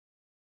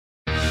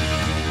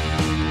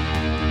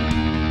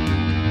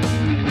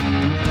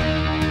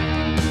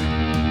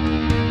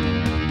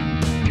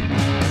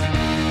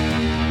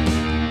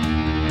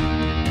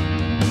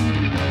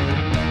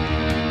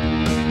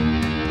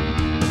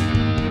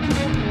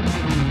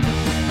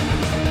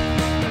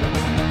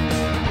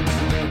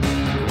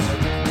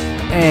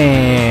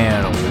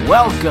And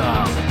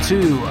welcome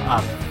to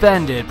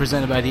Offended,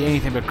 presented by the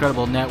Anything But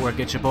Credible Network.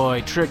 It's your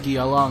boy Tricky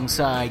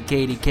alongside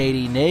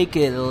Katie,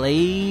 Naked Lady.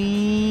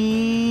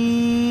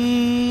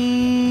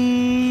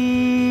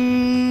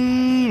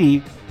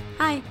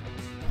 Hi.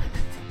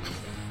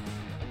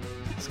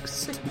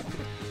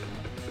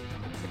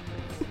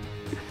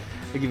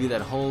 I give you that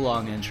whole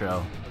long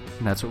intro,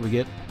 and that's what we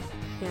get?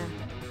 Yeah.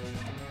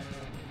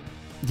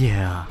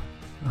 Yeah.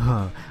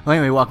 Well,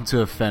 anyway, welcome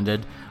to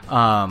Offended.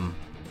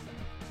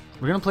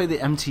 We're going to play the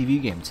MTV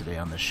game today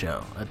on the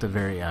show at the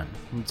very end.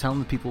 I'm telling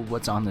the people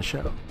what's on the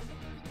show.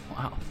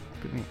 Wow.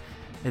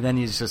 And then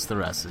it's just the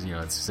rest. You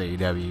know, it's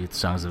AEW,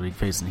 Songs of the Week,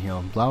 Face and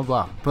Heel, blah,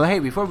 blah, blah. But hey,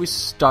 before we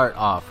start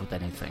off with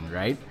anything,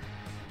 right?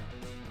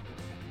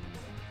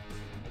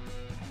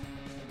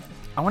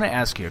 I want to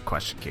ask you a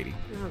question, Katie.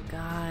 Oh,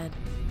 God.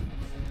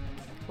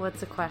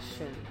 What's the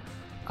question?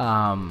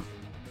 How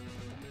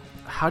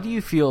do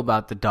you feel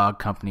about the dog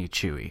company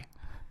Chewy?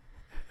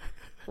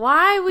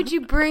 Why would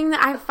you bring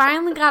that? I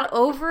finally got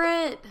over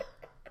it.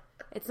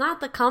 It's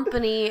not the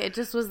company. It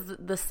just was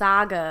the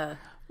saga.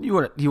 You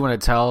want to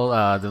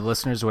tell the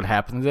listeners what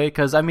happened today?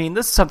 Because, I mean,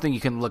 this is something you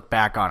can look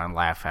back on and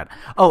laugh at.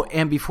 Oh,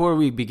 and before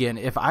we begin,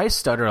 if I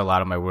stutter a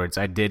lot of my words,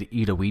 I did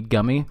eat a weed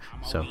gummy.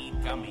 So,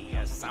 I'm a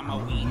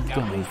weed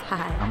gummy.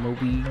 Hi. I'm a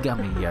weed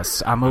gummy.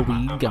 Yes, I'm a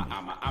weed gummy.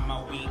 I'm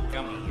a weed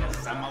gummy.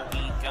 Yes, I'm a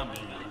weed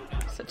gummy.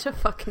 Such a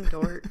fucking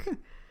dork.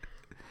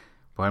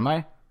 What am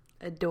I?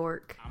 A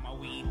dork. I'm a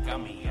weed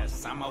gummy.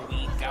 Yes, I'm a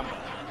weed gummy.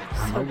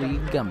 I'm a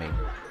weed gummy.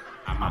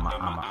 I'm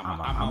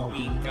a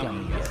weed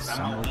gummy. Yes,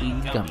 I'm a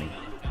weed gummy.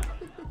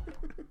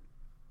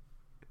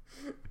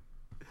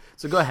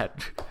 So go ahead.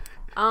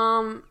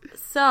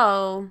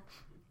 So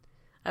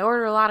I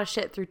ordered a lot of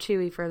shit through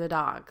Chewy for the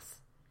dogs.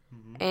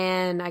 Mm-hmm.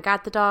 And I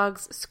got the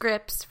dogs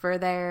scripts for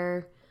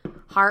their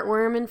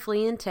heartworm and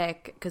flea and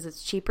tick because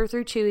it's cheaper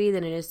through Chewy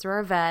than it is through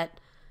our vet.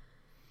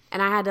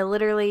 And I had to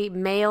literally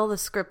mail the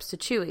scripts to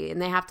Chewy, and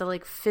they have to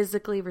like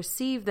physically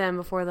receive them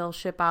before they'll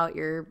ship out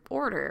your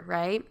order,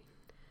 right?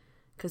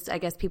 Because I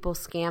guess people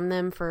scam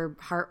them for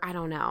I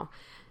don't know.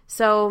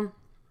 So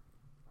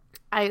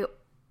I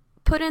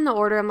put in the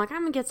order. I'm like,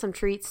 I'm going to get some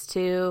treats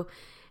too.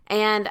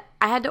 And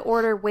I had to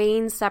order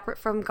Wayne's separate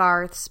from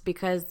Garth's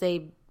because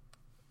they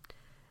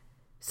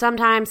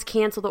sometimes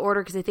cancel the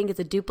order because they think it's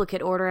a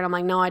duplicate order. And I'm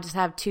like, no, I just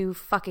have 2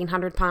 fucking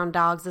 100-pound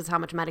dogs. This is how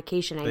much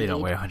medication I need. They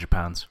don't weigh 100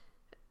 pounds.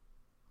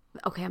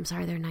 Okay, I'm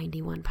sorry. They're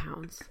 91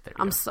 pounds.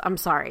 I'm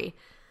sorry.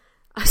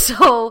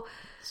 So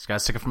just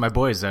gotta stick it for my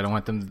boys. I don't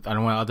want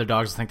other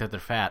dogs to think that they're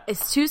fat.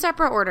 It's 2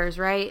 separate orders,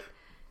 right?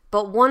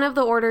 But one of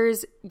the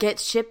orders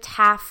gets shipped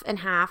half and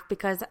half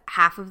because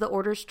half of the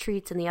order's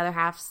treats and the other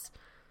half's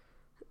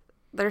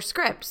their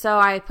script. So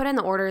I put in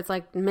the order. It's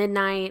like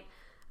midnight.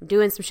 I'm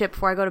doing some shit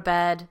before I go to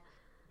bed.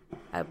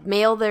 I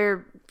mail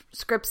their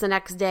scripts the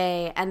next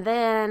day, and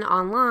then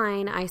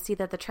online I see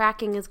that the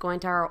tracking is going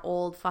to our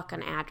old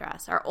fucking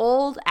address. Our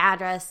old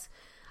address.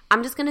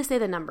 I'm just gonna say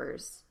the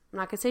numbers. I'm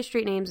not gonna say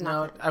street names.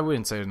 No, I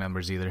wouldn't say the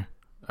numbers either.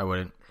 I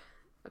wouldn't.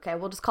 Okay,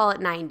 we'll just call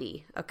it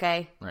 90.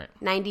 Okay, right.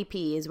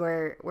 90p is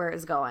where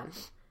it's going,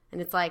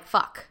 and it's like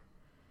fuck.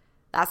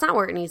 That's not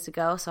where it needs to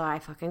go. So I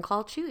fucking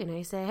call Chewy and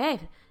I say, hey,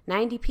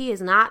 90p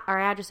is not our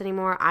address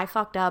anymore. I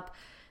fucked up.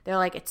 They're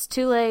like, it's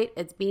too late.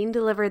 It's being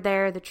delivered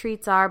there. The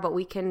treats are, but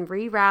we can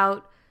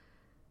reroute.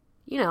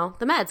 You know,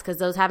 the meds, because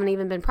those haven't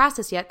even been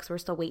processed yet because we're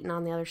still waiting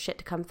on the other shit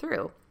to come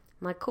through.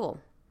 I'm like, cool.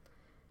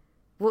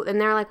 Well,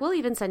 and they're like, we'll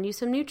even send you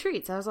some new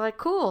treats. I was like,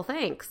 cool,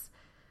 thanks.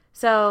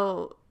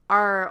 So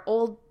our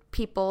old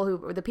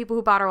people, the people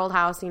who bought our old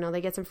house, you know,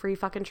 they get some free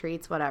fucking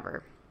treats,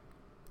 whatever.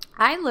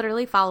 I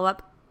literally follow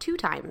up 2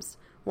 times.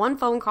 1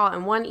 phone call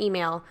and 1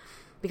 email.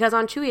 Because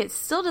on Chewy, it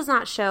still does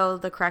not show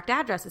the correct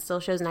address. It still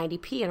shows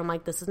 90p. And I'm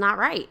like, this is not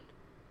right.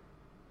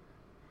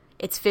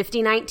 It's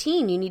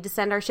 5019. You need to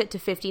send our shit to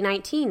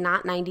 5019,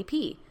 not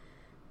 90p.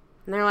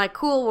 And they're like,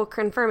 cool, we're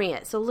confirming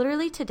it. So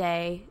literally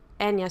today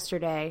and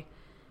yesterday,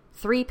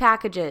 3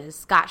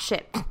 packages got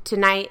shipped to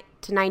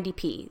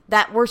 90p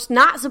that were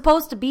not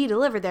supposed to be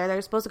delivered there.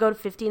 They're supposed to go to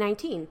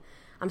 5019.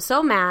 I'm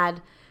so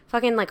mad.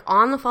 Fucking like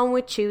on the phone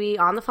with Chewy,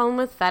 on the phone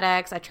with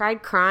FedEx. I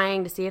tried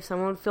crying to see if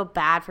someone would feel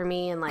bad for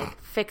me and like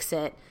fix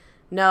it.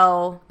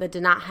 No, that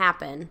did not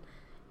happen.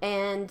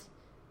 And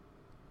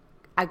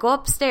I go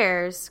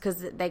upstairs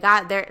because they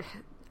got there.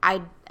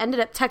 I ended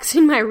up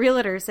texting my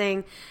realtor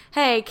saying,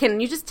 hey, can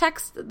you just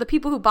text the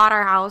people who bought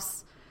our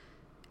house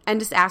and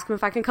just ask them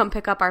if I can come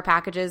pick up our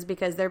packages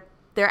because they're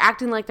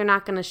acting like they're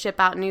not going to ship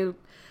out new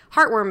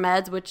heartworm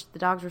meds, which the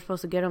dogs were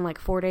supposed to get them like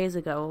 4 days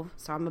ago.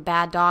 So I'm a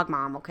bad dog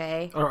mom,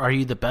 okay? Or are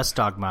you the best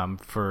dog mom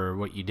for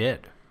what you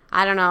did?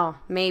 I don't know.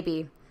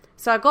 Maybe.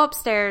 So I go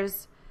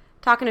upstairs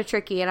talking to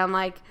Tricky and I'm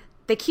like,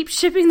 they keep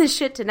shipping this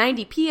shit to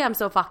 90p. I'm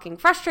so fucking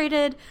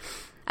frustrated.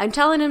 I'm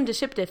telling him to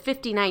ship to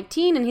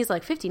 5019, and he's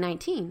like,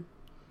 5019?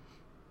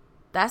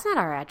 That's not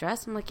our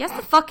address. I'm like, yes,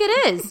 the fuck it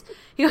is.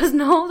 He goes,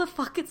 no, the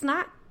fuck it's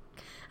not.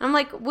 I'm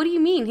like, what do you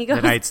mean? He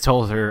goes, then I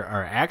told her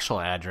our actual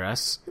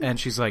address, and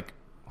she's like,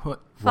 what?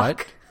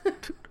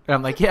 And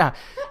I'm like, yeah,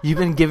 you've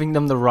been giving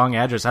them the wrong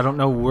address. I don't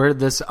know where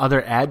this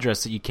other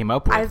address that you came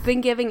up with. I've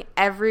been giving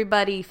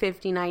everybody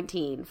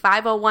 5019.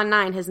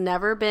 5019 has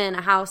never been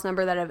a house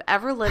number that I've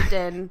ever lived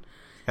in.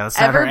 Yeah, that's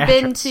not her Ever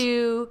been address.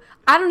 to.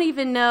 I don't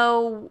even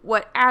know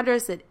what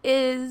address it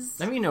is.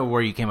 Let me know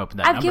where you came up with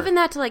that I've number. given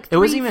that to like It 3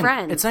 wasn't even,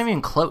 friends. It's not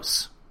even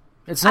close.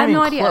 It's I not have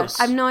no even idea. close.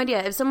 I have no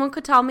idea. If someone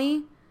could tell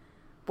me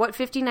what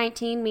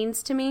 5019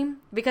 means to me,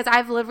 because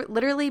I've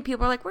literally,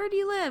 people are like, where do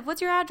you live?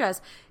 What's your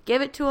address?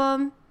 Give it to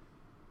them.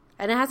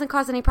 And it hasn't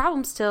caused any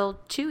problems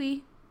till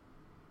Chewy.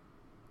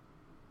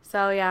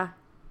 So, yeah.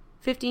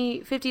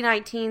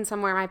 5019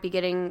 somewhere might be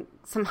getting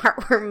some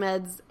heartworm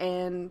meds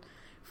and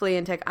flea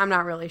and tick. I'm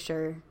not really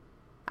sure.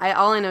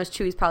 All I know is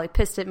Chewy's probably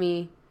pissed at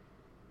me.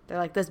 They're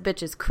like, this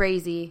bitch is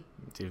crazy.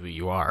 Dude,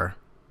 you are.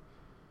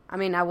 I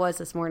mean, I was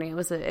this morning. It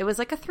was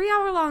like a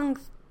 3-hour long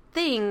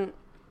thing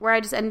where I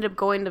just ended up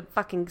going to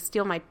fucking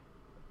steal my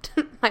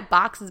my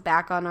boxes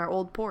back on our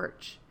old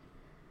porch.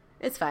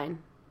 It's fine.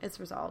 It's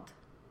resolved.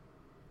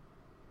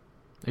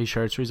 Are you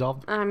sure it's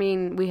resolved? I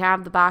mean, we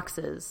have the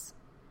boxes.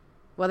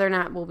 Whether or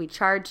not we'll be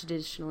charged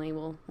additionally,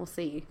 we'll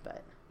see.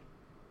 But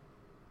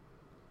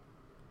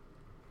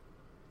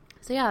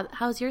so yeah,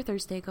 how's your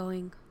Thursday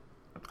going?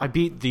 I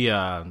beat the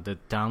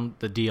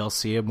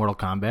DLC of Mortal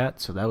Kombat,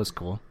 so that was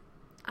cool.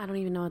 I don't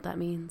even know what that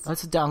means.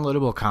 That's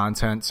downloadable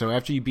content. So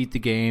after you beat the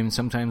game,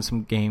 sometimes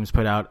some games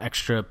put out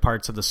extra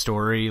parts of the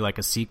story, like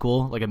a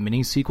sequel, like a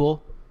mini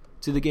sequel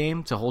to the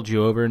game to hold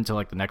you over until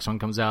like the next one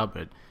comes out.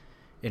 But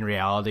in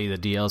reality, the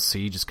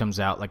DLC just comes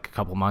out like a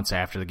couple months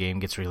after the game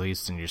gets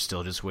released, and you're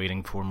still just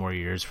waiting 4 more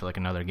years for like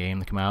another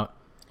game to come out.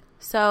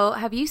 So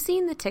have you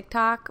seen the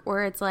TikTok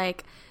where it's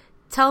like,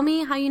 tell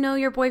me how you know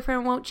your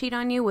boyfriend won't cheat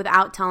on you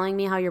without telling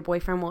me how your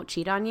boyfriend won't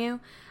cheat on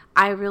you?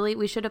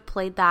 We should have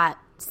played that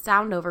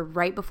sound over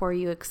right before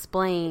you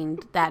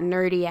explained that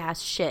nerdy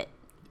ass shit.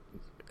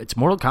 It's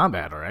Mortal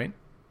Kombat, all right?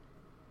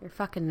 You're a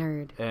fucking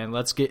nerd. And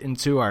let's get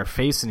into our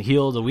face and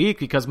heel of the week,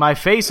 because my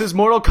face is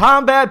Mortal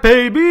Kombat,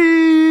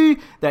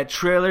 baby! That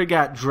trailer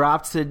got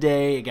dropped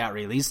today. It got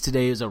released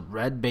today. It was a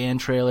Red Band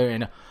trailer,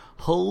 and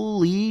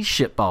holy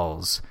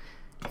shitballs.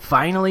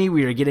 Finally,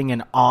 we are getting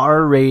an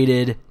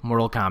R-rated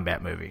Mortal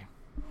Kombat movie.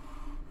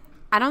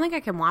 I don't think I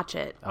can watch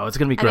it. Oh, it's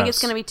going to be gross. I think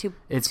it's going to be too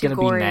It's too going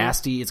to be gory.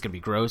 nasty. It's going to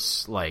be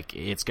gross. Like,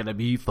 it's going to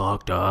be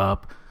fucked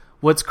up.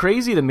 What's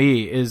crazy to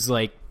me is,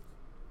 like,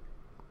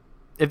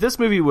 if this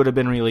movie would have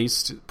been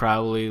released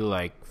probably,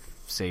 like,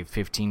 say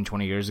 15,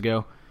 20 years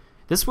ago,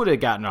 this would have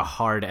gotten a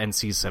hard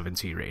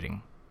NC-17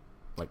 rating.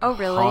 Like, Oh,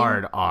 really?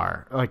 hard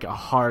R. Like, a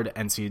hard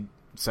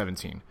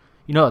NC-17.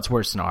 You know it's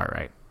worse than R,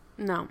 right?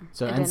 No.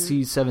 So it didn't.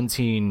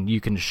 NC-17, you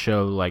can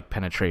show, like,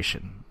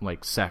 penetration,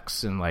 like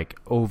sex and, like,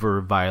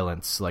 over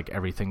violence, like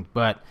everything.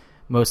 But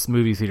most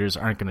movie theaters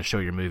aren't going to show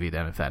your movie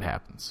then if that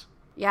happens.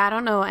 Yeah, I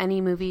don't know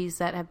any movies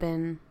that have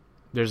been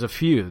There's a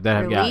few that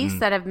have released gotten...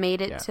 that have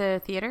made it yeah.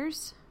 to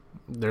theaters.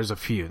 There's a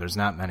few. There's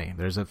not many.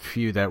 There's a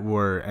few that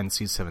were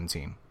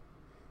NC-17.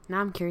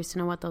 Now I'm curious to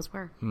know what those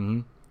were.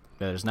 Mm-hmm.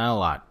 There's not a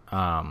lot.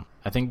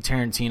 I think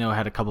Tarantino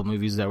had a couple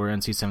movies that were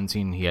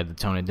NC-17. He had to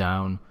tone it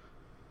down.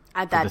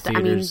 I the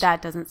mean, theaters.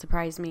 that doesn't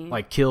surprise me.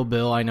 Like Kill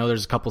Bill, I know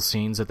there's a couple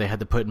scenes that they had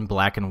to put in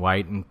black and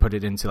white and put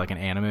it into like an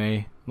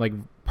anime like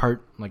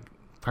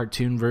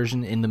cartoon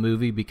version in the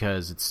movie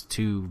because it's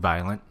too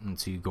violent and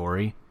too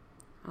gory.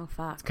 Oh,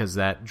 fuck. Because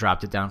that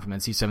dropped it down from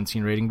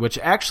NC-17 rating, which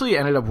actually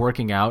ended up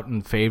working out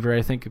in favor,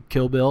 I think, of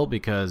Kill Bill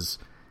because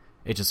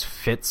it just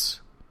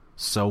fits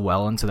so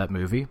well into that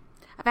movie.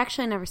 I've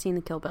actually never seen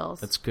the Kill Bills.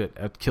 That's good.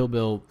 Kill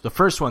Bill, the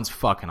first one's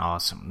fucking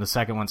awesome. The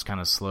second one's kind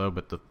of slow,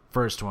 but the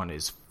first one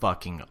is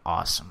fucking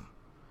awesome.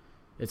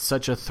 It's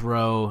such a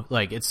throw.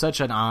 Like, it's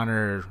such an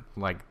honor.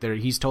 Like,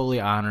 he's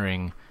totally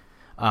honoring,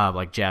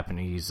 like,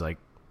 Japanese, like,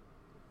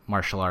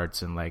 martial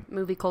arts and, like...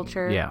 Movie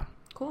culture. Yeah.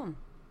 Cool.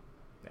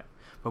 Yeah.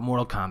 But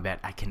Mortal Kombat,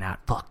 I cannot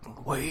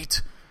fucking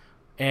wait.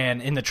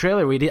 And in the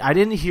trailer,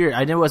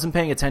 I wasn't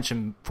paying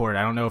attention for it.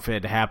 I don't know if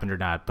it happened or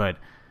not, but...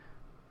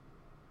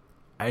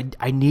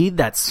 I need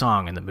that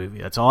song in the movie.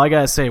 That's all I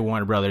gotta say,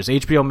 Warner Brothers.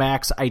 HBO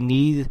Max, I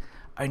need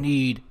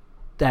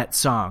that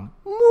song.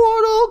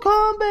 Mortal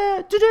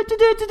Kombat!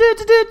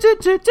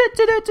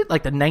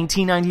 Like the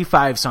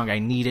 1995 song, I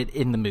need it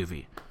in the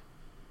movie.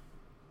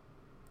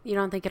 You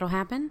don't think it'll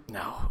happen?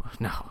 No.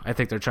 I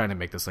think they're trying to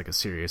make this like a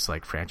serious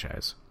like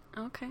franchise.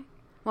 Okay.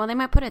 Well, they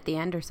might put it at the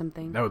end or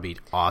something. That would be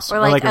awesome. Or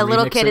like a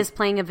little remix kid it. is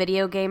playing a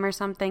video game or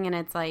something, and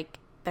it's like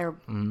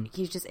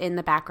he's just in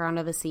the background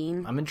of a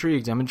scene. I'm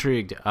intrigued.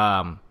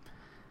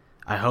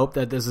 I hope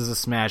that this is a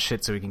smash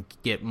hit so we can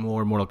get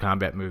more Mortal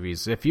Kombat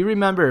movies. If you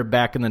remember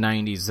back in the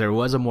 90s, there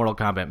was a Mortal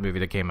Kombat movie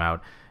that came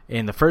out,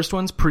 and the first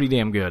one's pretty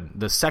damn good.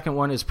 The second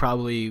one is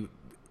it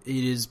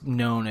is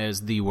known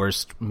as the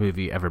worst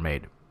movie ever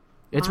made.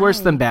 It's Why? worse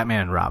than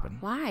Batman and Robin.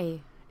 Why?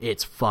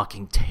 It's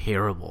fucking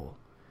terrible.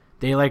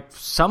 They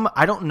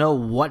I don't know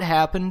what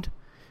happened,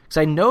 because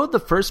I know the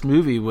first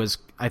movie was,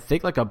 I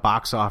think, like a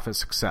box office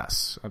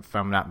success, if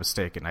I'm not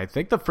mistaken. I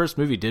think the first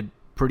movie did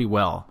pretty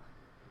well.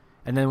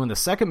 And then when the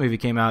second movie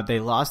came out,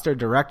 they lost their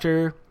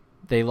director,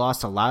 They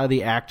lost a lot of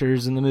the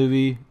actors in the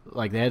movie.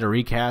 Like, they had to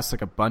recast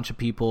like a bunch of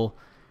people.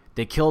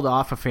 They killed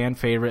off a fan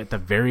favorite at the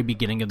very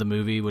beginning of the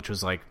movie, which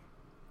was like,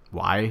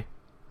 why?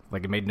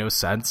 Like, it made no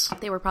sense.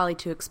 They were probably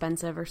too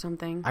expensive or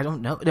something. I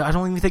don't know. I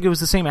don't even think it was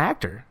the same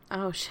actor.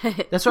 Oh,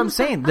 shit. That's what I'm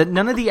saying. That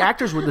none of the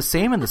actors were the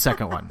same in the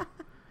second one.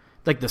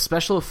 Like, the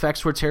special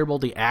effects were terrible.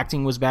 The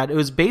acting was bad. It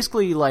was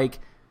basically like,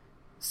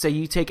 say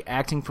you take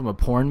acting from a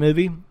porn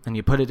movie and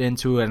you put it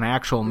into an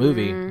actual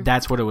movie.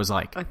 That's what it was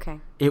like. Okay.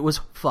 It was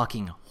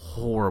fucking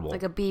horrible.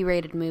 Like a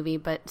B-rated movie,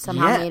 but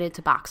somehow made it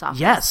to box office.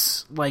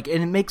 Yes. Like,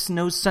 and it makes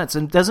no sense.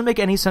 And it doesn't make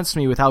any sense to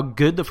me with how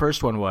good the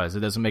first one was. It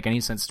doesn't make any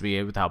sense to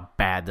me with how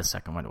bad the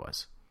second one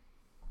was.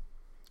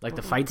 Like,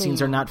 the fight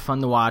scenes are not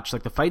fun to watch.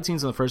 Like, the fight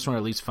scenes in the first one are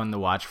at least fun to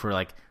watch for,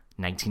 like,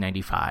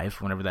 1995,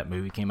 whenever that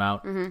movie came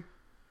out.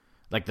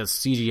 Like, the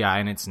CGI,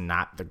 and it's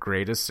not the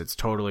greatest. It's a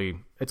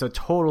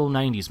total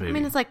 90s movie. I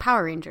mean, it's like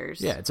Power Rangers.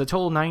 Yeah, it's a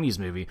total 90s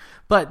movie.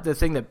 But the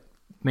thing that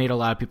made a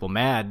lot of people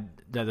mad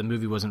that the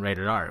movie wasn't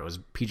rated R. It was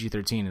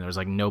PG-13, and there was,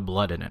 like, no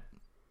blood in it.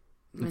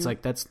 It's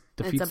like, that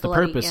defeats the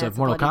purpose of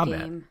Mortal Kombat.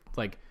 Game.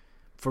 Like,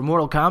 for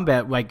Mortal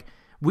Kombat, like,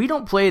 we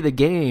don't play the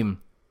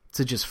game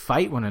to just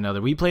fight one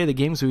another. We play the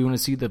game so we want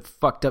to see the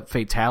fucked up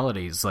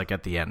fatalities, like,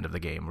 at the end of the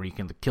game, where you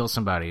can kill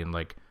somebody and,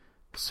 like,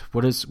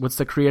 what's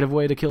the creative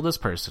way to kill this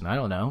person? I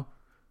don't know.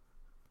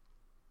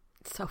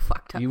 It's so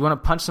fucked up. You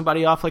want to punch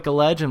somebody off like a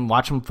ledge and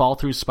watch them fall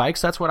through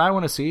spikes? That's what I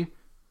want to see.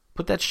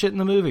 Put that shit in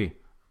the movie.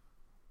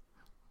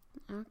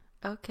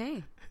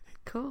 Okay,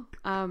 cool.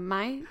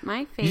 My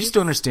face. You just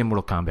don't understand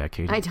Mortal Kombat,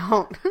 Katie. I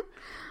don't.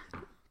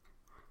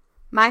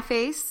 My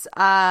face.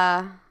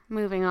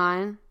 Moving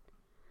on,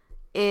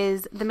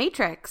 is The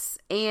Matrix,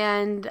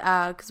 and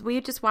because we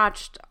just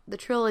watched the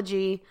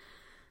trilogy,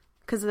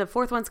 because the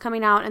fourth one's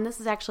coming out, and this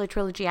is actually a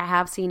trilogy I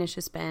have seen. It's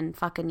just been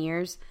fucking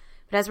years.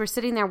 But as we're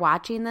sitting there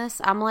watching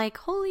this, I'm like,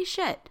 holy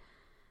shit!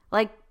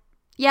 Like,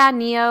 yeah,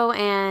 Neo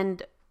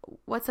and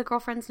what's the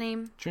girlfriend's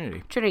name?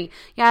 Trinity.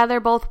 Yeah, they're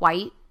both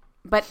white.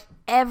 But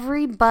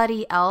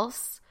everybody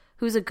else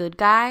who's a good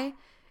guy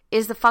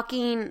is the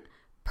fucking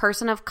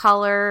person of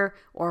color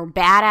or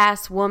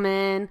badass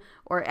woman,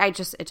 or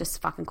it's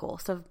just fucking cool.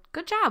 So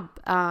good job,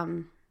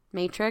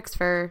 Matrix,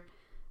 for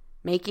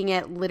making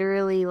it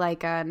literally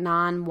like a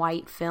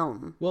non-white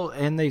film. Well,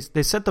 and they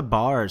set the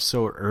bar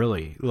so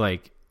early,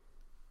 like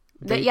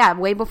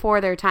way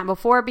before their time,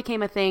 before it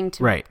became a thing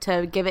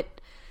to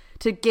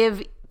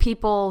give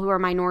people who are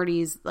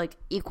minorities like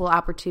equal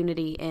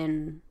opportunity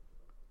in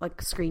like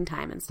screen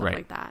time and stuff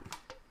like that.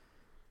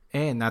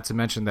 And not to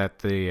mention that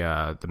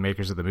the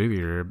makers of the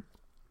movie are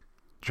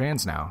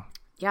trans now.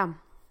 Yeah.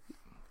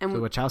 And the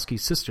Wachowski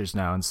sisters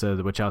now instead of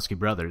the Wachowski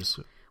brothers.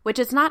 Which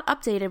is not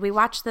updated. We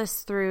watched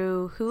this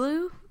through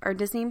Hulu or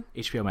Disney?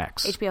 HBO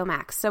Max. HBO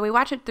Max. So we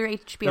watch it through HBO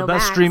Max. The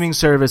best streaming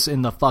service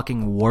in the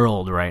fucking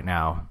world right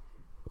now.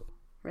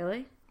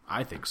 Really?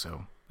 I think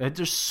so.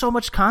 There's so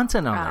much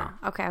content on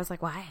there. Okay, I was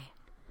like, why?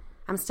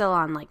 I'm still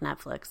on like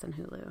Netflix and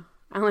Hulu.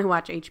 I only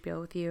watch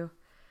HBO with you.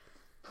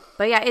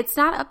 But yeah, it's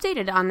not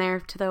updated on there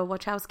to the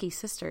Wachowski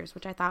sisters,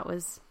 which I thought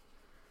was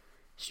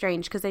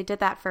strange because they did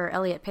that for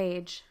Elliot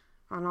Page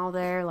on all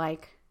their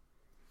like.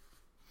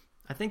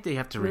 I think they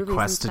have to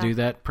request to do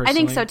that personally. I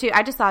think so too.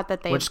 I just thought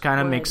that they which kind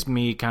of makes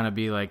me kind of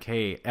be like,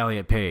 hey,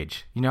 Elliot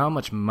Page, you know how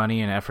much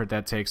money and effort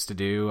that takes to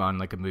do on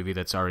like a movie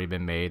that's already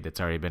been made, that's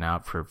already been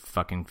out for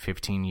fucking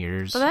 15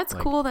 years. But that's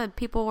like, cool that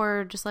people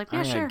were just like,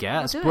 yeah, sure, I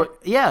guess, we'll do it.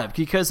 Yeah,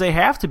 because they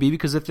have to be,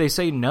 because if they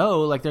say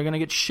no, like they're gonna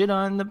get shit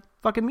on the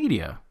fucking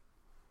media.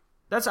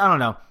 I don't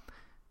know.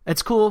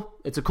 It's cool.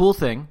 It's a cool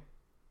thing.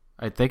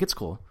 I think it's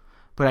cool.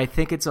 But I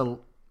think it's a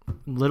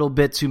little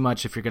bit too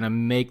much if you're going to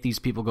make these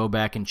people go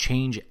back and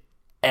change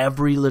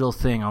every little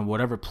thing on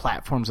whatever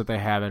platforms that they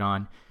have it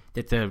on.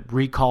 That to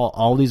recall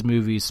all these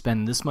movies,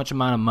 spend this much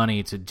amount of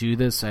money to do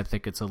this, I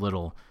think it's a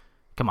little...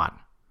 Come on.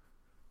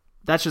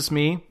 That's just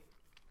me.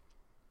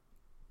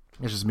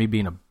 It's just me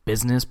being a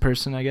business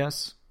person, I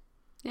guess.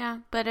 Yeah,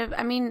 but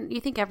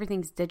you think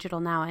everything's digital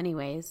now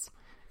anyways.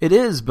 It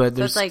is, but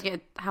there's... So it's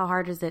like, how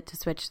hard is it to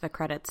switch the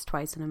credits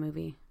twice in a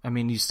movie? I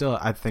mean,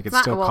 I think it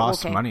still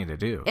costs money to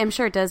do. I'm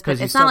sure it does,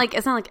 but it's not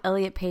like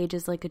Elliot Page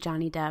is like a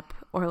Johnny Depp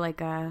or like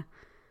a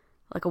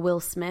Will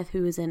Smith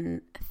who is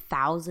in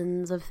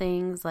thousands of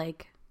things.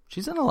 Like,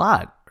 she's in a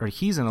lot, or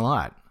he's in a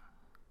lot.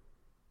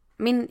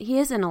 I mean, he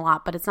is in a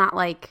lot, but it's not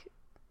like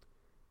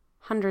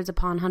hundreds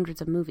upon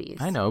hundreds of movies.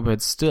 I know,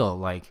 but still,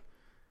 like,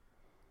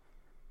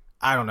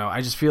 I don't know.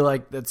 I just feel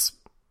like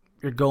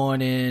you're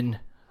going in.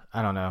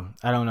 I don't know.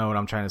 I don't know what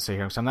I'm trying to say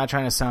here. So I'm not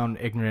trying to sound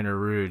ignorant or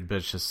rude, but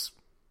it's just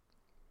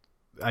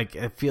like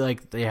I feel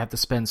like they have to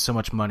spend so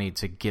much money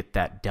to get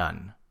that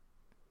done.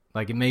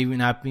 Like it may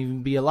not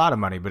even be a lot of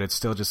money, but it's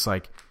still just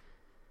like,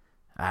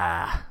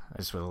 I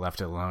just would have left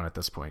it alone at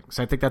this point.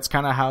 So I think that's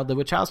kind of how the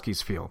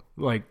Wachowskis feel.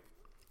 Like,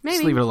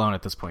 just leave it alone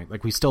at this point.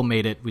 Like we still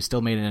made it. We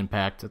still made an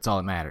impact. That's all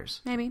that matters.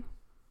 Maybe.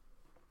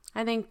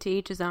 I think to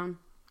each his own.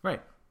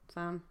 Right.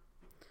 So,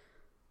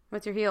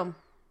 what's your heel?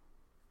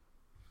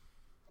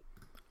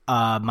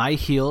 My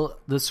heel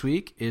this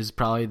week is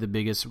probably the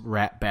biggest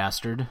rat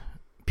bastard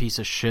piece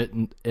of shit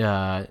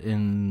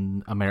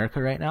in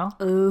America right now?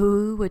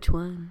 Ooh, which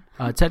one?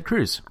 Ted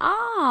Cruz.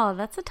 Oh,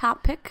 that's a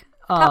top pick.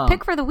 Top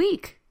pick for the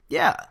week.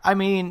 Yeah, I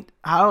mean,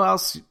 how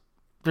else?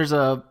 There's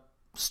a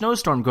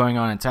snowstorm going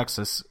on in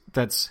Texas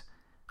that's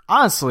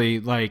honestly,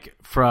 like,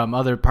 from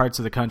other parts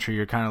of the country,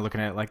 you're kind of looking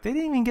at it like, they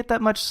didn't even get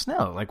that much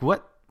snow. Like,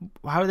 what?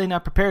 How are they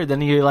not prepared?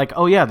 Then you're like,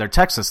 oh, yeah, they're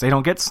Texas. They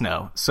don't get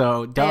snow.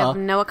 So, duh. They have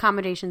no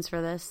accommodations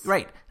for this.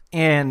 Right.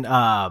 And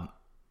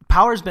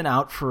power's been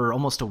out for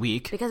almost a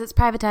week. Because it's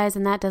privatized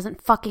and that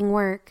doesn't fucking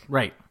work.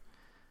 Right.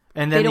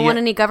 And then they don't want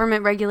any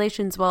government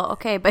regulations. Well,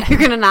 okay, but you're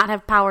going to not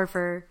have power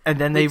for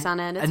weeks on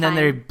end. It's and then fine.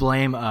 they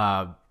blame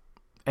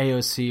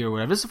AOC or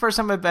whatever. This is the first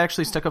time I've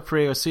actually stuck up for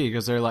AOC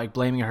because they're like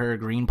blaming her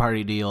Green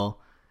Party deal.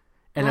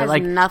 And That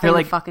has nothing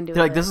to fucking do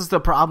they're with like, it. this is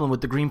the problem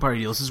with the Green Party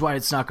deal. This is why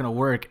it's not going to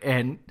work.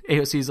 And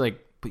AOC's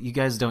like, but you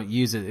guys don't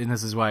use it, and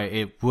this is why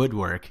it would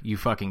work. You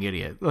fucking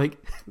idiot! Like,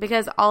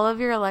 because all of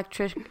your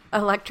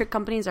electric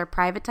companies are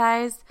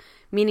privatized,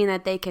 meaning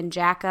that they can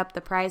jack up the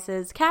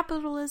prices.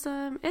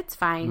 Capitalism, it's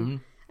fine. Mm-hmm.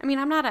 I mean,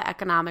 I'm not an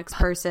economics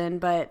person,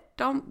 but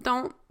don't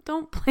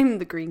blame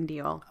the Green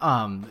Deal.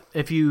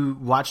 if you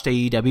watched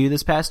AEW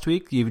this past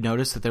week, you've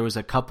noticed that there was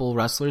a couple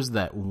wrestlers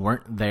that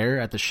weren't there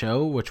at the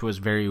show, which was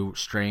very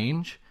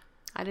strange.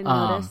 I didn't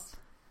notice.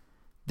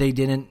 They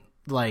didn't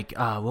like.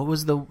 There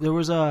was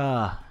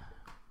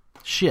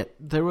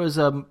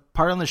a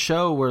part on the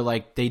show where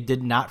like they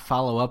did not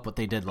follow up what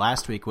they did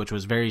last week, which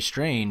was very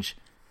strange.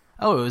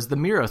 Oh, it was the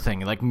Miro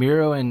thing. Like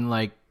Miro and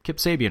like Kip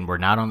Sabian were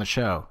not on the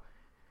show.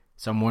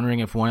 So I'm wondering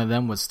if one of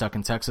them was stuck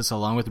in Texas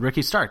along with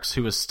Ricky Starks,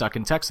 who was stuck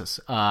in Texas.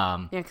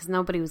 Yeah, because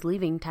nobody was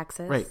leaving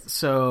Texas. Right.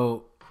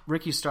 So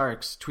Ricky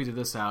Starks tweeted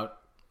this out.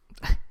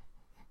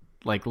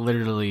 Like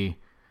literally,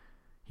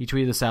 he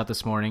tweeted this out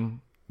this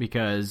morning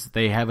because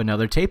they have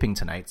another taping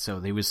tonight. So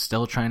they was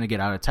still trying to get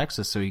out of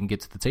Texas so he can get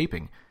to the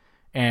taping.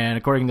 And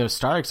according to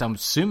Starks, I'm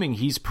assuming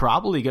he's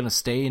probably going to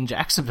stay in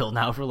Jacksonville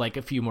now for like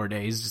a few more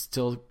days just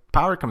till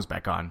power comes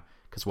back on.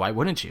 Because why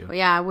wouldn't you? Well,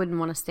 yeah, I wouldn't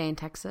want to stay in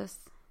Texas.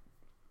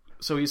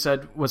 So he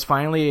said, was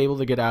finally able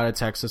to get out of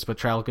Texas, but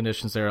travel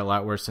conditions there are a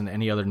lot worse than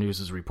any other news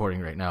is reporting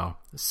right now.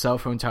 Cell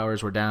phone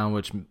towers were down,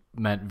 which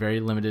meant very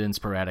limited and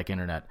sporadic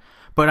internet.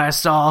 But I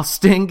saw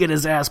Sting get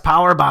his ass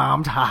power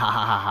bombed. Ha ha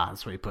ha ha ha.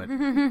 That's what he put.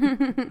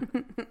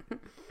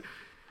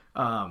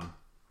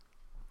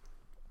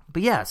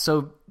 But yeah,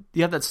 so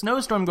you have that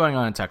snowstorm going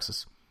on in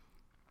Texas.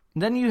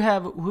 And then you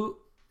have, who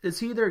is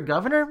he their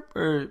governor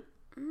or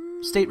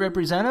state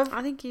representative?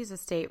 I think he's a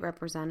state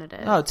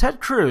representative. Oh, Ted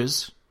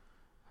Cruz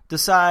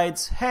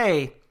decides,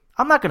 hey,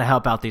 I'm not going to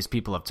help out these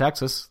people of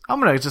Texas.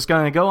 I'm just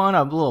going to go on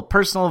a little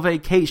personal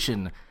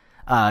vacation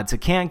to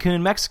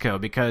Cancun, Mexico,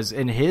 because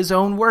in his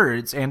own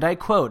words, and I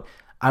quote,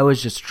 I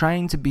was just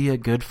trying to be a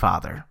good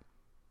father.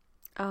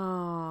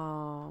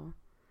 Oh.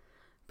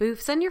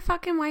 Boof, send your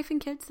fucking wife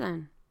and kids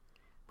then.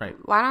 Right.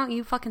 Why don't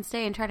you fucking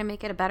stay and try to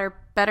make it a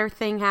better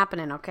thing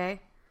happening, okay?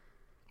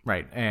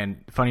 Right.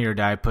 And Funny or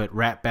Die put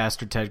rat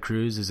bastard Ted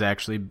Cruz is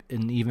actually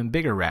an even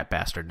bigger rat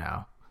bastard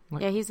now.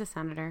 Yeah, he's a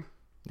senator.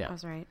 Yeah. I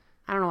was right.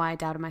 I don't know why I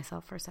doubted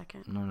myself for a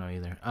second. No,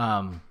 either.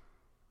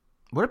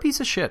 What a piece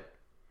of shit.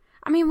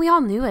 I mean, we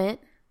all knew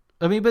it.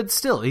 I mean, but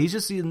still, he's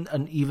just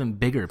an even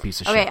bigger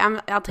piece of shit. Okay,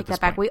 I'll take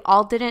that back. We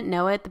all didn't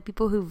know it. The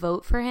people who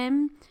vote for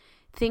him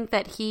think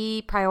that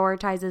he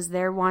prioritizes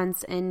their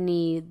wants and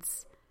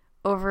needs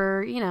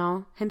over,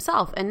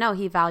 himself. And no,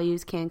 he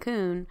values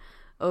Cancun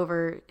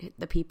over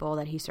the people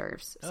that he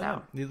serves.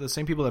 So the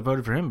same people that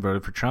voted for him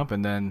voted for Trump,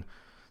 and then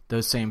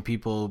those same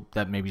people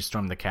that maybe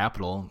stormed the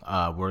Capitol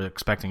were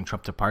expecting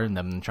Trump to pardon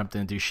them, and Trump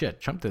didn't do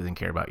shit. Trump didn't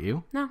care about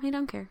you. No, he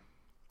don't care.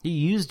 He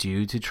used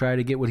you to try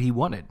to get what he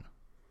wanted.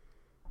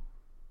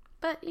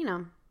 But,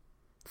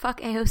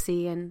 fuck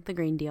AOC and the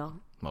Green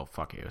Deal. Well,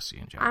 fuck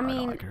AOC in general. I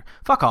don't like her.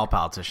 Fuck all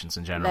politicians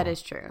in general. That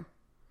is true.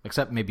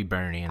 Except maybe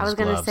Bernie and I was his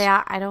gloves. going to say,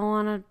 I don't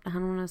want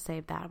to say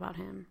that about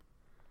him.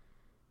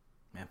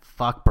 Man,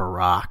 fuck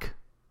Barack.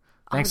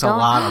 Thanks a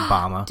lot,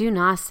 Obama. Do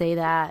not say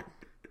that.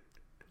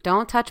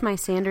 Don't touch my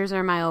Sanders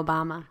or my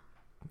Obama.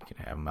 You can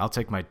have him. I'll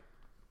take my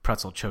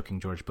pretzel choking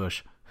George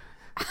Bush.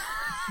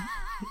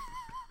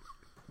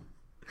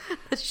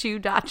 The shoe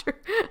dodger.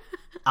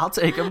 I'll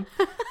take him.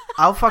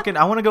 I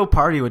want to go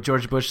party with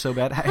George Bush so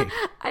bad. Hey.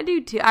 I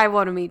do too. I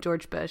want to meet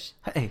George Bush.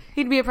 Hey.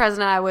 He'd be a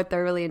president I would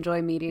thoroughly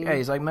enjoy meeting. Yeah,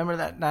 he's like, remember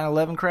that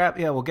 9/11 crap?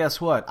 Yeah, well, guess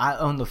what? I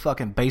own the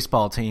fucking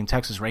baseball team,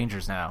 Texas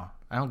Rangers now.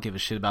 I don't give a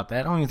shit about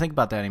that. I don't even think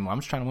about that anymore. I'm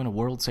just trying to win a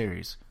World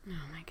Series. Oh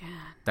my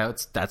god.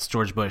 That's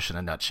George Bush in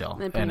a nutshell.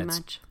 Pretty and it's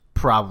much.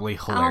 Probably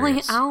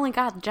hilarious. I only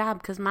got the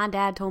job because my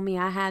dad told me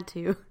I had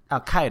to.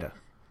 Al Qaeda.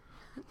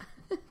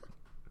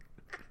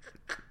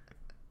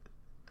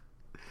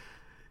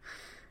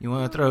 You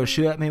want to throw a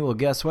shoe at me? Well,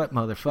 guess what,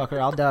 motherfucker?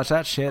 I'll dodge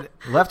that shit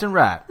left and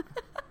right.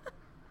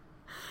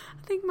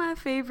 I think my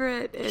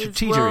favorite is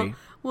Strategery.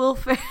 Will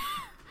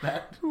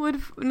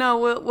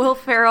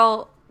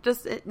Ferrell.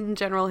 Just in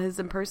general, his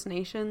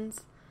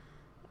impersonations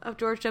of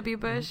George W.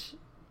 Bush.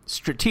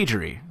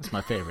 Strategery is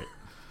my favorite.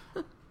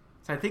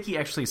 It's I think he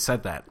actually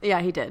said that.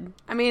 Yeah, he did.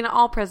 I mean,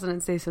 all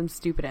presidents say some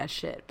stupid ass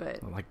shit,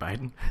 but Like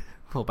Biden?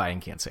 Well,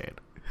 Biden can't say it.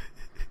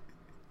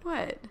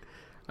 what?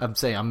 I'm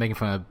saying I'm making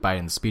fun of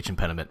Biden's speech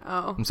impediment.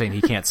 Oh. I'm saying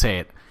he can't say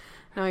it.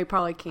 No, he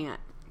probably can't.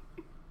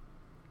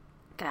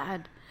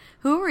 God.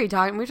 Who were we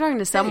talking? We were talking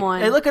to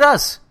someone. Hey, look at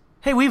us.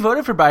 Hey, we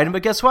voted for Biden,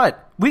 but guess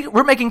what?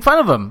 We're making fun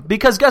of him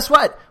because guess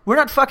what? We're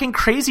not fucking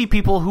crazy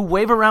people who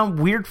wave around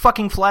weird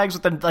fucking flags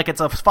with like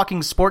it's a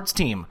fucking sports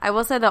team. I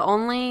will say the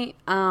only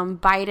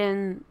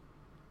Biden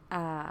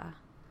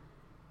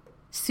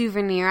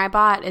souvenir I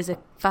bought is a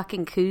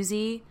fucking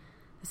koozie.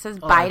 It says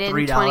Biden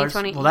 $3?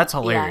 2020. Well, that's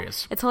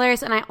hilarious. Yeah, it's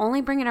hilarious, and I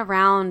only bring it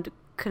around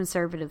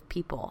conservative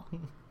people.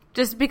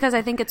 Just because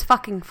I think it's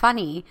fucking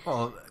funny.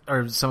 Well,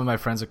 or some of my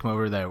friends that come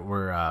over that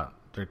were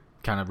they're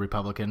kind of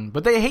Republican,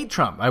 but they hate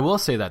Trump. I will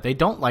say that. They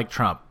don't like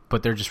Trump,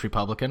 but they're just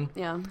Republican.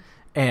 Yeah.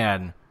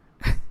 And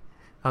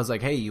I was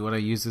like, hey, you want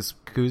to use this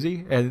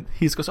koozie? And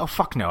he just goes, oh,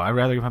 fuck no. I'd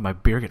rather have my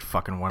beer get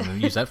fucking warm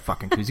than use that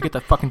fucking koozie. Get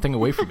that fucking thing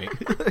away from me.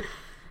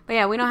 But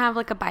yeah, we don't have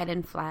like a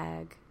Biden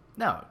flag.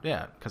 No,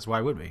 yeah, because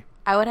why would we?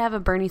 I would have a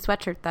Bernie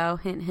sweatshirt though.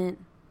 Hint,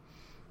 hint.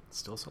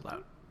 Still sold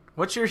out.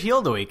 What's your heel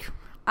of the week?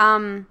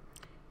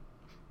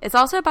 It's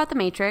also about the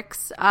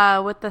Matrix,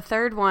 with the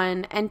third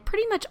one, and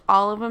pretty much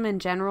all of them in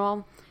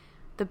general.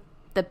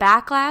 The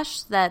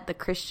backlash that the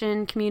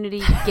Christian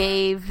community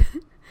gave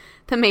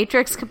the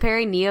Matrix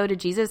comparing Neo to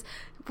Jesus.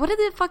 What did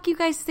the fuck you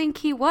guys think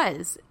he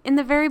was in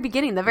the very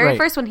beginning? The very Right.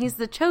 first one, he's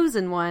the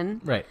chosen one.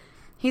 Right.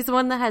 He's the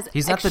one that has.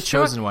 He's not the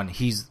chosen one.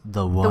 He's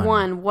the one. The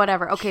one,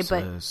 whatever. Okay,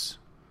 but Jesus.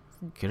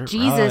 Get it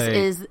Jesus right.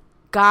 is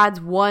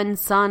God's one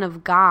Son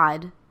of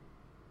God.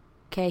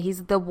 Okay,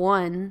 he's the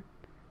one,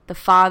 the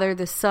Father,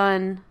 the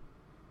Son.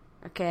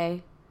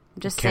 Okay,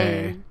 I'm just Okay.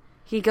 saying.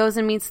 He goes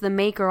and meets the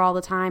Maker all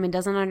the time and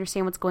doesn't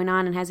understand what's going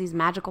on and has these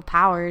magical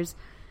powers.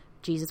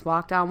 Jesus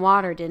walked on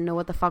water, didn't know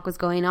what the fuck was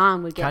going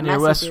on. Would get Kanye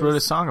messages. West wrote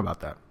a song about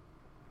that.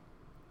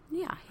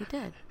 Yeah, he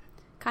did.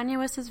 Kanye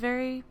West is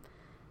very,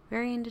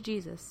 very into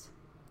Jesus.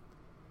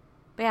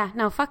 But yeah,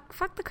 no,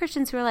 fuck the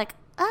Christians who are like,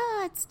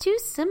 oh, it's too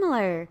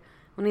similar.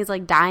 When he's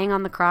like dying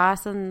on the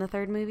cross in the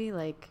third movie,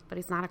 like, but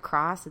he's not a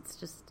cross. It's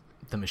just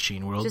The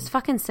Machine World. just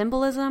fucking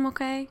symbolism,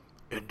 okay?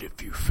 And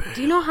if you fail.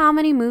 Do you know how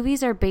many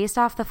movies are based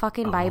off the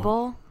fucking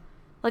Bible?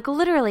 Like,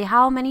 literally,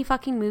 how many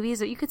fucking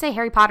movies? You could say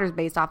Harry Potter's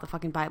based off the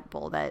fucking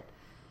Bible, that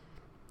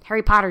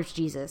Harry Potter's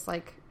Jesus.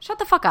 Like, shut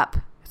the fuck up.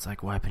 It's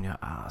like wiping your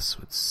ass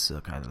with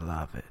silk. I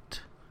love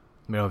it.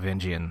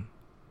 Merovingian.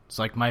 It's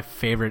like one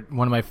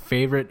of my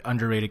favorite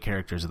underrated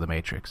characters of The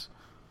Matrix.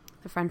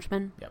 The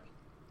Frenchman. Yep.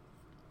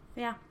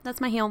 Yeah, that's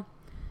my heel.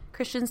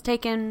 Christians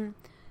taking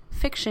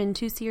fiction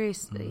too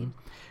seriously. Mm-hmm.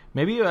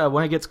 Maybe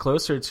when it gets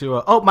closer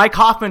to... Mike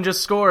Hoffman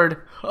just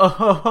scored.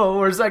 Oh,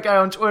 where's that guy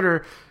on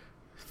Twitter?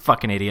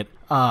 Fucking idiot.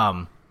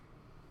 But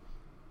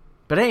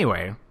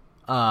anyway,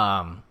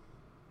 once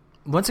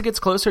it gets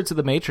closer to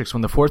The Matrix,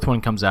 when the fourth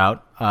one comes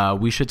out,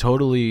 we should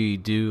totally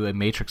do a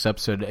Matrix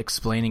episode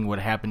explaining what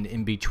happened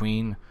in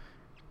between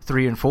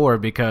 3 and 4,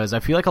 because I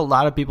feel like a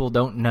lot of people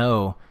don't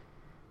know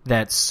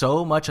that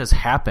so much has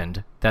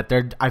happened that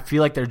I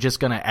feel like they're just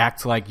going to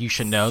act like you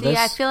should know this.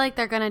 Yeah, I feel like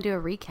they're going to do a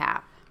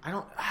recap. I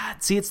don't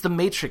see. It's The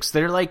Matrix.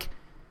 They're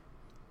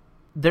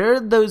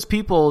those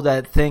people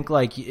that think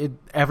like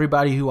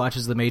everybody who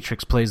watches The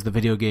Matrix plays the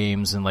video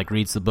games and like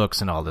reads the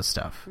books and all this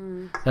stuff.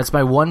 That's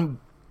my one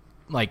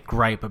like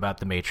gripe about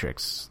The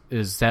Matrix,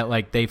 is that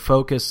like they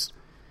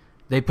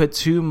put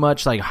too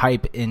much like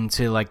hype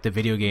into like the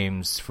video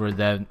games for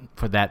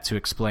that to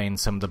explain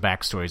some of the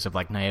backstories of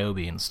like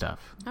Niobe and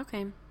stuff.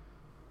 Okay.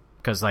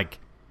 Because like,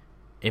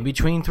 in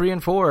between 3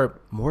 and 4,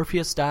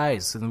 Morpheus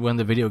dies in one of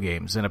the video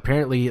games. And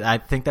apparently, I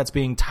think that's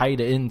being tied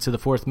into the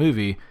fourth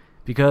movie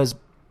because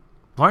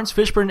Lawrence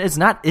Fishburne is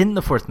not in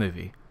the fourth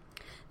movie.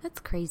 That's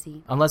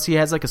crazy. Unless he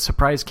has like a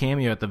surprise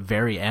cameo at the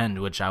very end,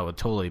 which I would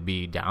totally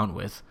be down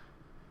with.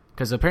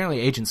 Because apparently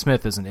Agent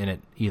Smith isn't in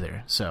it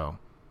either. So,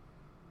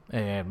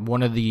 and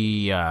one of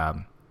the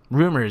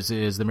rumors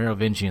is the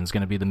Merovingian is going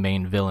to be the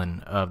main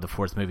villain of the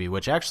fourth movie,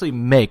 which actually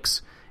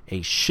makes a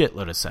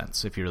shitload of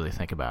sense if you really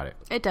think about it.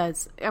 It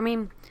does. I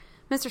mean,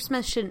 Mr.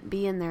 Smith shouldn't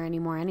be in there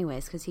anymore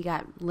anyways because he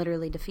got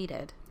literally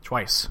defeated.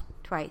 Twice.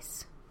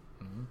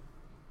 Mm-hmm.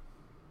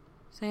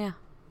 So yeah,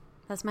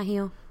 that's my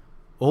heel.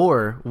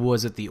 Or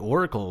was it the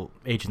Oracle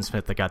Agent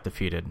Smith that got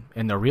defeated,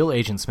 and the real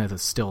Agent Smith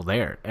is still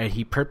there, and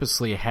he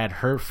purposely had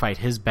her fight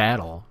his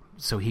battle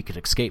so he could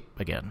escape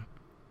again?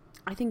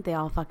 I think they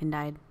all fucking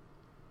died.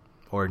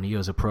 Or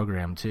Neo's a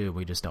program too,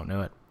 we just don't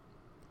know it.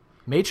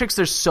 Matrix,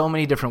 there's so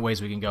many different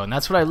ways we can go, and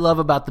that's what I love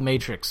about The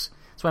Matrix.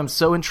 That's why I'm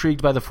so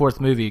intrigued by the fourth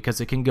movie,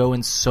 because it can go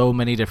in so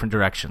many different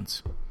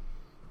directions.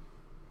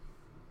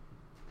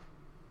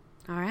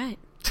 All right.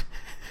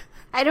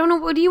 I don't know.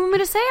 What do you want me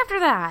to say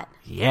after that?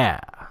 Yeah.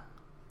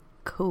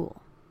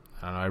 Cool.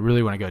 I don't know, I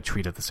really want to go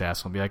tweet at this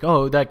asshole and be like,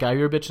 oh, that guy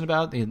you were bitching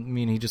about? I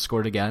mean, he just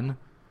scored again?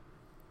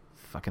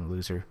 Fucking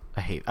loser.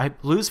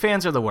 Blues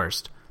fans are the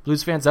worst.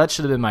 Blues fans, that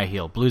should have been my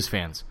heel. Blues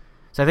fans.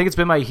 So I think it's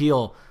been my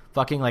heel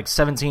fucking like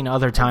 17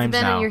 other times now.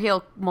 It's been in your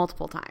heel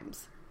multiple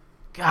times.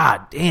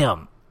 God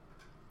damn.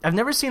 I've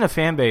never seen a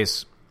fan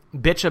base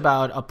bitch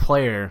about a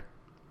player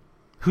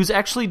who's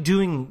actually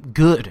doing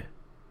good.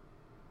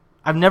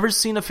 I've never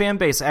seen a fan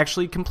base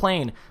actually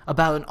complain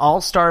about an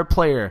all-star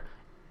player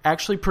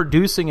actually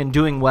producing and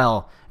doing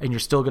well, and you're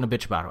still going to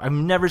bitch about it. I've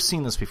never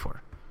seen this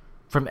before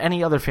from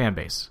any other fan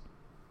base.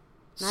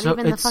 Not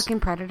even the fucking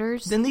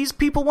Predators? Then these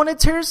people wanted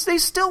they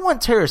still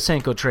want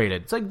Tarasenko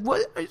traded. It's like,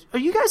 what? Are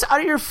you guys out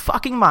of your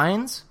fucking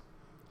minds?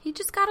 He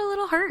just got a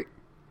little hurt.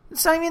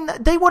 I mean,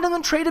 they wanted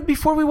them traded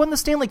before we won the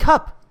Stanley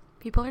Cup.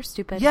 People are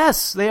stupid.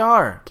 Yes, they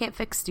are. Can't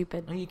fix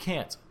stupid. No, you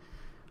can't.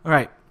 All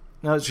right.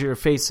 Now it's your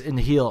face and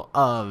heel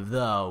of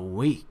the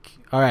week.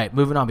 All right,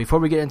 moving on. Before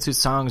we get into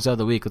songs of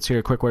the week, let's hear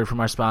a quick word from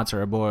our sponsor,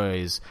 our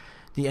boys,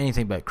 the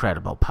Anything But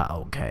Credible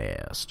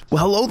podcast.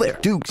 Well, hello there.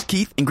 Dukes,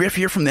 Keith, and Griff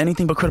here from the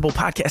Anything But Credible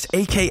podcast,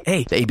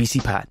 a.k.a. the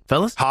ABC Pod.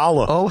 Fellas?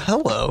 Holla. Oh,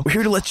 hello. We're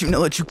here to let you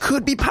know that you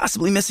could be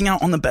possibly missing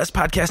out on the best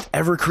podcast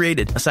ever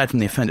created, aside from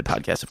the Offended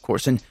podcast, of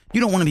course, and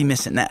you don't want to be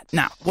missing that.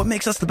 Now, what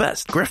makes us the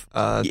best? Griff?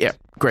 Yeah,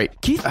 great.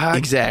 Keith?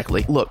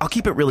 Exactly. Look, I'll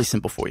keep it really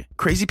simple for you.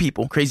 Crazy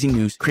people, crazy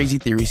news, crazy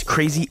theories,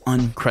 crazy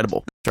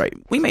uncredible. That's right.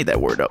 We made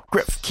that word up.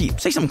 Griff, Keith,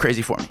 say something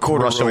crazy for me.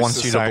 Russia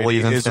wants you to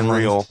believe in Finland.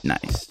 Real.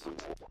 Nice.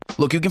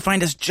 Look, you can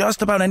find us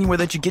just about anywhere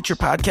that you get your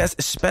podcasts,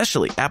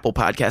 especially Apple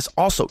Podcasts.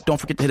 Also, don't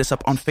forget to hit us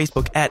up on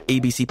Facebook at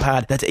ABC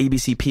Pod. That's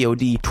ABC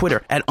POD.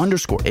 Twitter at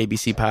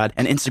 _ABC Pod.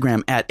 And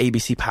Instagram at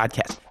ABC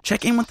Podcast.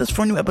 Check in with us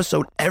for a new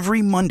episode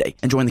every Monday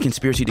and join the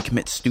conspiracy to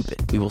commit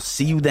stupid. We will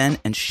see you then,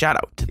 and shout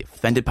out to the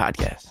Offended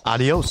Podcast.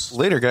 Adios.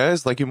 Later,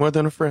 guys. Like you more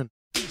than a friend.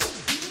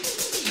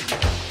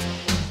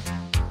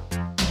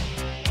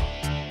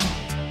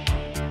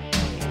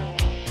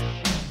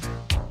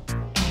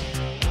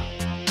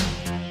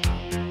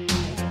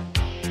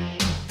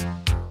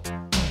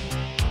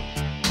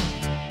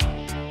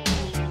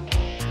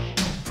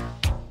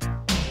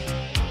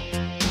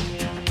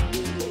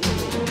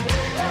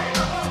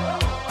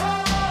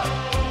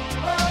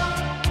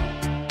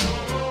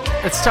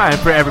 It's time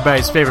for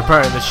everybody's favorite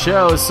part of the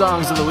show,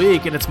 Songs of the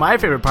Week, and it's my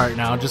favorite part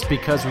now just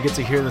because we get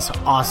to hear this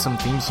awesome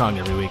theme song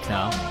every week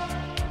now.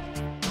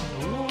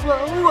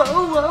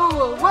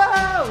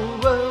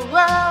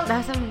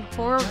 That sounded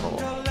horrible.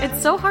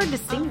 It's so hard to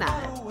sing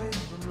that.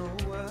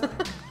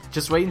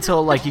 Just wait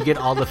until you get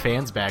all the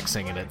fans back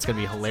singing it. It's gonna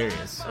be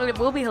hilarious. It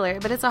will be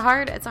hilarious, but it's a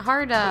hard.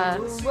 That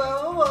was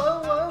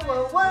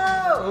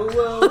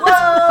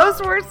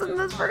worse than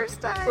the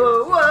first time.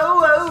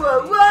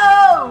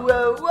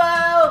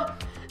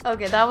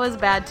 Okay, that was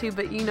bad too,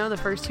 but you know the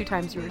first two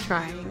times you were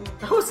trying.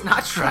 I was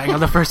not trying on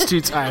the first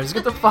two times.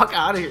 Get the fuck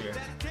out of here.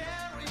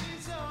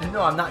 And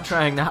no, I'm not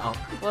trying now.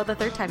 Well, the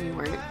third time you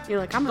weren't. You're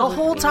like, I'm the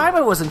whole time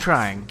I wasn't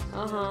trying.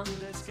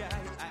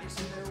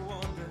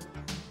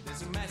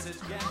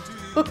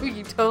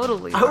 You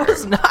totally were. I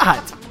was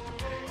not.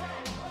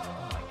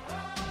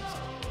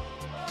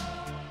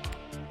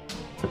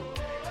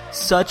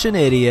 Such an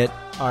idiot.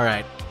 All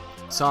right.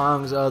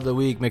 Songs of the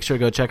week. Make sure to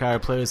go check out our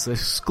playlist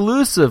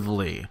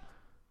exclusively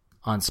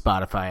on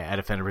Spotify at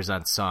Offended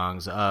Presents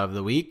Songs of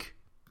the Week.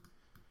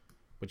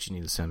 But you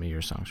need to send me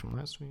your songs from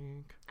last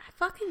week. I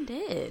fucking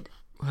did.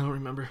 I don't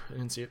remember. I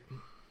didn't see it.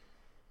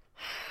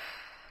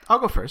 I'll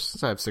go first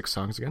since I have 6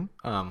 songs again.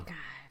 God.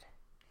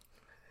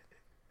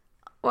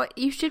 Well,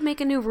 you should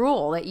make a new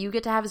rule that you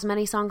get to have as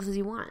many songs as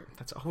you want.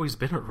 That's always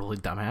been a rule,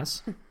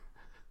 dumbass.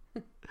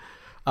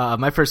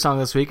 My first song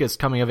this week is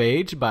Coming of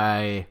Age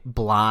by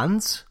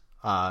Blondes.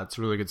 It's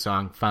a really good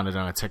song. Found it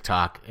on a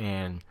TikTok,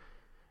 and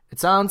it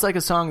sounds like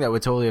a song that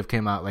would totally have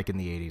came out in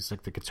the 80s,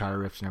 like the guitar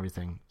riffs and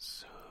everything.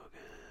 So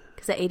good.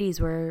 Because the 80s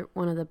were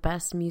one of the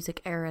best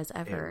music eras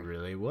ever. It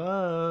really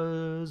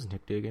was.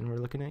 Nick Dugan, we're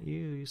looking at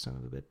you, you son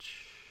of a bitch.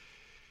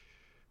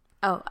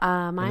 Oh,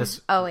 mine?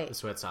 Wait. This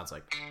is what it sounds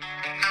like.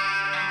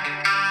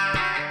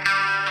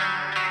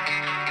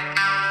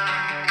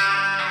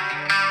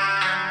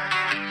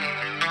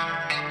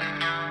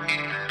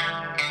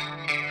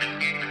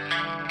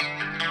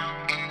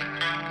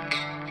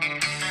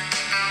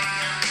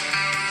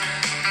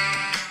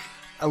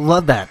 I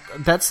love that.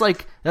 That's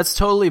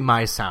totally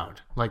my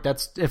sound.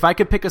 That's if I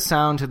could pick a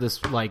sound to this,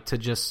 to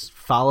just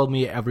follow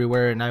me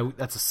everywhere, and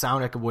that's a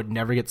sound I would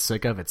never get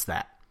sick of. It's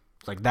that,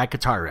 that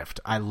guitar riff.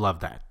 I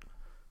love that.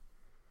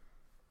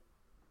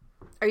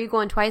 Are you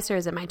going twice, or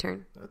is it my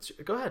turn?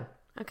 Go ahead.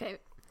 Okay.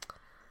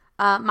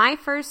 My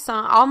first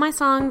song. All my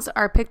songs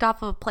are picked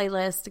off of a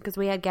playlist because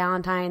we had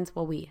Galentine's.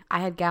 I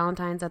had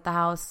Galentine's at the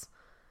house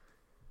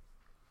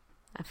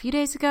a few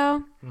days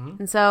ago. Mm-hmm.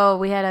 And so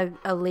we had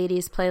a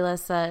ladies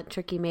playlist that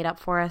Tricky made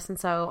up for us. And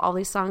so all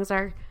these songs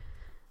are,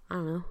 I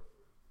don't know,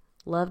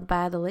 loved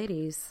by the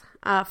ladies.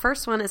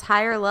 First one is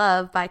Higher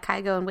Love by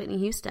Kygo and Whitney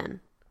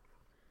Houston.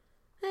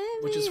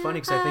 Which is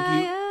funny because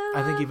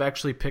I think you've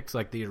actually picked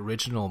the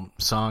original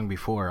song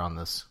before on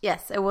this.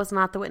 Yes, it was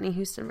not the Whitney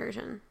Houston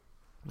version.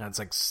 That's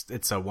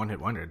it's a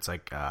one-hit wonder. It's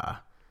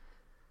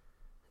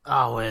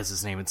what is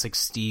his name? It's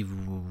Steve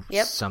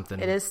something.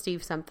 It is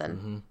Steve something.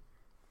 Mm-hmm.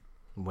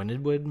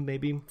 Winwood,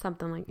 maybe?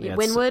 Something like yeah,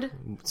 Winwood?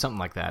 Something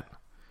like that.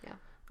 Yeah.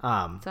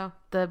 So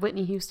the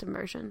Whitney Houston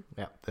version.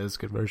 Yeah, that is a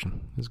good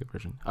version.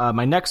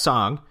 My next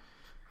song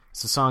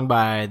is a song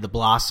by The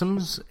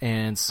Blossoms,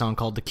 and it's a song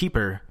called "The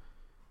Keeper."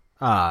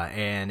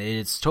 And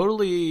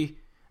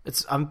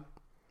I'm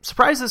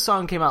surprised this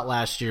song came out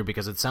last year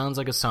because it sounds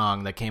like a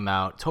song that came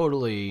out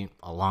totally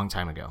a long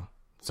time ago.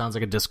 It sounds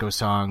like a disco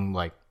song,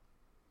 like,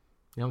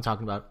 you know what I'm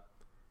talking about?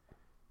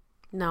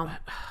 No.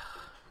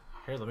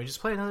 Here, let me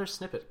just play another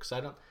snippet because I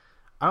don't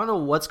know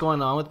what's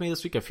going on with me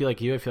this week. I feel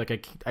like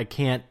I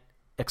can't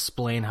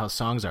explain how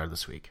songs are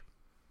this week.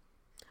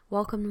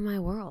 Welcome to my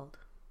world.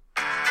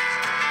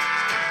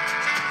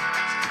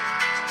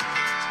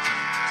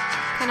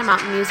 Kind of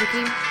mountain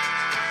music-y.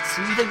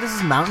 So you think this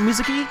is mountain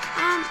music-y?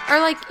 Or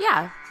like,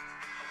 yeah.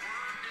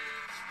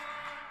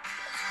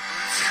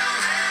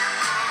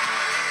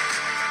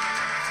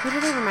 Who do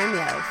they remind me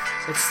of?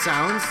 It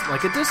sounds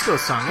like a disco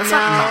song. That's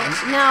not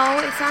mountain. No,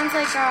 it sounds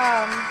like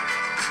oh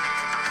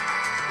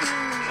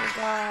my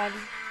god.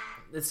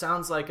 It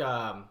sounds like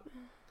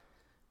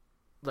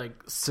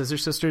Scissor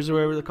Sisters or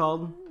whatever they're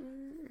called.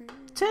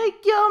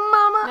 Take your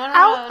mama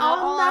out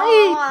all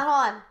night.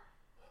 Hold on.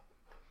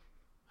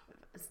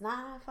 It's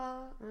not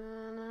far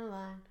on the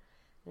line.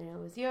 It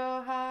was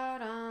your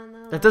heart on the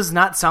line. That does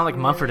not sound like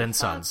Mumford &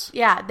 Sons.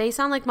 Yeah, they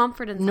sound like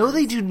Mumford & Sons. No,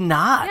 they do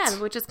not. Yeah,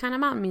 which is kind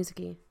of mountain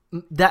music-y.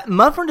 That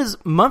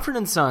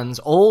Mumford & Sons,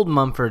 old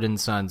Mumford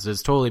 & Sons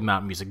is totally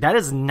mountain music. That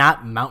is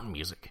not mountain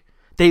music.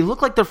 They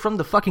look like they're from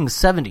the fucking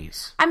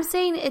 70s. I'm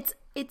saying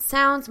it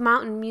sounds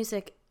mountain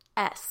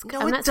music-esque. No,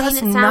 I'm it not saying does it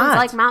sounds not.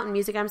 like mountain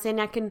music. I'm saying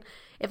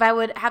if I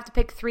would have to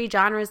pick 3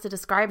 genres to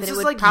describe it, This it is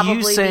would like probably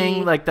you saying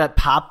be... like that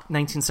pop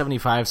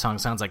 1975 song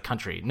sounds like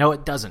country. No,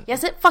 it doesn't.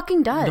 Yes, it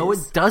fucking does. No, it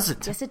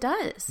doesn't. Yes, it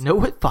does.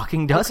 No, it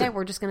fucking doesn't. Okay,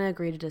 we're just going to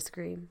agree to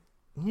disagree.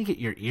 You need to get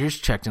your ears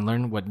checked and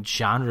learn what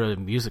genre of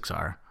musics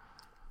are.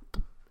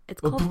 It's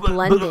called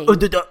blending.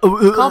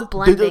 It's called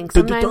blending.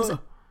 Sometimes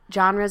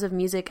genres of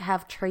music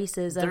have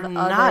traces of They're other...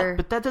 not,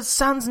 but that just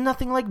sounds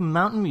nothing like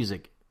mountain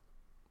music.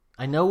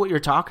 I know what you're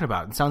talking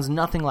about. It sounds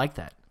nothing like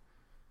that.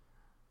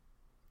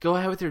 Go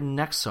ahead with your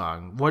next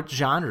song. What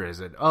genre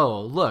is it?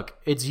 Oh, look,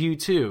 it's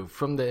U2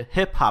 from the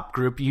hip-hop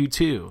group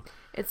U2.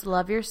 It's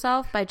Love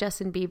Yourself by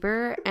Justin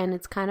Bieber, and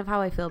it's kind of how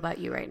I feel about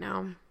you right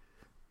now.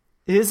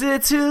 Is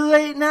it too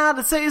late now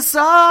to say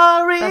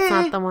sorry? That's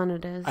not the one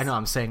it is. I know,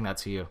 I'm saying that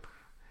to you.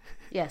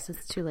 Yes,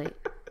 it's too late.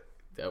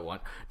 That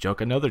one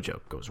joke, another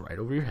joke goes right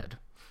over your head.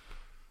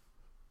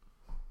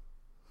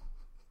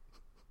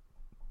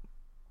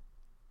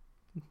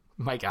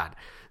 My God,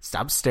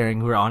 stop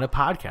staring. We're on a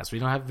podcast. We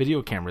don't have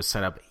video cameras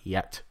set up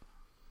yet.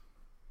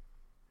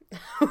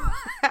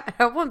 I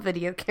have one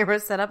video camera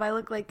set up. I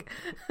look like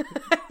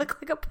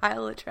a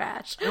pile of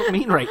trash. I don't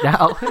mean right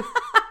now.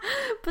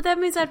 But that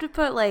means I have to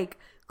put like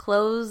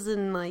clothes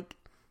and like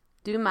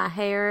do my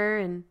hair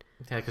and...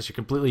 Yeah, because you're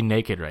completely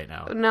naked right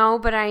now. No,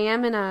 but I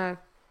am in a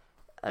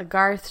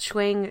Garth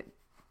Schwing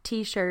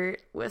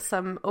t-shirt with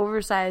some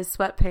oversized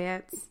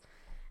sweatpants.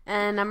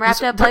 And I'm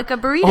wrapped up like a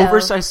burrito.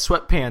 Oversized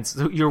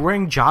sweatpants. You're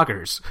wearing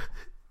joggers.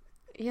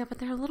 Yeah, but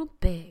they're a little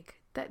big.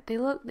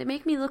 They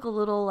make me look a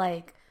little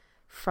like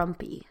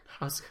frumpy.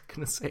 I was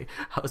gonna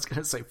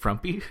say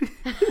frumpy.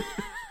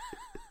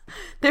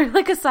 They're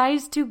like a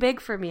size too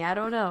big for me. I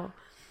don't know.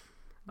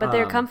 But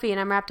they're comfy and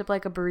I'm wrapped up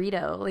like a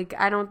burrito. Like,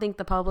 I don't think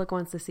the public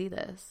wants to see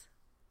this.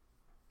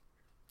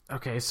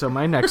 Okay, so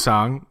my next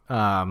song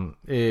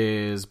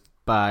is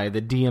by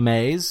the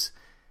DMAs,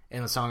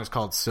 and the song is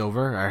called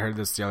Silver. I heard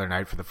this the other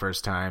night for the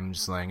first time,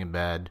 just laying in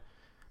bed,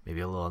 maybe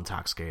a little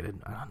intoxicated.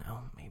 I don't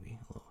know, maybe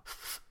a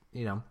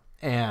little,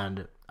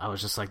 And I was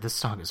just like, this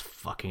song is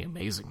fucking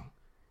amazing.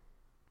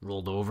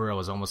 Rolled over, I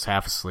was almost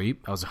half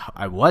asleep. I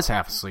was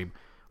half asleep.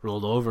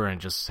 Rolled over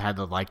and just had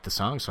to like the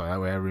song, so that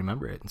way I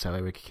remember it, and so that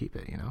way we could keep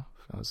it. That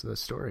was the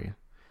story.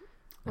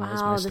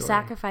 Wow, the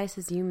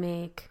sacrifices you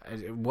make.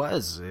 It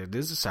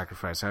is a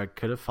sacrifice. I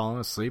could have fallen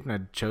asleep, and I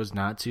chose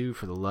not to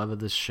for the love of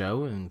this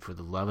show and for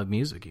the love of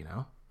music,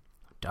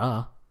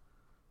 Duh.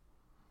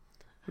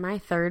 My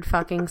third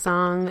fucking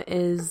song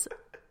is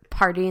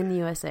Party in the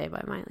USA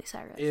by Miley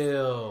Cyrus.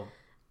 Ew.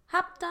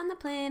 Hopped on the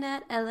plane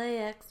at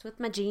LAX with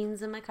my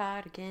jeans and my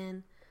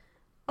cardigan.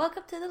 Woke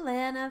up to the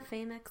land of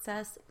fame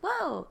excess.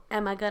 Whoa,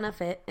 am I gonna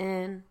fit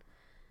in?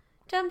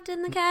 Jumped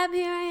in the cab,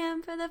 here I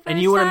am for the first time.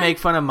 And you want to make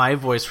fun of my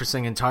voice for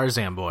singing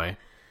Tarzan Boy.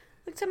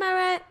 Look to my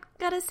right,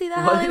 gotta see the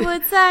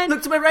Hollywood sign.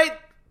 Look to my right,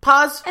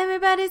 pause.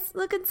 Everybody's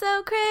looking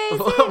so crazy.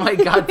 Oh my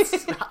God,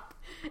 stop.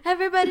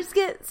 Everybody's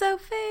getting so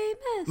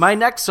famous. My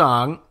next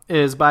song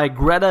is by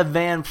Greta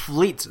Van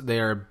Fleet. They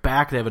are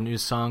back. They have a new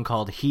song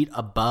called Heat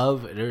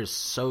Above. It is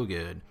so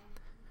good.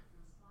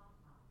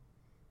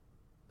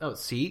 Oh,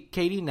 see,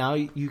 Katie, now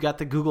you got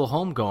the Google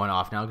Home going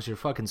off now because you're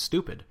fucking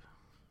stupid.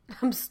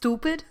 I'm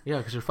stupid? Yeah,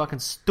 because you're fucking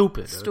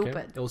stupid. Stupid.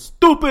 Okay? Oh,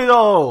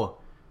 stupido!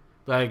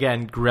 But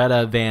again,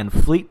 Greta Van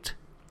Fleet.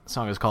 The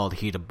song is called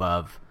Heat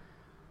Above.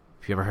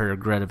 If you ever heard of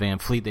Greta Van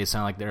Fleet, they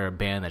sound like they're a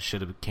band that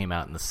should have came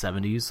out in the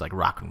 70s, like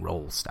rock and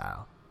roll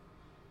style.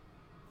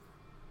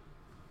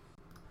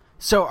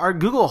 So our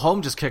Google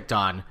Home just kicked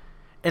on,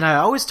 and I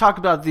always talk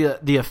about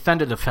the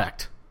offended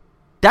effect.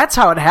 That's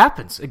how it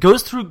happens. It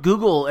goes through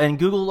Google, and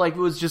Google like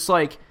was just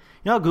like,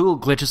 you know, Google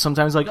glitches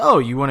sometimes. Like, oh,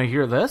 you want to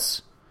hear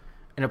this,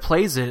 and it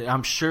plays it.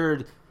 I'm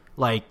sure,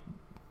 like,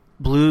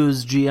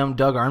 Blues GM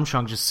Doug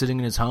Armstrong just sitting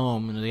in his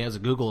home, and he has a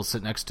Google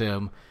sit next to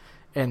him,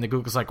 and the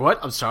Google's like, "What?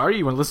 I'm sorry,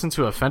 you want to listen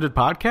to Offended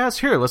podcast?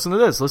 Here, listen to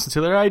this. Listen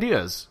to their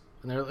ideas."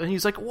 And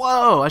he's like,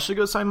 "Whoa, I should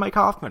go sign Mike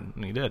Hoffman,"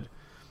 and he did,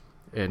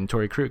 and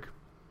Tori Krug.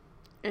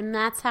 And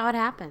that's how it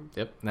happened.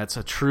 Yep, that's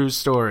a true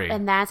story.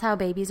 And that's how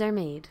babies are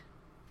made.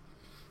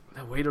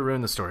 Way to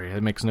ruin the story.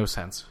 It makes no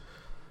sense.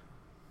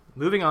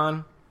 Moving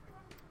on.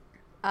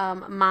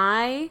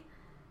 My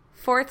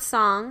fourth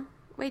song...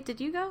 Wait,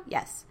 did you go?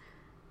 Yes.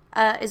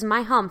 Is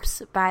My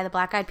Humps by the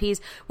Black Eyed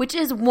Peas, which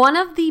is one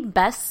of the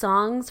best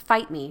songs,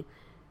 Fight Me,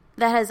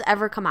 that has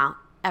ever come out.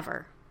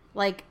 Ever.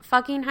 Like,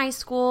 fucking high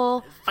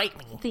school Fight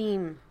Me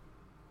theme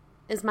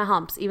is My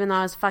Humps, even though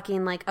I was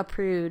fucking, like, a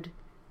prude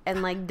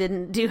and, like,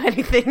 didn't do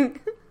anything.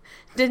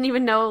 Didn't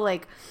even know,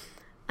 like...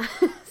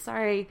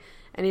 Sorry...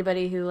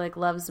 anybody who, like,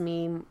 loves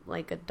me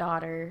like a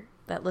daughter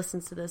that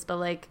listens to this, but,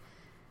 like,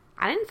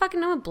 I didn't fucking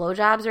know what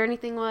blowjobs or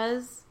anything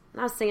was.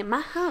 And I was singing,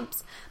 my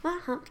humps, my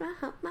humps, my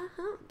humps, my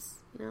humps.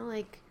 You know,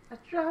 like... I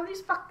drive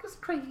these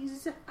fuckers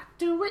crazy. I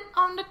do it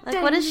on the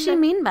like, what does she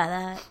mean by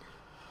that?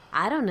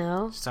 I don't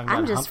know.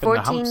 I'm just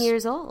 14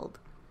 years old.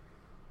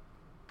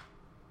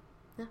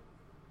 Yeah.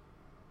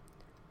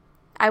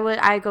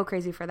 I go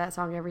crazy for that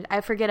song I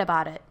forget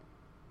about it.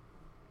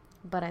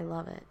 But I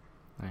love it.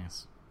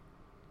 Nice.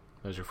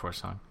 That was your fourth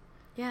song.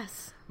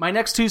 Yes. My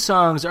next two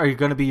songs are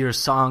going to be your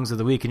songs of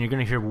the week, and you're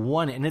going to hear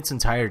one in its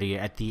entirety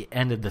at the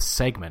end of the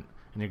segment,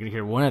 and you're going to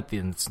hear one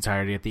in its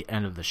entirety at the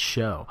end of the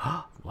show.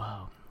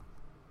 Wow.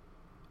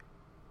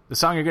 The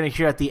song you're going to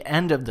hear at the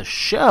end of the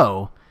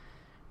show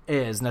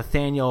is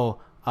Nathaniel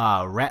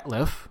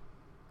Rateliff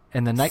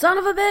and the Son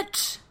of a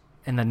bitch!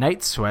 And the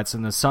Night Sweats,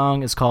 and the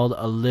song is called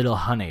A Little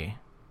Honey.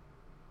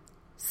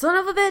 Son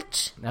of a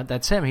bitch!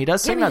 That's him. He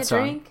does sing that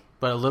song. Drink.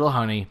 But A Little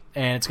Honey,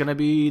 and it's going to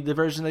be the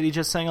version that he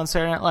just sang on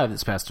Saturday Night Live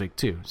this past week,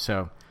 too.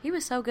 So he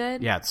was so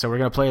good. Yeah, so we're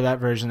going to play that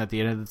version at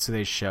the end of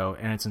today's show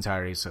in its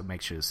entirety, so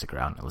make sure to stick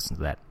around and listen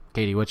to that.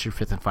 Katie, what's your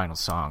fifth and final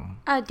song?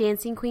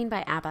 Dancing Queen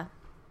by ABBA.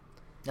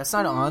 That's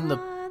not on the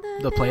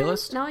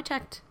playlist? No, I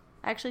checked.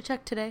 I actually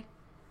checked today.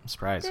 I'm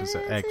surprised, because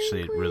I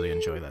actually really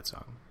enjoy that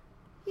song.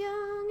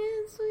 Young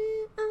and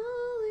sweet,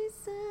 only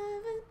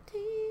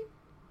 17.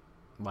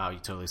 Wow, you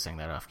totally sang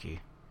that off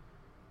key.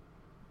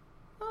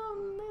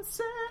 Only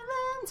 17,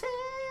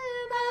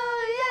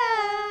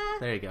 oh yeah.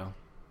 There you go.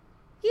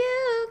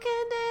 You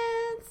can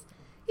dance,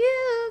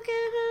 you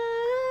can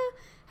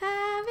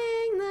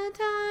having the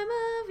time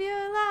of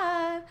your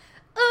life.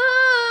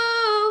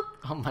 Ooh.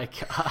 Oh my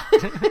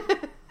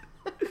god.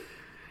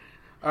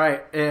 All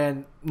right,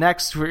 and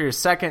next for your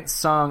second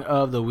song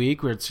of the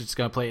week, we're just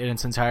going to play it in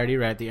its entirety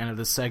right at the end of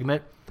this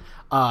segment.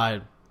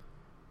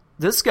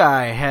 This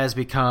guy has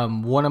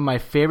become one of my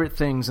favorite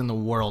things in the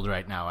world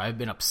right now. I've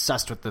been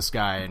obsessed with this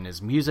guy and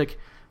his music.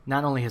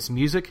 Not only his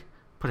music,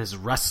 but his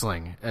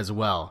wrestling as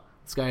well.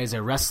 This guy is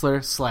a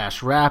wrestler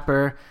 /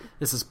 rapper.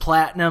 This is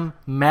Platinum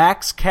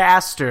Max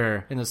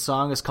Caster, and the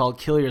song is called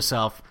Kill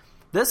Yourself.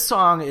 This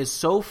song is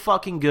so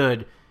fucking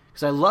good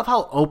because I love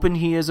how open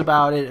he is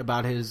about it,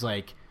 about his,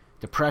 like,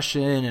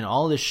 depression and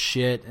all this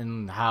shit,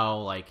 and how,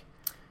 like,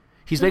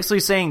 he's basically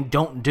saying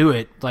don't do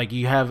it. Like,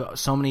 you have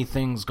so many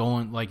things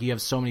going, like, you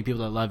have so many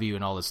people that love you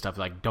and all this stuff.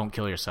 Like, don't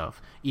kill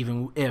yourself.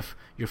 Even if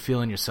you're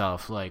feeling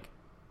yourself, like,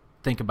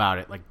 think about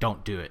it. Like,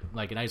 don't do it.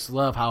 Like, and I just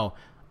love how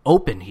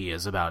open he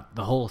is about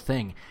the whole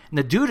thing. And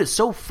the dude is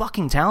so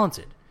fucking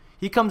talented.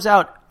 He comes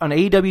out on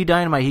AEW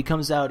Dynamite. He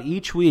comes out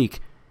each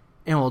week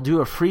and will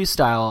do a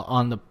freestyle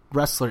on the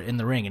wrestler in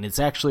the ring. And it's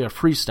actually a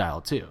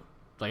freestyle, too.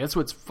 Like, that's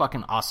what's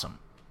fucking awesome.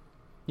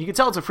 You can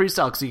tell it's a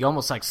freestyle because he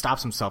almost, like,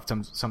 stops himself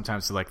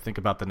sometimes to, like, think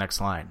about the next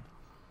line.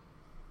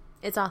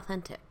 It's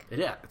authentic.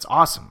 Yeah, it's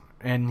awesome.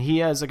 And he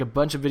has, like, a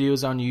bunch of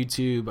videos on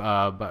YouTube,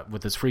 but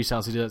with his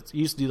freestyles, he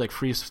used to do, like,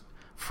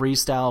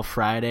 Freestyle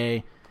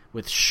Friday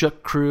with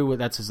Shook Crew.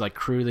 That's his, like,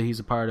 crew that he's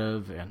a part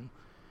of. And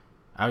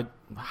I would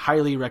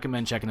highly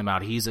recommend checking him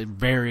out. He's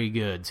very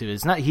good, too.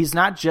 He's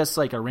not just,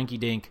 like, a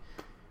rinky-dink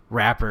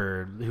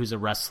rapper who's a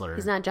wrestler.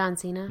 He's not John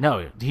Cena?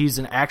 No, he's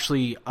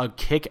actually a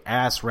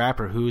kick-ass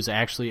rapper who's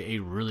actually a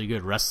really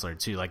good wrestler,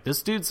 too. Like,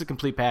 this dude's a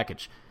complete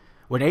package.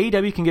 When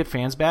AEW can get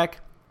fans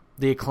back,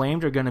 the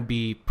Acclaimed are going to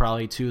be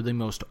probably two of the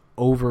most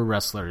over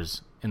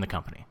wrestlers in the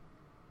company.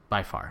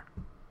 By far.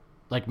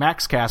 Like,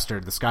 Max Caster,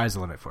 the sky's the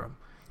limit for him.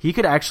 He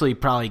could actually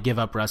probably give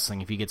up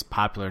wrestling if he gets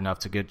popular enough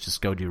to just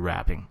go do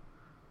rapping.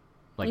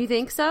 Like, you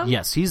think so?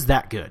 Yes, he's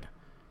that good.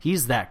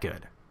 He's that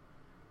good.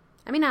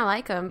 I mean, I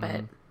like him,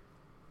 but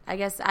I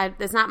guess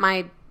it's not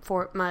my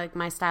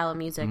style of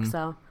music,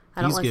 so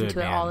I don't listen to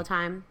it all the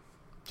time.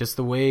 Just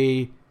the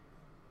way,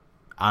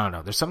 I don't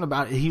know. There's something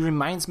about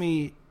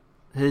it.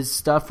 His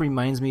stuff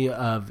reminds me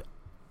of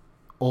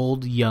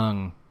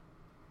older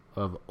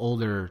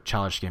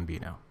Childish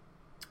Gambino.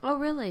 Oh,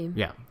 really?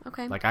 Yeah.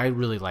 Okay. Like, I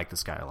really like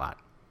this guy a lot.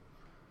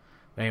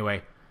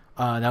 Anyway,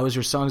 That was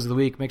your Songs of the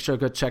Week. Make sure to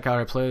go check out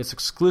our playlist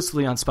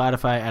exclusively on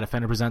Spotify at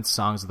Offender Presents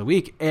Songs of the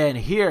Week. And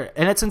here,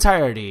 in its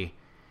entirety,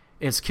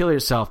 is Kill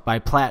Yourself by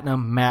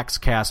Platinum Max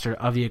Caster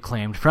of the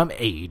Acclaimed from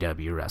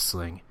AEW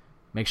Wrestling.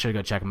 Make sure to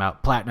go check him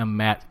out. Platinum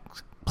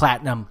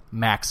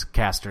Max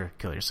Caster,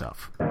 Kill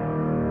Yourself.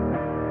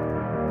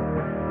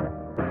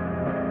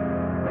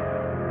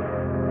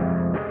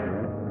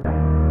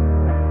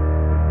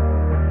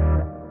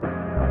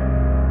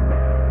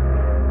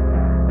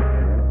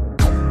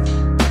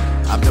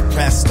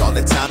 All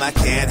the time, I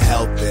can't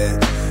help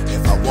it.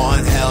 If I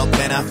want help,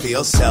 then I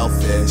feel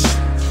selfish.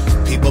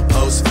 People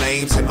post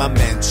flames in my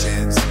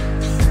mentions.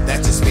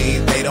 That just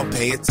means they don't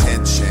pay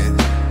attention.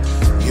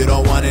 You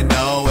don't want to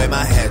know where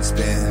my head's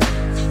been.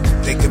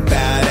 Think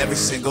about every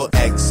single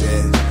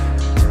exit.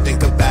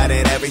 Think about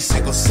it every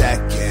single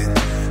second.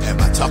 Am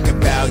I talking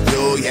about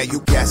you? Yeah, you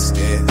guessed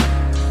it.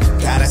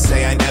 Gotta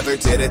say I never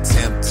did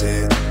attempt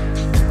it.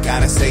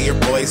 Gotta say your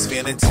boy's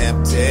feeling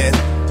tempted.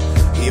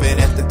 Even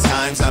if the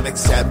times I'm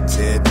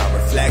accepted, my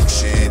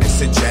reflection is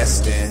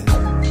suggesting,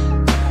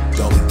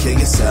 go and kill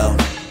yourself.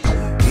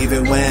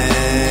 Even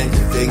when you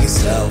feel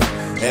yourself,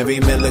 every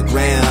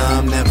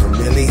milligram never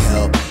really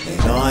helped.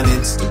 And on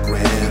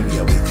Instagram,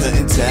 yeah, we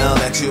couldn't tell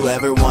that you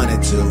ever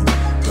wanted to.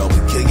 Go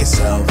and kill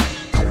yourself.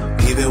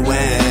 Even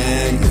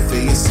when you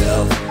feel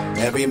yourself,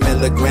 every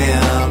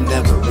milligram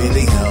never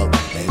really helped.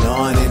 And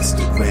on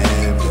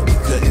Instagram, yeah, we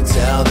couldn't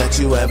tell that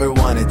you ever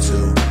wanted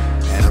to.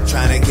 And I'm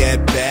trying to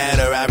get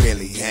better, I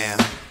really am.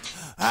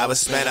 I would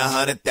spend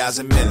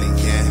 100,000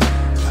 million.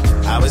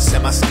 I would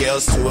send my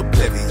skills to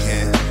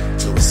oblivion.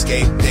 To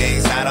escape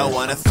things I don't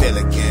want to feel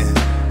again.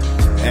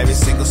 Every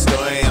single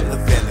story I'm the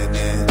villain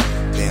in.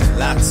 Been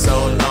locked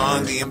so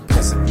long, the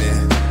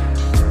imprisonment.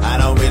 I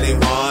don't really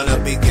want to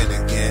begin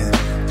again.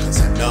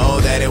 Cause I know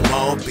that it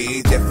won't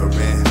be different.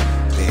 Been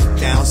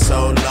down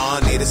so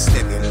long, need a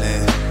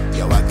stimulant.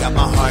 Yo, I got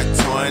my heart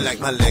torn like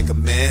my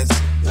ligaments.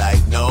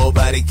 Like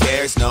nobody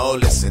cares, no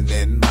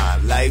listening. My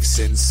life's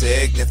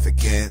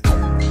insignificant.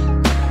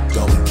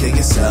 Go and kill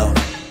yourself.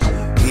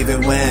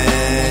 Even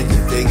when you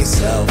feel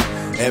yourself,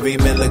 every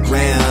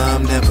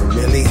milligram never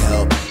really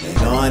helped. And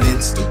on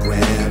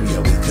Instagram, yeah,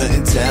 we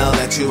couldn't tell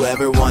that you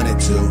ever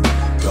wanted to.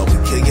 Go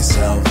and kill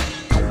yourself.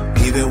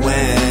 Even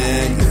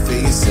when you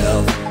feel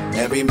yourself,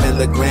 every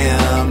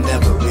milligram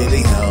never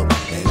really helped.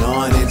 And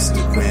on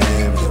Instagram,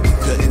 yeah, we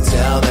couldn't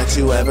tell that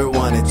you ever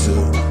wanted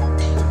to.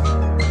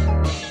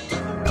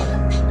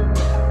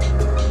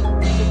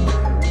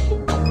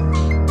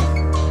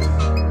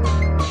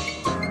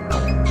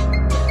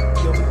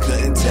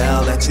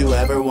 That you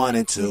ever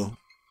wanted to.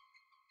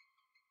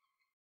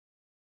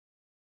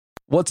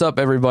 What's up,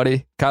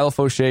 everybody? Kyle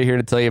Fauché here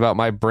to tell you about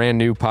my brand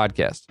new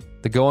podcast,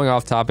 the Going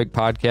Off Topic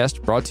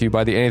podcast, brought to you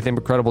by the Anything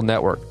But Credible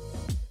Network.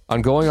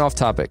 On Going Off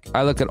Topic,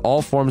 I look at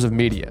all forms of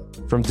media,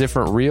 from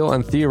different real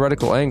and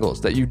theoretical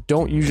angles that you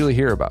don't usually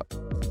hear about.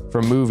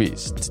 From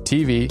movies, to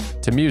TV,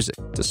 to music,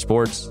 to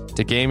sports,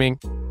 to gaming,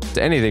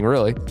 to anything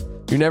really.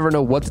 You never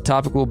know what the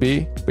topic will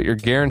be, but you're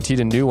guaranteed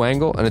a new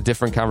angle and a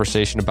different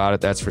conversation about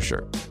it, that's for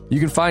sure. You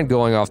can find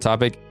Going Off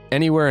Topic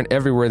anywhere and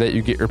everywhere that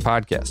you get your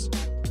podcasts.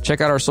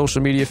 Check out our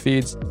social media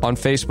feeds on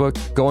Facebook,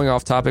 Going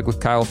Off Topic with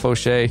Kyle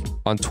Fauché,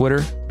 on Twitter,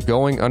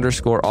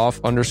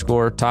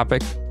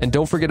 going_off_topic, and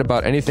don't forget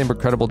about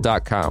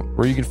anythingbutcredible.com,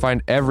 where you can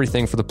find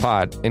everything for the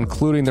pod,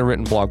 including the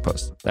written blog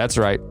post. That's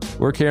right,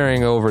 we're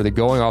carrying over the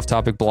Going Off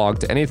Topic blog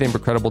to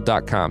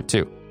anythingbutcredible.com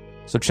too.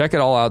 So check it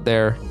all out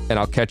there, and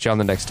I'll catch you on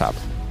the next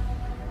topic.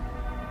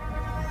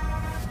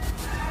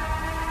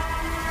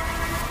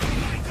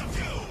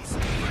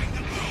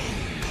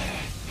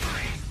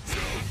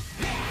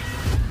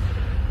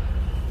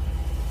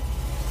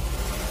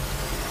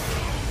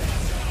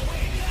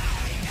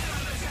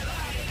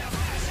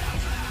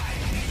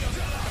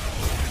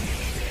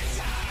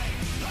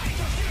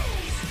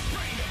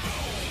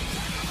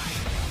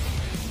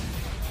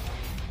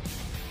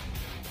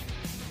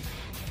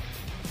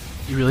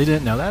 You really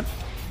didn't know that?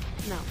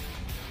 No.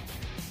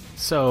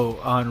 So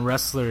on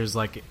wrestlers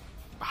like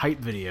height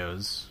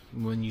videos,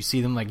 when you see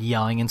them like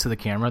yelling into the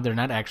camera, they're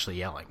not actually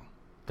yelling.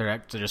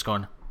 They're just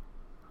going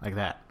like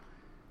that.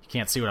 You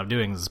can't see what I'm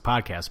doing. This is a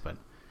podcast, but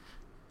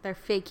they're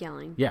fake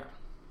yelling. Yeah.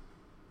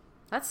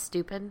 That's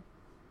stupid.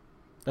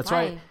 That's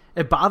Why? why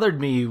it bothered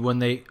me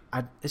when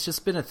it's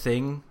just been a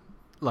thing,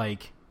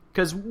 like,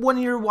 because when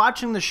you're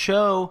watching the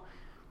show,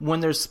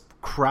 when there's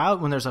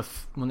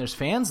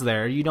fans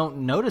there, you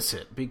don't notice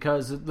it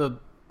because the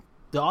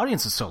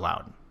audience is so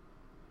loud.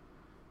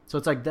 So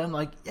it's like them,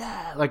 like,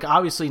 yeah, like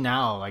obviously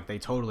now, like they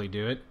totally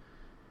do it.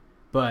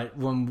 But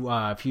when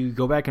if you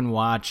go back and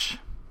watch,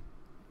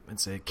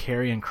 it's a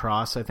Karrion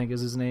Kross, I think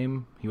is his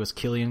name. He was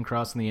Killian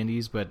Kross in the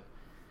Indies, but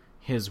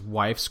his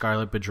wife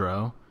Scarlett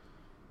Bordeaux,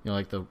 you know,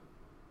 like the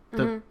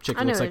chick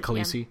who looks like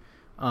Khaleesi.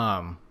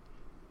 Yeah.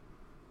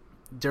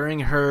 During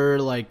her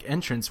like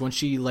entrance, when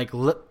she like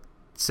lip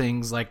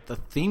sings like the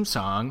theme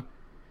song,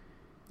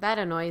 that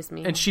annoys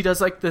me. And she does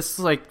like this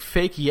like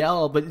fake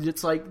yell, but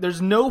it's like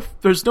there's no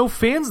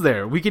fans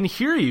there. We can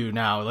hear you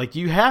now. Like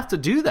you have to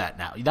do that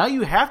now. Now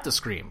you have to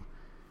scream.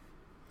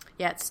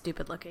 Yeah, it's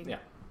stupid looking. Yeah.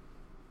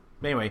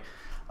 Anyway,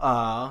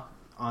 on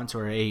to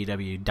our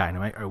AEW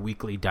Dynamite, our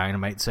weekly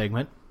Dynamite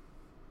segment.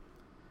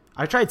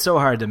 I tried so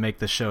hard to make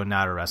this show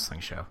not a wrestling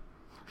show.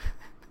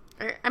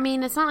 I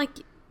mean, it's not like,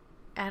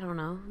 I don't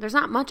know. There's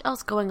not much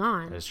else going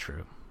on. That's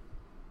true.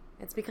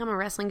 It's become a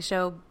wrestling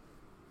show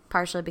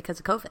partially because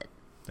of COVID.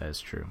 That is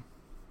true.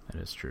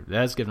 That is true.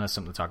 That has given us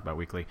something to talk about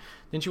weekly.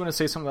 Didn't you want to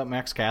say something about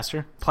Max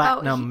Caster?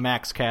 Platinum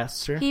Max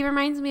Caster. He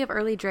reminds me of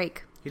early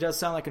Drake. He does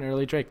sound like an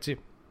early Drake, too.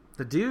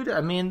 The dude,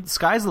 I mean, the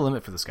sky's the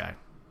limit for this guy.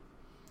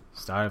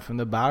 Started from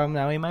the bottom,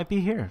 now he might be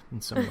here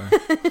in somewhere.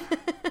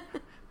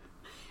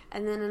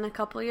 And then in a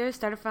couple of years,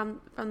 started from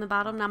the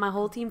bottom, now my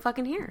whole team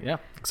fucking here. Yeah,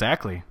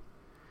 exactly.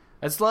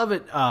 I just love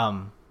it.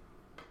 I'm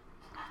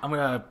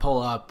going to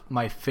pull up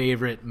my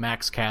favorite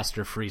Max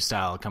Caster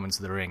freestyle coming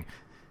to the ring.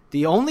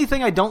 The only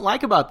thing I don't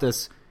like about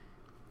this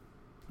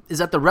is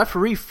that the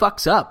referee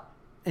fucks up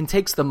and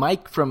takes the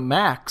mic from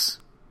Max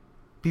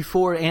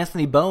before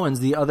Anthony Bowens,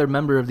 the other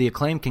member of the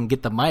Acclaim, can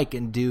get the mic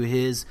and do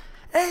his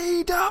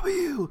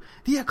AEW,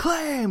 the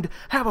Acclaimed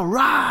have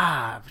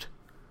arrived.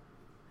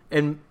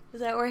 And is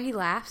that where he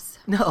laughs?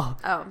 no,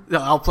 Oh, no,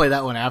 I'll play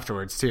that one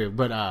afterwards too.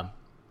 But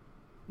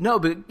no,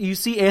 but you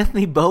see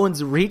Anthony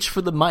Bowens reach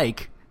for the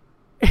mic,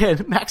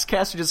 and Max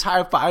Caster just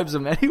high fives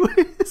him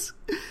anyways.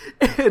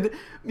 And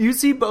you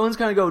see Bowens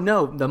kind of go,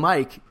 "No, the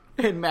mic,"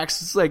 and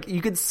Max is like,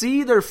 you could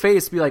see their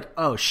face be like,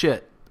 "Oh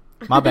shit,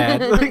 my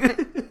bad."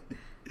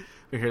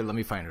 Here, let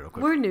me find it real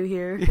quick. we're new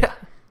here. Yeah.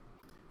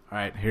 All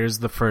right, here's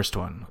the first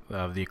one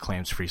of the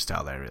Acclaim's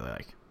freestyle that I really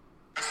like.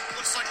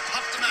 Looks like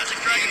Puff the Magic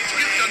Dragon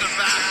puked on the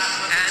back.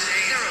 And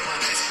their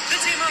opponents, the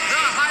team of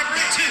the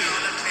Hybrid 2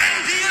 and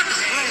the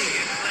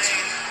Acclaim.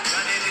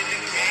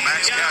 Well,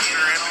 Max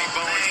Caster, Anthony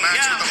Bowens, Max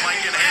with the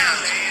mic in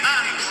hand.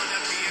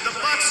 The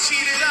Bucks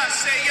cheated us.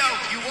 Say, yo,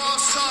 you all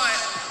saw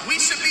it. We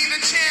should be the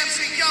champs,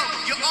 and yo,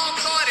 you all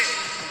thought it.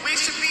 We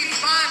should be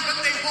fine, but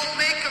they won't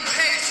make them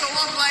pay. So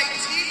I'm like,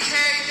 TK,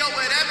 yo,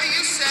 whatever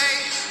you say,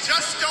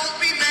 just don't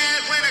be mad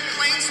when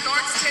Acclaim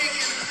starts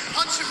taking.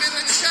 Punch him in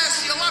the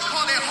chest, yo, I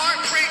call it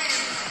heartbreaking.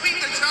 We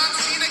the John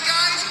Cena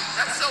guys,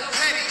 that's so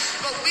petty.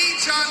 But we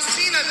John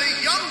Cena, the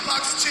Young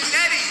Bucks,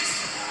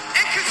 Genetics.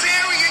 And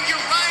Kazarian,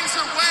 your rhymes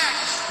are whack.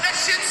 That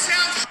shit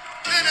sounds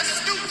than a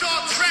Snoop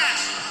Dogg track.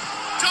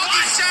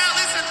 Doggy style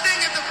is a thing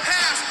of the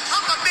past.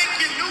 I'ma make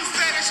your new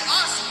fetish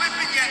us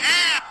whipping your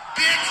ass,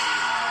 bitch.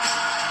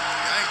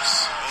 Yikes.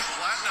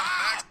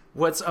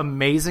 What's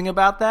amazing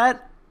about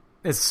that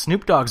is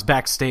Snoop Dogg's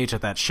backstage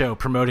at that show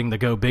promoting the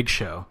Go Big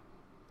show.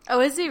 Oh,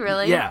 is he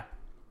really? Yeah.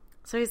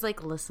 So he's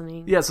like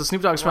listening. Yeah, so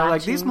Snoop Dogg's probably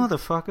like, these Watching.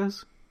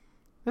 motherfuckers,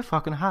 they're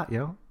fucking hot,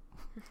 yo.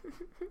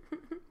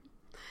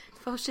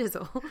 Faux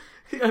shizzle.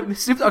 Yeah,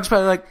 Snoop Dogg's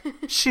probably like,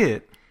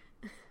 shit.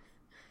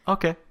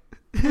 Okay.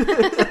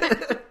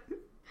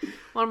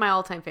 One of my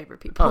all-time favorite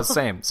people. Oh,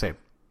 same.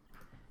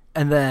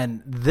 And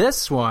then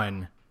this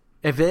one,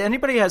 if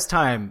anybody has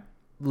time,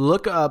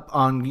 look up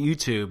on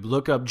YouTube,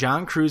 look up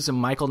John Cruz and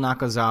Michael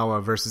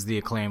Nakazawa versus the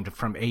Acclaimed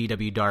from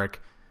AEW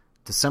Dark,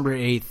 December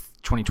 8th,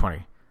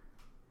 2020.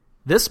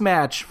 This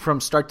match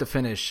from start to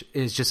finish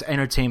is just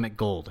entertainment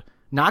gold.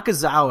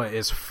 Nakazawa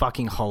is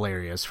fucking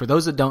hilarious. For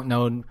those that don't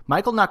know,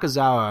 Michael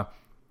Nakazawa,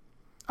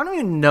 I don't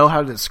even know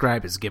how to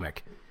describe his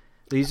gimmick.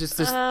 He's just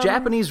this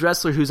Japanese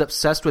wrestler who's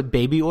obsessed with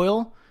baby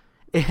oil,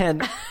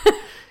 and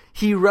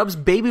he rubs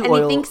baby oil.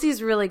 And he thinks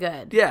he's really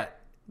good. Yeah.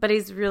 But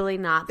he's really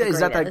not the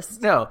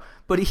greatest. No,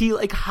 but he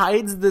like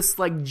hides this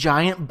like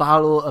giant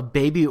bottle of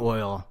baby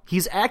oil.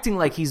 He's acting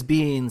like he's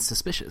being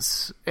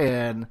suspicious,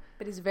 but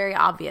he's very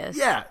obvious.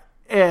 Yeah,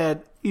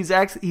 and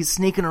he's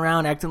sneaking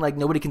around acting like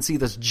nobody can see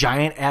this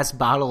giant ass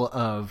bottle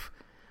of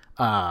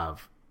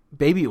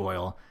baby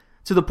oil,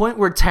 to the point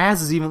where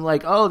Taz is even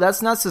like, "Oh,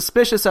 that's not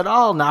suspicious at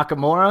all,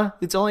 Nakamura.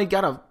 It's only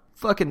got a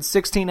fucking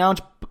 16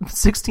 ounce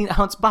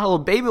bottle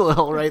of baby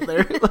oil right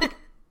there."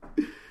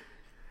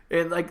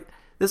 And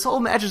this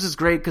whole match is just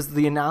great because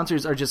the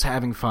announcers are just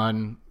having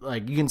fun.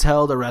 Like, you can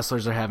tell the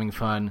wrestlers are having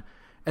fun.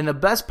 And the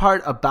best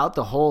part about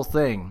the whole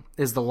thing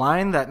is the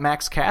line that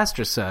Max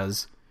Caster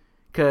says,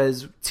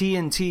 because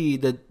TNT,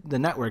 the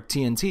network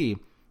TNT,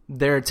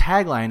 their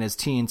tagline is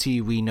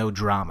TNT, we know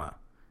drama.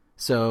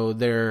 So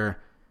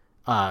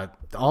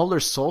all their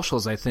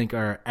socials, I think,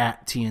 are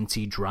at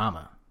TNT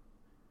Drama.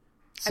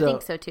 I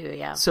think so too,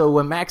 yeah. So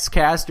when Max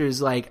Caster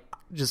is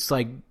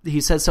he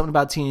says something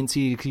about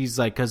TNT, he's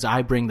like, because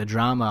I bring the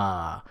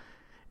drama.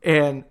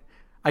 And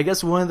I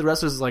guess one of the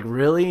wrestlers is like,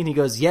 really? And he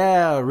goes,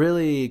 yeah,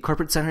 really,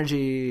 corporate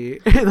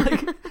synergy.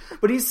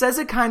 But he says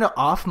it kind of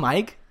off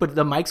mic, but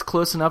the mic's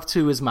close enough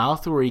to his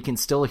mouth where he can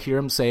still hear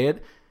him say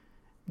it.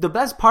 The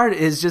best part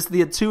is just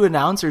the two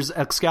announcers,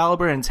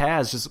 Excalibur and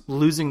Taz, just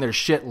losing their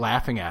shit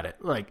laughing at it.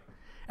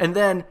 And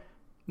then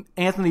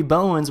Anthony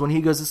Bowens, when he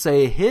goes to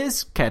say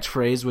his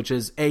catchphrase, which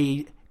is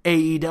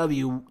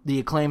AEW, the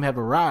Acclaim have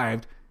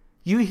arrived,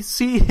 you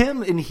see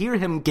him and hear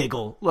him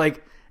giggle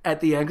at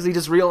the end because he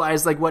just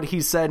realized what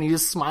he said, and he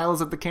just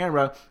smiles at the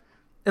camera,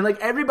 and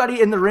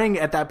everybody in the ring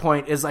at that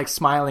point is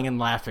smiling and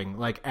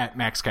laughing at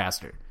Max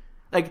Caster.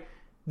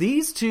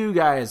 These two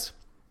guys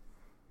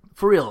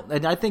For real.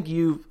 And I think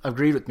you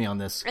agreed with me on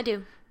this. I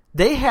do.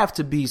 They have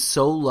to be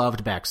so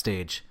loved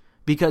backstage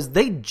because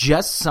they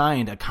just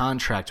signed a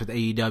contract with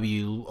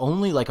AEW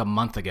only like a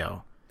month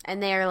ago.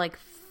 And they are like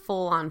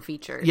full on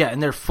featured. Yeah,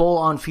 and they're full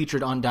on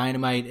featured on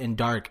Dynamite and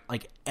Dark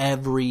like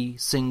every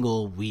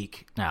single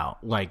week now.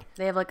 Like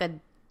they have like a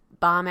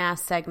bomb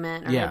ass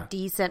segment or a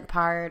decent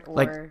part, or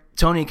like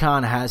Tony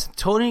Khan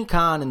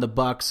and the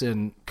Bucks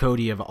and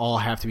Cody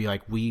have to be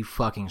like, we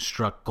fucking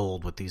struck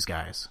gold with these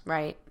guys.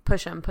 Right.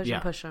 Push them.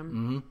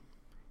 Mm-hmm.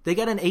 They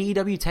got an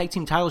AEW tag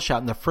team title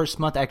shot in the first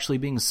month actually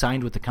being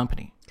signed with the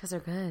company. Because they're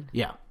good.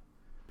 Yeah.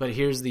 But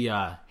here's the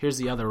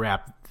other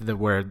rap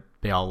where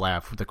they all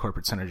laugh with the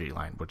corporate synergy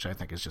line, which I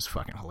think is just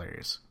fucking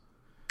hilarious.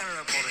 At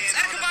a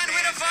combined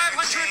weight of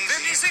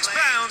 556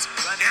 pounds,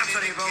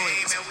 Anthony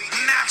Bowens,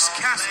 Max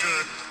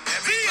Caster,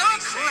 the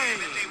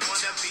Acclaimed.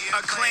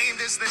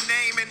 Acclaimed is the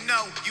name, and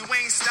no, you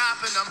ain't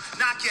stopping them.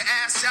 Knock your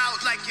ass out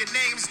like your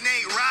name's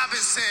Nate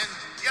Robinson.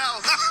 Yo,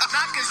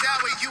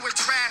 Nakazawa, you a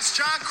trash.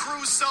 John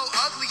Cruz so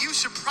ugly, you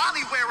should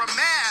probably wear a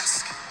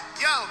mask.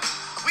 Yo,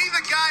 we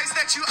the guys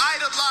that you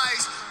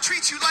idolize.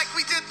 Treat you like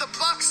we did the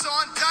Bucks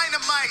on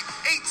Dynamite.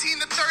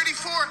 18 to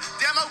 34,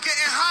 demo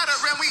getting hotter,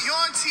 and we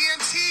on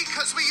TNT,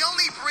 cause we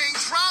only bring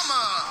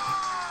drama.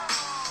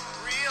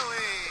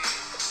 Really?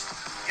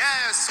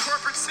 Yes,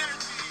 corporate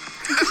synergy.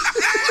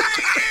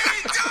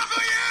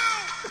 AEW!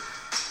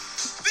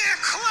 The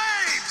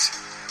Acclaimed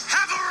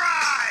have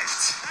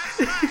arrived!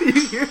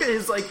 You hear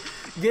his like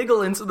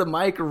giggle into the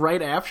mic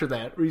right after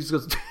that, where he just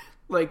goes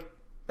like,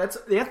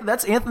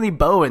 that's Anthony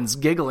Bowens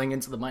giggling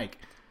into the mic.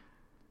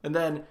 And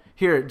then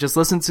here, just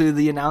listen to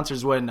the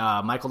announcers when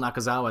Michael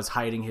Nakazawa is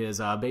hiding his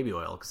baby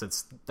oil,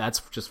 because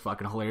that's just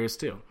fucking hilarious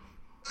too.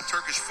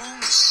 Turkish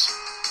foods.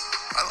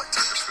 I like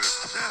Turkish food.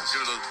 Yeah,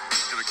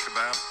 get a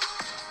kebab.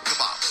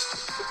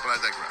 But I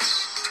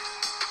digress.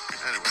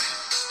 Anyway.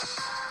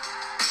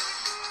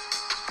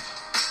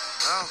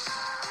 Well,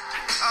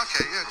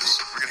 okay, yeah.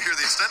 We're gonna hear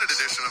the extended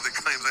edition of the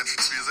Acclaim's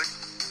entrance music.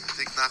 I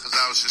think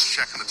Nakazawa's just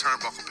checking the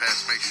turnbuckle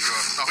pads, make sure.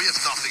 Oh, he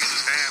has nothing in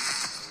his hand.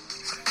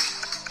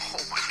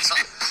 Oh my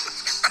god.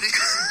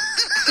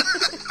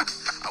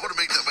 I want to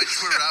make that my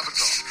Twitter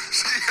avatar.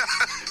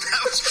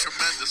 That was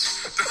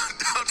tremendous.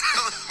 Don't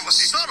tell anyone.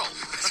 Subtle.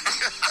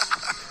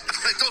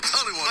 Don't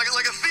tell anyone.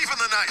 Like a thief in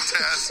the night,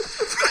 Taz.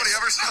 Nobody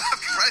ever saw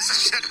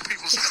prices check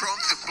people's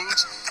trunks and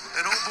boots.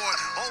 And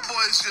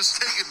homeboy is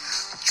just taking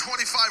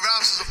 25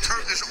 ounces of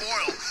Turkish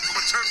oil from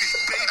a Turkish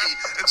baby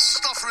and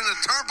stuffing it in a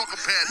turnbuckle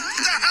pad.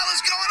 What the hell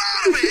is going on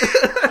over here?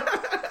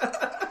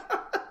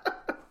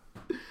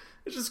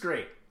 It's just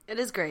great. It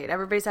is great.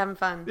 Everybody's having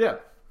fun. Yeah.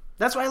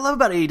 That's what I love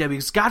about AEW.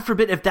 Because God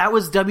forbid, if that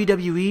was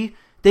WWE,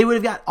 they would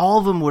have got, all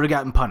of them would have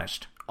gotten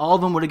punished. All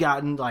of them would have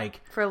gotten like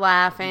for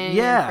laughing,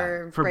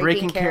 yeah, for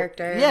breaking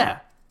character. Yeah.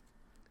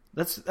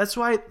 That's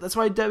why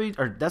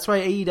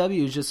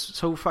AEW is just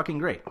so fucking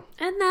great.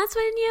 And that's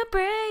when you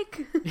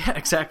break. Yeah,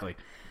 exactly.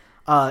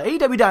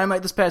 AEW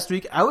Dynamite this past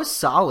week, I was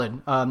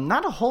solid.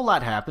 Not a whole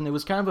lot happened. It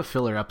was kind of a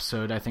filler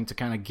episode, I think, to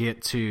kind of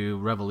get to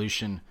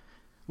Revolution,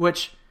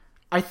 which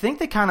I think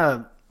they kind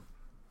of.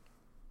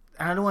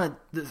 I don't want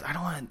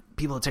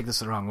people to take this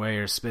the wrong way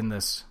or spin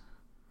this,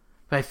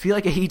 but I feel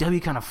like AEW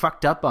kind of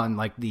fucked up on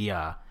like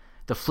the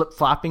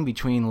flip-flopping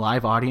between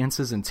live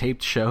audiences and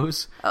taped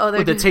shows. Oh,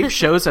 the taped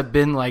shows have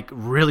been like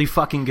really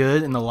fucking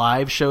good, and the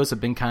live shows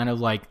have been kind of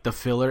like the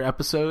filler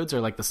episodes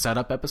or like the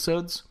setup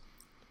episodes.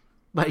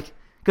 Like,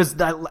 because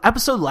that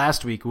episode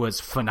last week was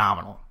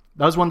phenomenal.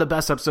 That was one of the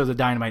best episodes of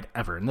Dynamite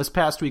ever, and this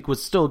past week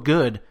was still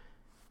good,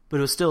 but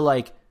it was still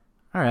like,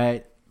 all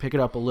right, pick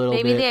it up a little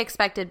bit. Maybe they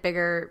expected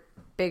bigger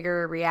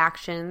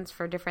reactions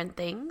for different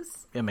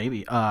things. Yeah, maybe.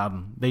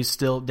 They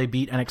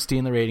beat NXT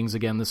in the ratings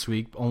again this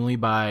week, only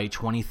by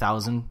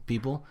 20,000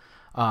 people.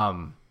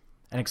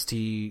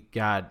 NXT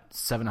got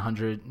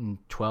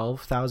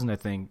 712,000. I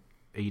think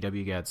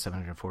AEW got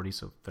 740,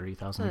 so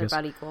 30,000. They're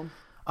about equal.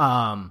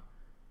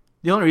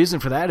 The only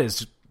reason for that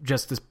is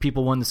just this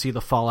people wanted to see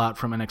the fallout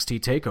from NXT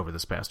TakeOver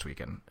this past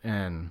weekend,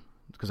 and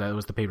because that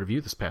was the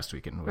pay-per-view this past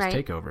weekend was right.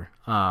 TakeOver,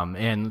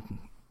 and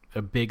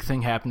a big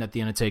thing happened at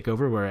the end of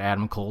TakeOver where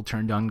Adam Cole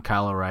turned on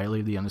Kyle O'Reilly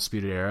of the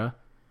Undisputed Era.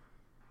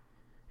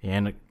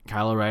 And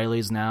Kyle O'Reilly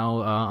is now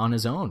on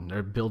his own.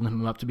 They're building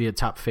him up to be a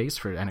top face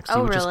for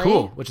NXT, which is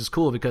cool. Which is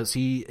cool because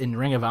in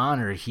Ring of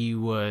Honor, he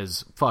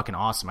was fucking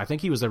awesome. I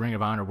think he was the Ring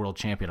of Honor World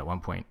Champion at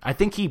one point. I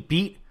think he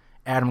beat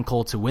Adam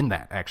Cole to win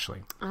that,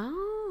 actually.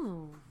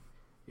 Oh.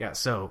 Yeah,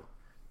 so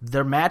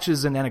their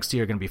matches in NXT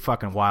are going to be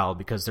fucking wild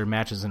because their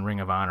matches in Ring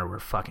of Honor were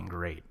fucking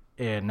great.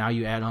 And now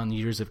you add on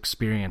years of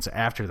experience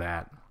after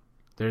that.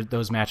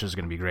 Those matches are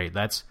going to be great.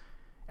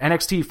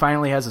 NXT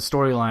finally has a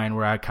storyline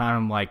where I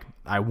kind of like,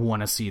 I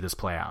want to see this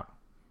play out.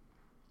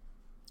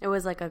 It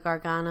was like a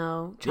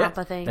Gargano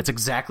Ciampa thing. That's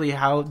exactly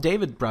how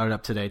David brought it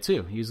up today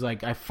too. He was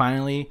like, they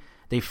finally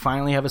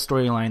have a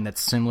storyline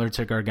that's similar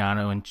to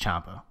Gargano and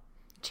Ciampa.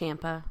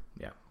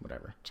 Yeah,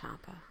 whatever.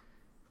 Ciampa.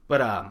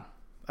 But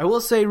I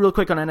will say real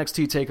quick on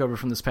NXT TakeOver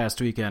from this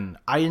past weekend,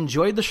 I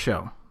enjoyed the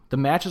show. The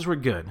matches were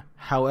good.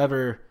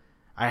 However,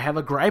 I have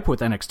a gripe with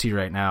NXT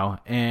right now,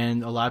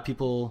 and a lot of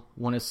people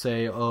want to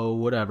say, oh,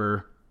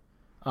 whatever.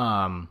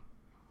 And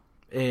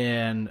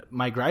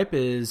my gripe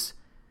is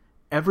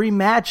every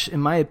match,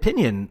 in my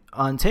opinion,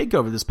 on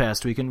TakeOver this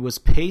past weekend was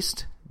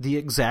paced the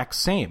exact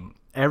same.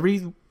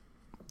 The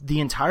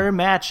entire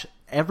match,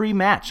 every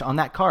match on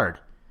that card,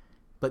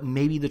 but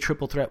maybe the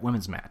triple threat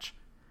women's match.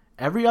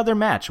 Every other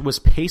match was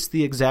paced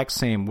the exact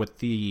same with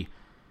the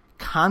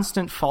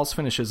constant false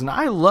finishes. And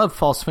I love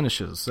false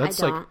finishes.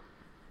 That's I don't. like,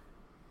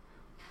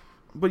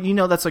 but you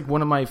know, that's like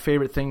one of my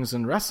favorite things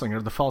in wrestling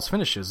are the false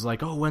finishes.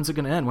 Like, oh, when's it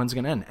going to end? When's it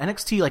going to end?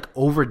 NXT like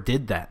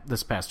overdid that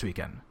this past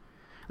weekend.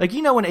 Like,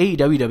 you know, when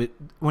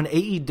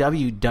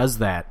AEW does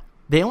that,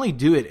 they only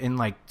do it in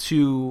like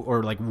 2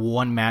 or like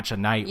 1 match a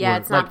night. Yeah,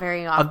 where, it's not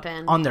very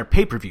often. On their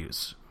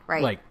pay-per-views.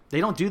 Right. Like, they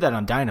don't do that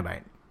on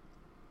Dynamite.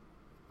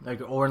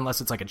 Like, or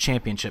unless it's like a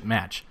championship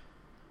match.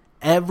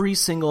 Every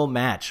single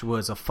match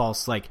was a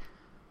false, like,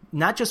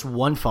 not just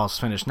 1 false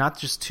finish, not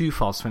just 2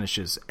 false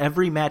finishes.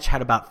 Every match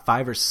had about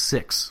 5 or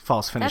 6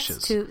 false finishes.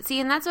 That's too. See,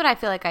 and that's what I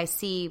feel like I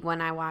see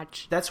when I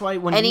watch. That's why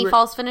when any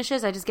false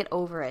finishes, I just get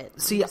over it.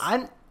 See,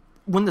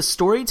 when the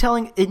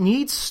storytelling, it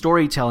needs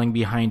storytelling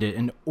behind it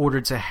in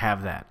order to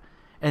have that.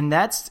 And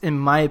that's, in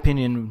my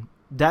opinion,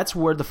 that's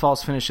where the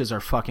false finishes are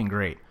fucking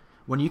great.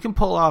 When you can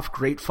pull off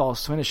great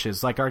false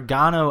finishes, like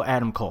Gargano,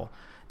 Adam Cole.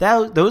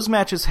 Those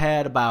matches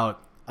had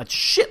about a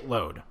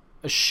shitload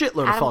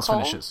of false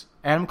finishes.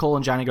 Adam Cole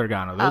and Johnny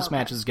Gargano, those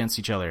matches against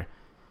each other,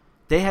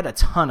 they had a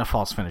ton of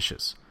false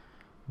finishes.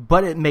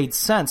 But it made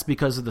sense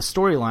because of the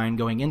storyline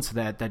going into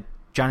that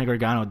Johnny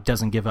Gargano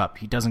doesn't give up.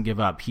 He doesn't give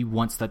up. He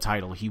wants the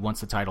title. He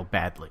wants the title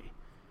badly.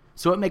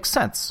 So it makes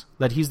sense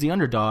that he's the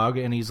underdog,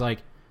 and he's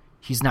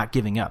not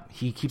giving up.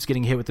 He keeps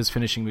getting hit with his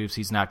finishing moves.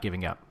 He's not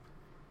giving up.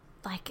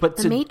 Like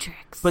the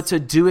Matrix. But to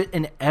do it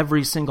in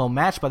every single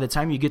match, by the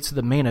time you get to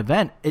the main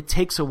event, it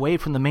takes away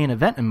from the main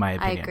event, in my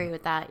opinion. I agree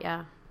with that,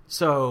 yeah.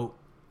 So,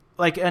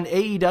 like an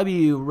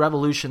AEW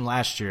Revolution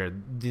last year,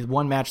 the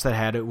one match that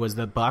had it was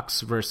the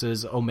Bucks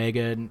versus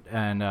Omega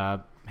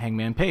and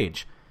Hangman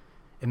Page.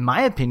 In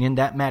my opinion,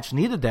 that match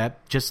needed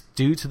that just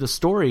due to the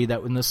story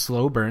that in the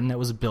slow burn that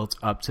was built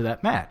up to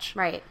that match.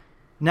 Right.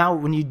 Now,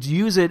 when you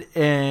use it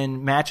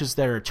in matches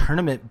that are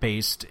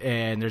tournament-based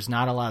and there's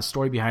not a lot of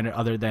story behind it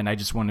other than I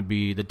just want to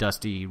be the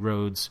Dusty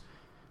Rhodes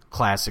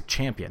Classic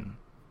champion.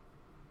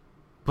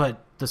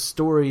 But the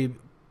story,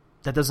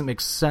 that doesn't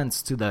make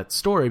sense to that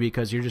story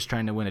because you're just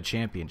trying to win a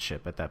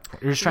championship at that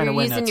point. You're just trying to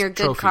win that trophy. You're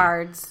using your good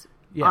cards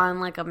on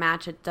like a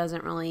match it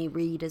doesn't really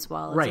read as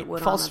well as it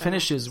would False on other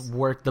finishes matches.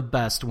 work the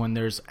best when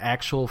there's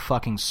actual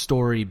fucking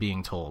story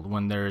being told,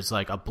 when there's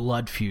like a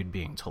blood feud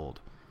being told.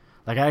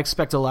 Like, I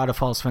expect a lot of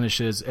false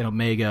finishes in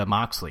Omega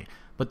Moxley.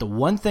 But the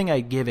one thing I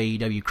give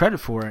AEW credit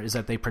for is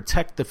that they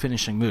protect the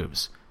finishing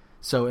moves.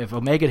 So if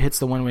Omega hits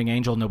the One Wing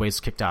Angel,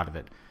 nobody's kicked out of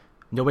it.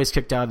 Nobody's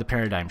kicked out of the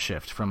Paradigm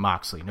Shift from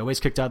Moxley. Nobody's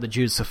kicked out of the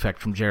Judas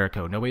Effect from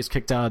Jericho. Nobody's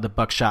kicked out of the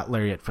Buckshot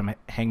Lariat from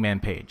Hangman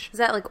Page. Is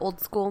that like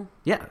old school?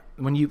 Yeah.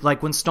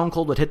 When Stone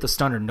Cold would hit the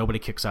stunner, nobody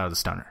kicks out of the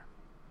stunner.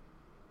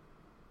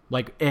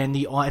 Like, and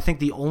I think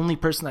the only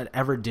person that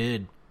ever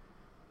did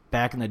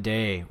back in the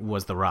day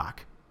was The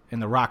Rock.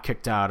 And The Rock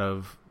kicked out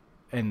of,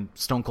 and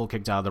Stone Cold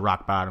kicked out of the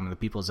Rock Bottom and the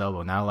People's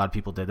Elbow. Not a lot of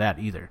people did that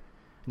either.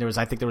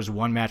 I think there was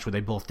one match where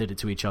they both did it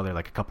to each other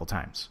like a couple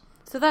times.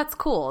 So that's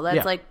cool.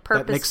 That's like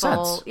purposeful. That makes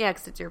sense. Yeah,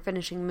 because it's your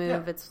finishing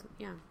move.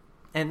 Yeah.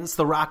 And it's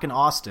The Rock and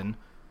Austin.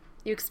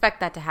 You expect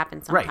that to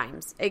happen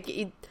sometimes.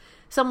 Right.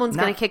 Someone's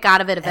going to kick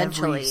out of it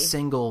eventually. Every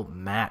single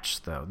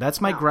match, though.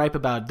 That's my gripe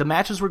about it. The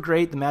matches were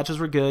great. The matches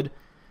were good.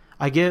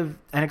 I give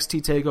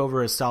NXT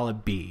TakeOver a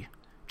solid B.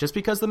 Just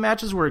because the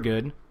matches were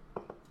good.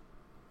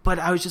 But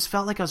I just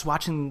felt like I was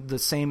watching the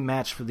same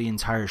match for the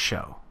entire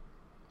show.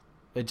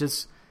 It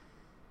just,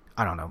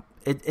 I don't know.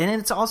 And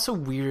it's also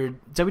weird.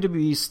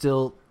 WWE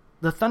still,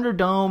 the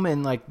Thunderdome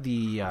and like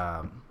the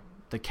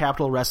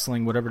Capital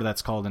Wrestling, whatever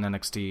that's called in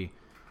NXT,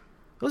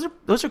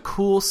 those are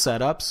cool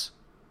setups.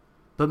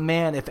 But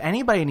man, if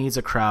anybody needs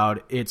a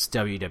crowd, it's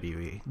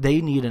WWE.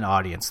 They need an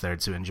audience there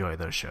to enjoy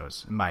those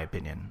shows, in my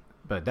opinion.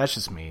 But that's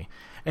just me.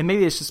 And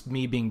maybe it's just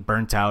me being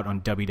burnt out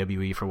on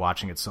WWE for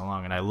watching it so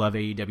long. And I love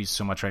AEW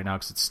so much right now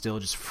because it's still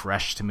just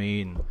fresh to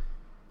me. And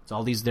it's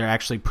all these, they're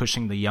actually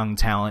pushing the young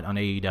talent on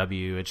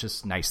AEW. It's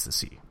just nice to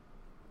see.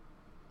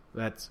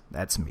 That's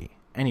me.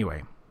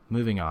 Anyway,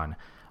 moving on.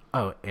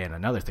 Oh, and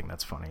another thing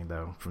that's funny,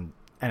 though, from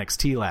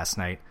NXT last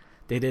night,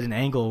 they did an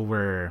angle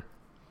where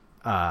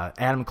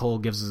Adam Cole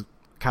gives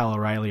Kyle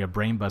O'Reilly a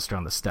brainbuster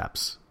on the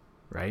steps,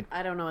 right?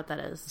 I don't know what that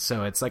is.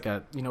 So it's like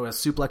a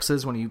suplex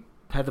is when you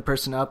have the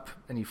person up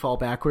and you fall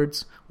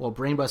backwards. Well,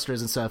 brainbuster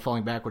is instead of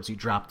falling backwards, you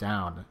drop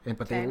down.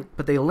 But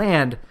they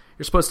land.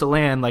 You're supposed to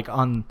land like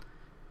on,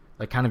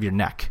 like kind of your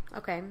neck.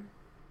 Okay.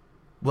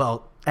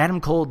 Well, Adam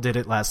Cole did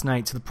it last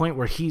night to the point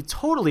where he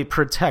totally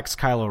protects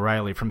Kyle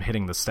O'Reilly from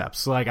hitting the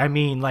steps. Like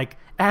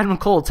Adam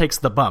Cole takes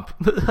the bump.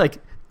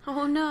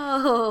 Oh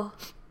no.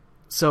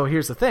 So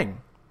here's the thing.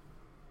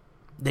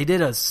 They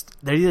did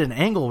an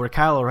angle where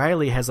Kyle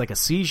O'Reilly has like a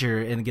seizure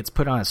and gets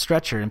put on a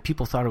stretcher, and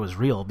people thought it was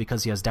real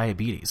because he has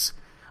diabetes.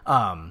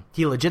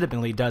 He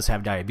legitimately does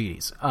have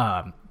diabetes.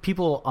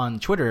 People on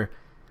Twitter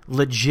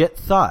legit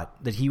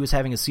thought that he was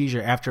having a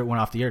seizure after it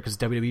went off the air because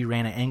WWE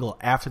ran an angle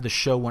after the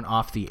show went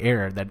off the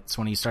air. That's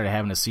when he started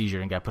having a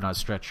seizure and got put on a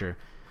stretcher.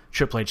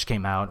 Triple H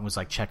came out and was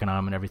like checking on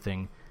him and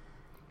everything.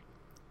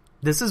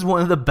 This is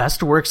one of the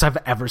best works I've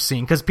ever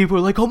seen because people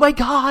were like, oh my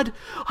God,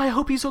 I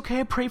hope he's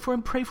okay. Pray for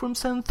him,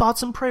 send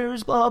thoughts and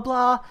prayers, blah,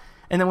 blah.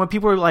 And then when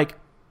people were like,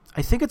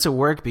 I think it's a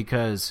work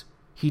because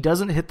he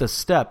doesn't hit the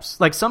steps.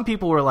 Like some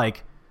people were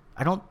like,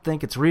 I don't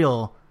think it's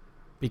real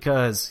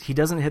because he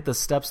doesn't hit the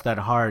steps that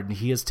hard and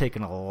he has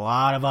taken a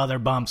lot of other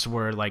bumps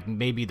where like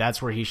maybe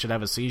that's where he should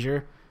have a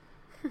seizure.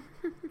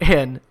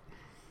 And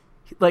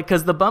like,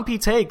 because the bump he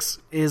takes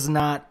is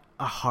not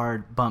a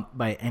hard bump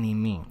by any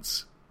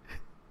means.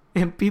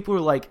 And people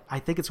were like, I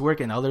think it's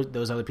working.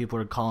 Those other people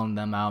were calling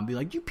them out and be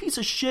like, you piece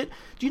of shit.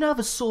 Do you not have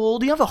a soul?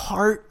 Do you have a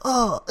heart?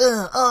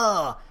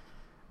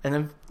 And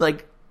then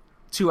like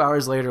 2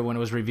 hours later when it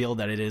was revealed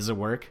that it is a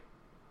work,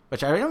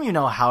 which I don't even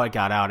know how it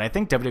got out. I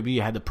think WWE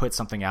had to put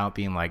something out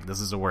being like, this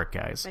is a work,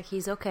 guys. Like,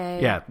 he's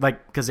okay. Yeah,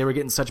 like, because they were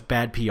getting such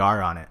bad PR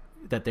on it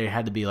that they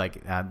had to be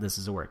like, this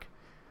is a work.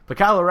 But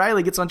Kyle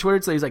O'Reilly gets on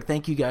Twitter, so he's like,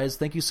 thank you guys.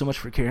 Thank you so much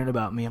for caring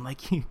about me. I'm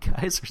like, you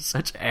guys are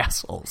such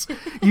assholes.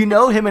 You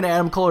know, him and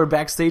Adam Cole are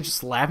backstage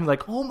just laughing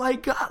like, oh my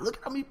God, look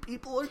at how many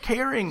people are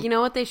caring. You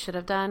know what they should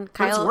have done?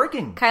 It's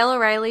working. Kyle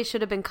O'Reilly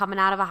should have been coming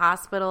out of a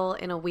hospital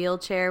in a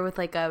wheelchair with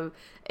like a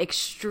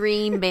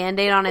extreme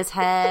Band-Aid on his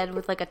head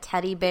with like a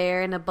teddy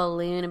bear and a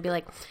balloon and be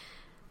like,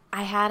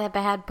 I had a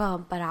bad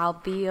bump, but I'll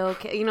be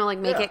okay. You know, like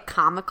make it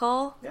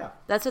comical. Yeah.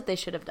 That's what they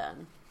should have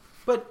done.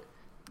 But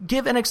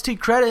give NXT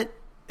credit.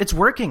 It's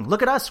working.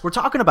 Look at us. We're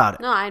talking about it.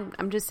 No,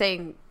 I'm just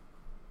saying,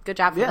 good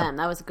job for them.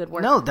 That was a good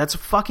work. No, that's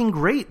fucking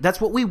great. That's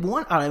what we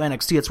want out of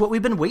NXT. It's what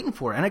we've been waiting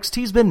for.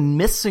 NXT's been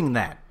missing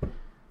that.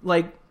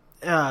 Like,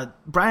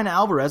 Brian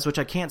Alvarez, which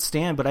I can't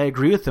stand, but I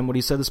agree with him what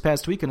he said this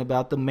past weekend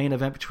about the main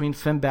event between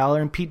Finn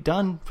Balor and Pete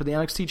Dunne for the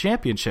NXT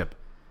Championship.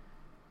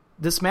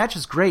 This match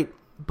is great,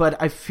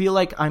 but I feel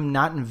like I'm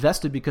not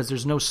invested because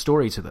there's no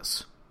story to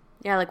this.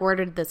 Yeah, like, where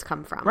did this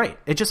come from? Right.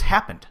 It just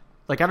happened.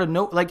 Like, I don't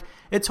know, like,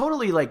 it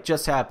totally, like,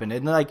 just happened.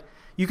 And, like,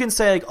 you can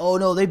say, like, oh,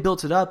 no, they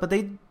built it up, but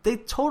they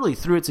totally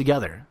threw it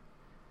together.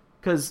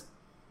 Because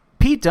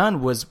Pete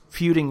Dunne was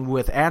feuding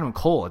with Adam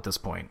Cole at this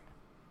point.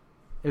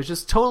 It was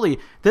just totally,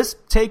 this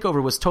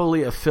takeover was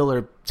totally a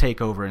filler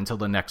takeover until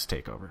the next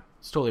takeover.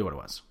 It's totally what it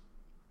was.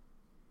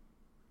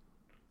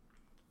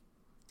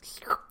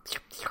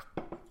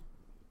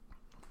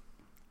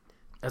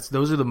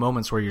 Those are the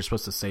moments where you're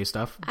supposed to say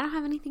stuff. I don't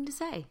have anything to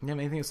say. You have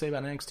anything to say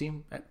about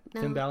NXT?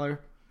 No. Finn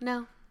Balor?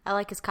 No. I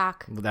like his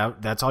cock.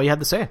 That's all you had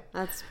to say.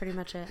 That's pretty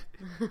much it.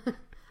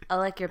 I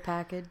like your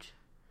package.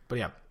 But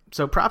yeah,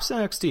 so props to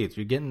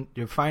NXT.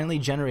 You're finally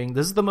generating.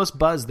 This is the most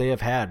buzz they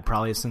have had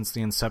probably since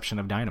the inception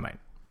of Dynamite.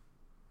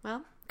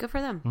 Well, good for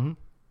them. Mm-hmm.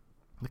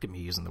 Look at me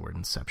using the word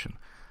inception.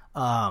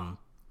 I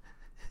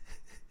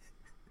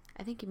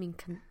think you mean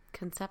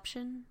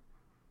conception,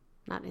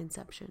 not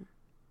inception.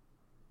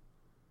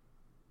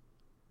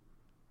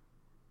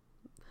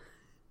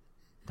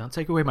 Don't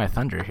take away my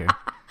thunder here.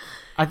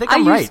 I think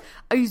I'm right.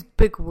 I use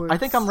big words. I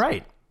think I'm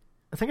right.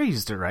 I think I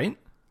used it right.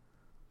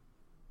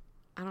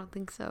 I don't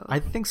think so. I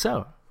think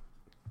so.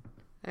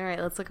 All right,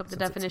 let's look up the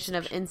definition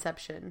of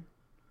inception.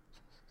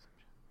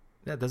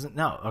 That doesn't...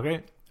 No,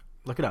 okay.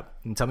 Look it up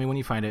and tell me when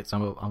you find it,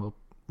 so I will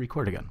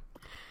record again.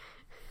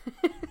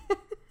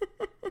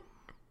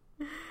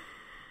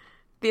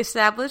 The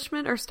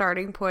establishment or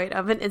starting point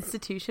of an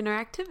institution or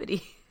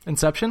activity.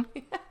 Inception?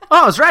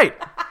 Oh, I was right.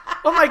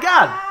 Oh, my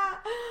God.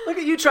 Look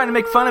at you trying to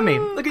make fun of me.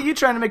 Look at you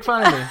trying to make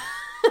fun of me.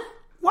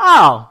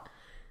 Wow.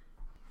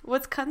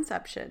 What's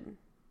conception?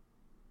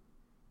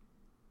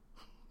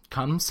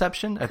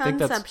 Conception? I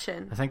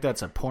think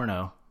that's a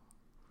porno.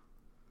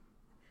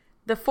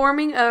 The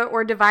forming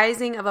or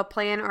devising of a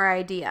plan or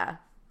idea.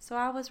 So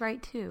I was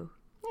right too.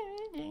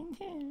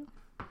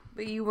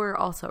 But you were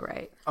also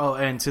right. Oh,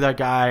 and to that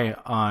guy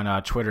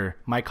on Twitter,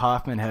 Mike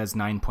Hoffman has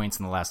 9 points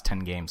in the last 10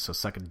 games, so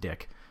suck a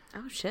dick.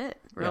 Oh, shit.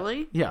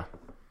 Really? Yeah.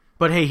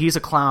 But hey, he's a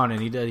clown, and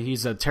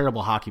he's a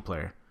terrible hockey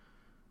player.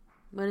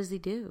 What does he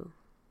do?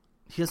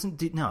 He doesn't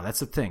do... No, that's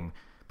the thing.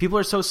 People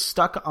are so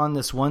stuck on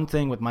this one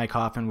thing with Mike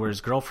Hoffman where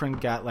his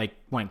girlfriend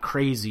went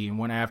crazy and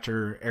went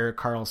after Erik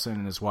Karlsson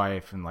and his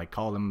wife and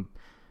called them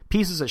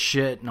pieces of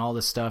shit and all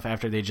this stuff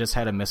after they just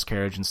had a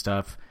miscarriage and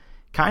stuff.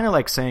 Kind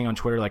of saying on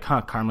Twitter,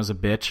 karma's a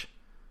bitch.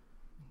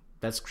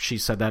 She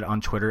said that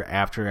on Twitter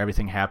after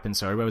everything happened.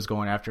 So everybody was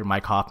going after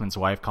Mike Hoffman's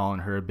wife, calling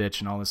her a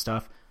bitch and all this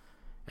stuff.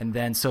 And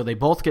then so they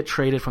both get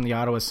traded from the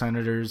Ottawa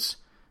Senators.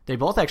 They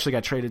both actually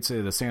got traded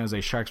to the San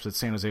Jose Sharks, but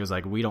San Jose was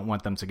like, we don't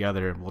want them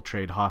together. We'll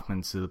trade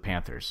Hoffman to the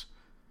Panthers.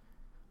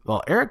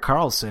 Well, Erik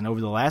Karlsson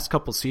over the last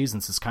couple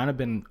seasons has kind of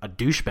been a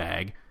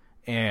douchebag.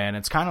 And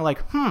it's kind of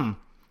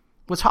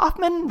was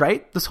Hoffman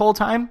right this whole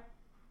time?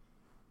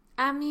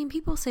 I mean,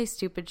 people say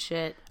stupid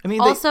shit. I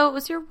mean, also, it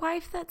was your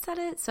wife that said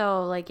it.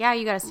 So, yeah,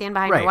 you got to stand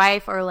behind your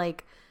wife or,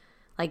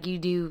 Like, you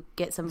do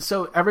get some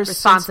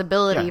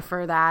responsibility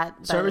for that.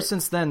 So ever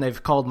since then,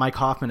 they've called Mike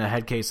Hoffman a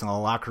head case in the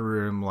locker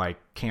room, like,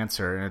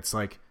 cancer. And it's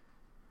like,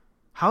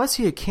 how is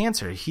he a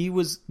cancer? He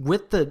was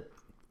with the,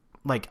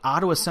 like,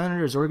 Ottawa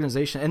Senators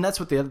organization. And that's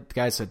what the other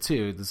guy said,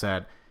 too, is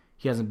that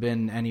he hasn't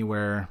been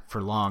anywhere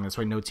for long. That's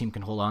why no team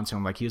can hold on to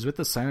him. Like, he was with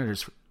the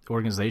Senators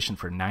organization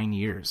for 9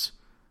 years.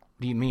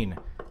 What do you mean?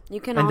 You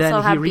can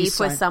also have beef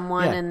with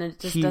someone and it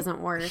just doesn't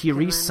work. He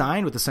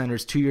re-signed with the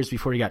Senators 2 years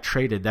before he got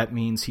traded. That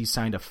means he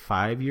signed a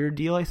 5-year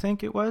deal, I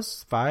think it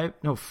was. 4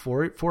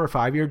 or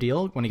 5 year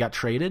deal when he got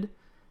traded.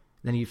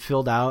 Then he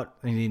filled out,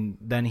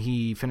 then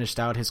he finished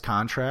out his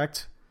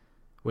contract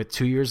with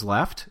 2 years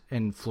left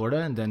in Florida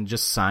and then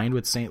just signed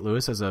with St.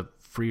 Louis as a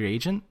free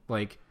agent.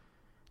 Like,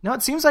 no,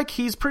 it seems like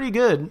he's pretty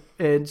good.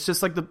 It's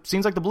just like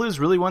seems like the Blues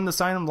really wanted to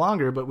sign him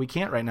longer, but we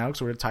can't right now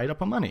because we're tied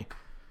up on money.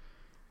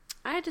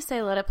 I just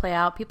say let it play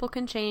out. People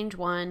can change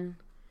 1,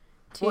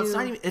 2. Well, it's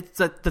not even. It's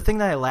the thing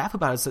that I laugh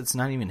about is that it's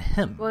not even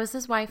him. Well, it's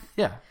his wife.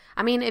 Yeah.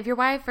 I mean, if your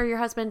wife or your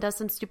husband does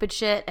some stupid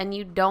shit and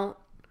you don't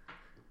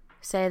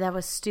say that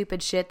was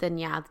stupid shit, then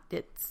yeah,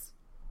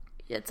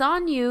 it's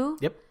on you.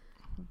 Yep.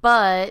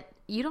 But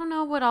you don't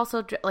know what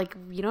also, like,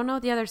 you don't know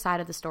the other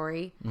side of the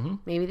story. Mm-hmm.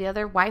 Maybe the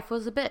other wife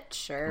was a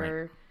bitch,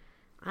 or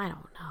I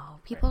don't know.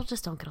 People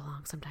just don't get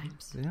along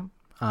sometimes. Yeah.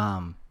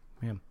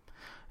 Yeah.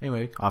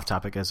 Anyway, off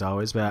topic as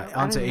always, but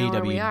on to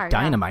AEW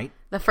Dynamite.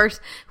 Yeah.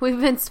 We've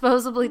been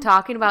supposedly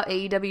talking about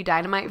AEW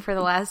Dynamite for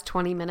the last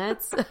 20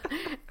 minutes,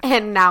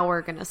 and now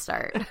we're going to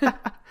start.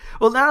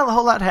 Well, not a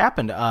whole lot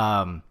happened.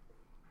 I'm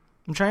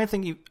trying to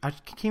think. I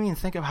can't even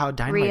think of how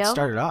Dynamite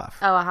started off.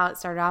 Oh, how it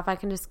started off? I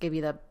can just give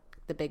you the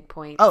big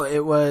points. Oh,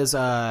 it was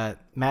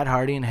Matt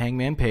Hardy and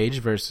Hangman Page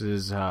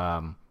versus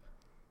TH2.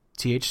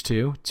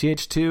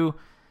 TH2,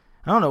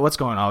 I don't know what's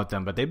going on with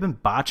them, but they've been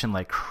botching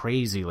like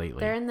crazy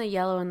lately. They're in the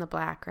yellow and the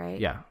black, right?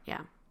 Yeah.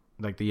 Yeah.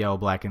 Like the yellow,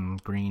 black,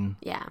 and green.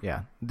 Yeah.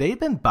 Yeah. They've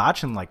been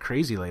botching like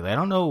crazy lately. I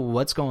don't know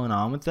what's going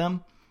on with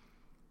them,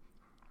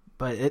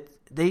 but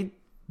they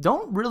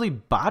don't really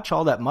botch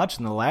all that much.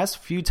 In the last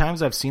few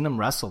times I've seen them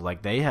wrestle,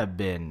 like, they have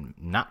been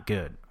not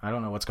good. I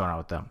don't know what's going on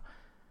with them.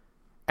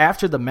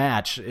 After the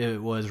match,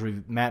 it was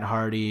Matt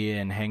Hardy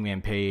and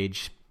Hangman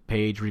Page.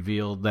 Page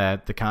revealed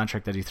that the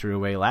contract that he threw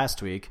away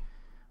last week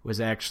was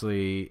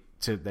actually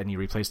then he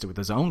replaced it with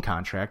his own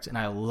contract. And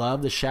I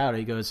love the shout.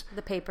 He goes,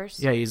 the papers.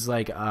 Yeah, he's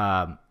like,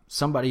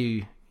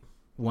 somebody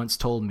once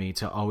told me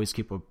to always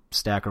keep a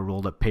stack of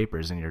rolled up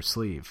papers in your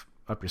sleeve,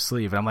 up your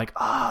sleeve. And I'm like,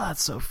 oh,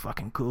 that's so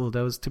fucking cool.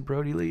 That was to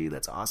Brody Lee.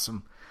 That's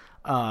awesome.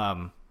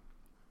 And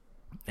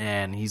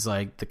he's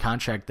like, the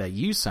contract that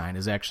you signed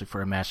is actually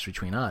for a match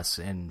between us.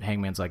 And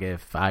Hangman's like,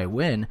 if I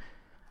win,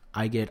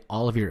 I get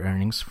all of your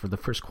earnings for the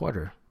first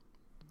quarter.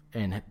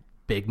 And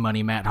big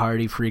money Matt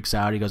Hardy freaks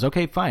out. He goes,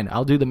 okay, fine.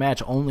 I'll do the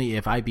match only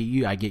if I beat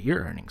you, I get your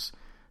earnings.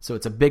 So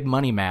it's a big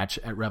money match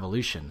at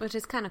Revolution. Which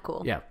is kind of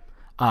cool. Yeah.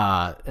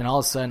 And all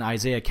of a sudden,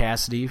 Isaiah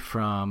Cassidy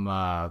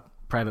from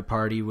Private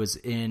Party was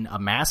in a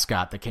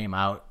mascot that came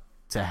out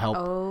to help.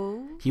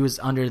 Oh. He was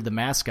under the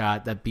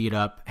mascot that beat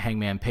up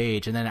Hangman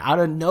Page. And then out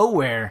of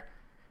nowhere,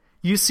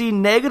 you see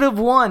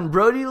 -1,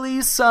 Brody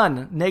Lee's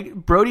son,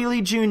 Brody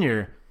Lee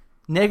Jr.,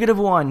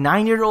 -1,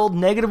 9-year-old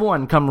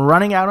 -1, come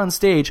running out on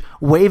stage,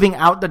 waving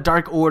out the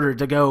Dark Order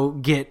to go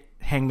get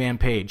Hangman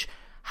Page.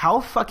 How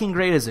fucking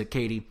great is it,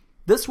 Katie?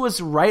 This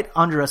was right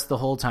under us the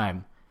whole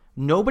time.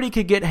 Nobody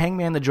could get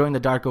Hangman to join the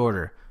Dark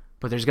Order,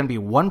 but there's going to be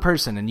one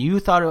person, and you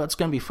thought it's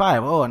going to be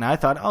 5. Oh, and I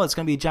thought, it's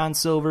going to be John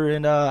Silver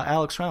and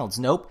Alex Reynolds.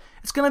 Nope.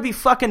 It's going to be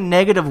fucking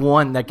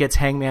 -1 that gets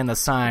Hangman the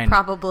sign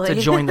probably to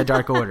join the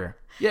Dark Order.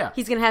 Yeah.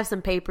 He's going to have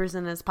some papers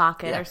in his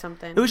pocket or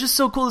something. It was just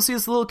so cool to see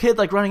this little kid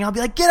like running out and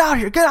be like, get out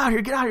here, get out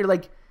here, get out here.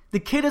 Like, the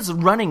kid is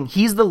running.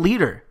 He's the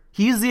leader.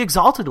 He's the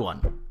exalted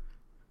one.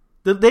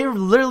 They're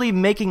literally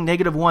making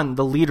 -1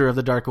 the leader of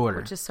the Dark Order.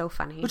 Which is so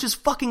funny. Which is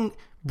fucking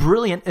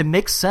brilliant. It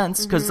makes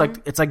sense because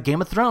it's like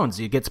Game of Thrones.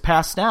 It gets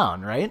passed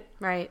down, right?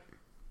 Right.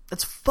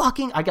 That's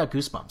fucking... I got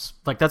goosebumps.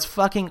 Like, that's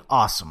fucking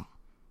awesome.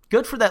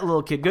 Good for that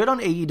little kid. Good on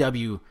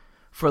AEW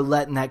for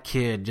letting that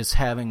kid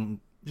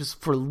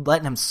for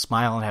letting him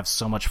smile and have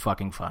so much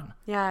fucking fun.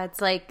 Yeah, it's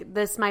like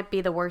this might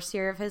be the worst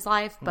year of his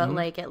life, but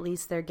like at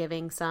least they're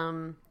giving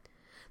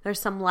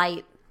there's some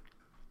light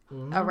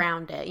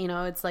around it. You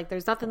know, it's like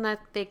there's nothing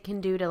that they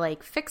can do to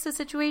like fix the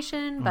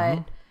situation,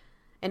 but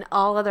in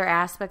all other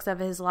aspects of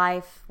his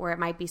life where it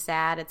might be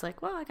sad, it's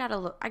like, well,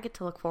 I get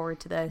to look forward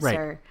to this.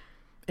 Right.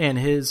 And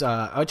his,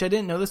 which I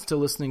didn't know this till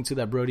listening to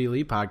that Brody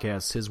Lee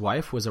podcast, his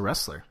wife was a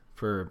wrestler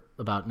for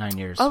about 9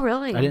 years. Oh,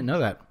 really? I didn't know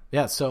that.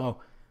 Yeah, so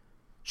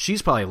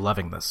she's probably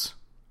loving this.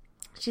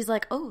 She's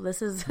like, oh,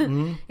 this is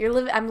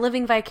I'm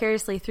living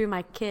vicariously through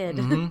my kid.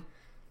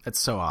 That's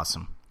so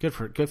awesome. Good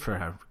for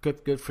her.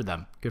 Good for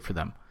them. Good for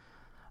them.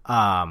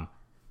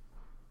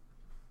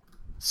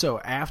 So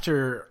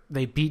after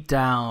they beat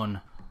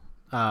down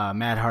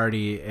Matt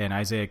Hardy and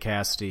Isaiah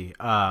Cassidy,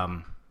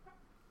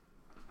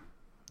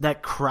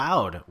 that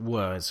crowd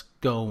was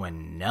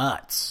going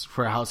nuts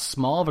for how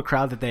small of a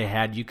crowd that they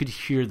had. You could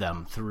hear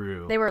them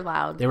through. They were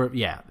loud.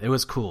 It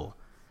was cool.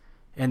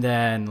 And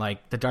then,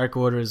 like, the Dark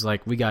Order is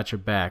like, we got your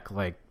back.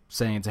 Like,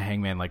 saying it to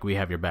Hangman, like, we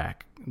have your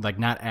back. Like,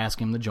 not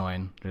asking him to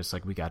join. Just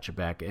like, we got your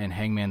back. And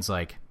Hangman's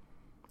like,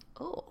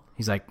 Oh.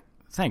 he's like,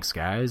 thanks,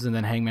 guys. And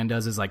then Hangman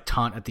does his, like,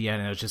 taunt at the end.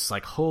 And it was just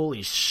like,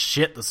 holy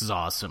shit, this is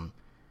awesome.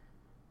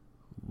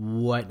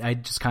 What I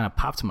just kind of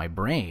popped in my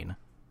brain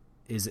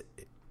is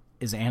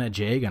Anna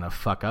Jay going to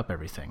fuck up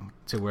everything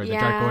to where the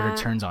Dark Order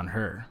turns on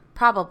her?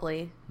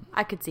 Probably.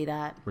 I could see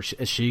that.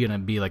 Is she going to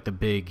be, like, the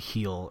big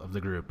heel of the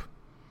group?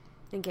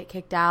 And get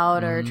kicked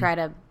out or try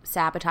to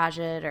sabotage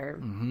it or...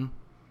 Mm-hmm.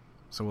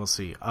 So we'll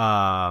see.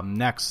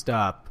 Next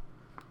up,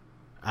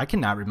 I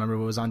cannot remember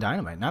what was on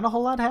Dynamite. Not a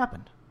whole lot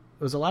happened.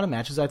 It was a lot of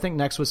matches. I think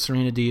next was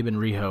Serena Deeb and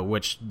Riho,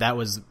 which that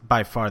was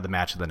by far the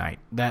match of the night.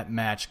 That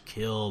match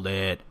killed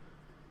it.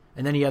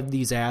 And then you have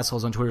these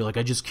assholes on Twitter like,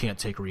 I just can't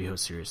take Riho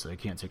seriously. I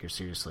can't take her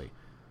seriously.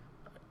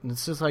 And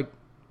it's just like,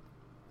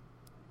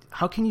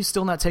 how can you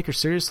still not take her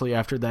seriously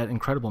after that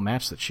incredible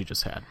match that she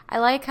just had? I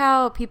like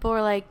how people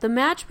were like, the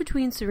match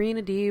between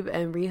Serena Deeb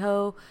and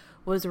Riho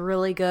was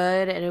really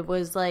good, and it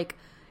was like,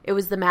 it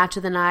was the match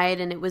of the night,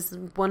 and it was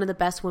one of the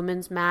best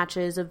women's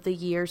matches of the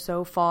year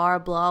so far,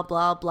 blah,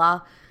 blah,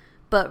 blah.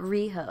 But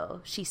Riho,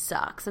 she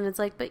sucks. And it's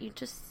like, but you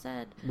just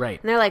said. Right.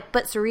 And they're like,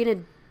 but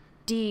Serena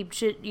Deeb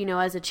should,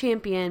 as a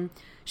champion,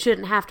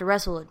 shouldn't have to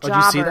wrestle a jobber. Did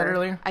you see that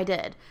earlier? I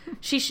did.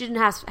 She shouldn't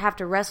have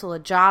to wrestle a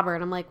jobber.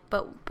 And I'm like,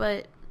 but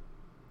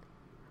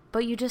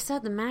you just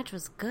said the match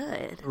was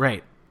good.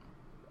 Right.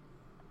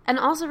 And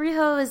also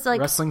Riho is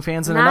like wrestling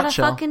fans in a not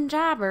nutshell. a fucking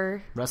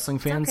jobber. Wrestling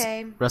fans,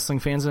 okay. Wrestling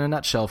fans in a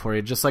nutshell for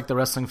you. Just like the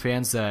wrestling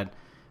fans that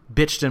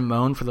bitched and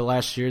moaned for the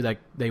last year that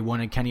they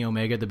wanted Kenny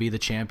Omega to be the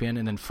champion,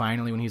 and then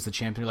finally when he's the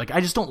champion, they're like,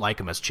 I just don't like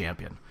him as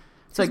champion.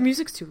 It's His like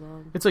music's too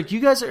long. It's like you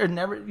guys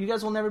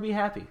will never be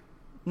happy.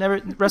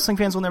 Wrestling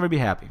fans will never be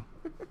happy.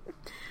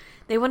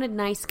 They wanted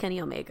nice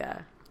Kenny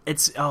Omega.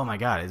 It's oh my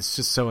god, it's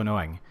just so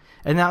annoying.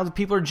 And now the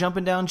people are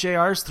jumping down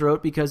JR's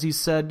throat because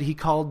he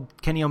called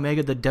Kenny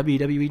Omega the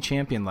WWE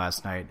champion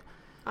last night.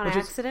 On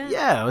accident?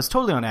 Yeah, it was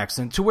totally on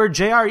accident. To where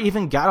JR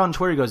even got on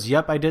Twitter, he goes,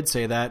 yep, I did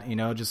say that,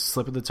 just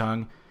slip of the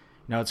tongue.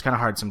 It's kind of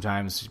hard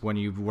sometimes when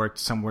you've worked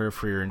somewhere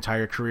for your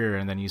entire career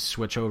and then you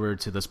switch over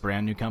to this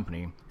brand new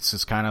company. It's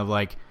just kind of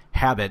like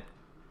habit.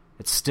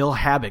 It's still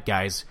habit,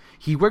 guys.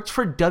 He worked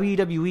for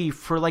WWE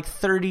for like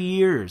 30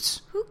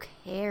 years. Who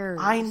cares?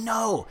 I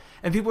know.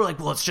 And people are like,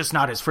 well, it's just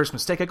not his first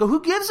mistake. I go,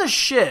 who gives a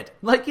shit?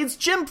 Like, it's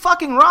Jim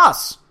fucking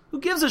Ross. Who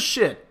gives a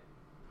shit?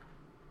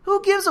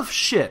 Who gives a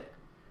shit?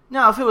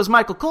 Now, if it was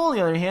Michael Cole, on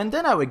the other hand,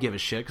 then I would give a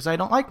shit because I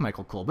don't like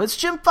Michael Cole. But it's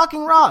Jim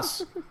fucking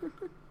Ross.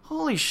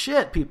 Holy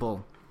shit,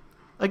 people.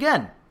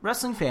 Again,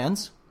 wrestling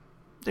fans,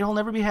 they'll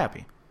never be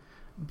happy.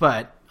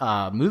 But,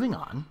 moving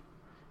on.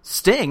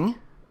 Sting.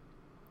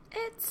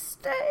 It's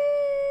Sting.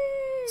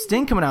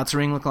 Sting coming out to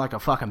ring looking like a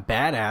fucking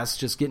badass,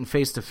 just getting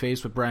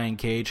face-to-face with Brian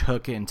Cage,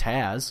 Hook, and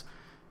Taz,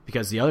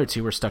 because the other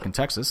two were stuck in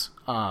Texas.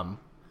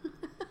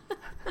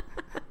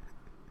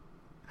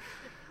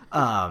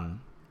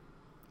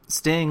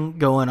 Sting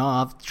going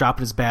off,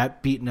 dropping his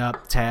bat, beating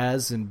up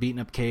Taz, and beating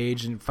up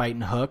Cage, and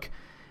fighting Hook.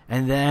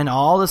 And then,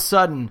 all of a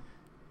sudden,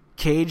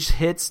 Cage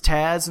hits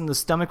Taz in the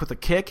stomach with a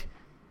kick,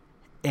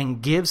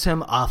 and gives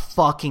him a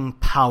fucking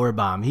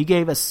powerbomb. He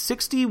gave a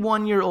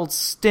 61-year-old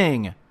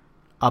Sting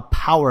a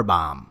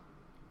powerbomb.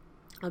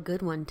 A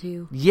good one,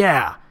 too.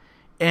 Yeah.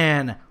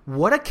 And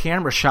what a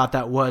camera shot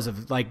that was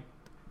of, like,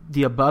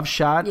 the above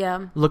shot.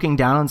 Yeah. Looking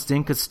down on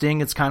Sting, because Sting,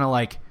 it's kind of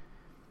like,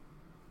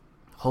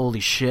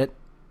 holy shit.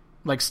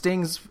 Like,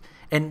 Sting's...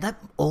 And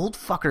that old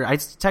fucker, I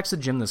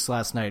texted Jim this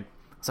last night.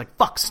 It's like,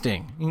 fuck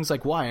Sting. And he's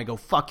like, why? I go,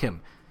 fuck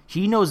him.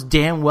 He knows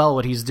damn well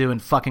what he's doing,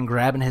 fucking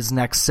grabbing his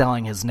neck,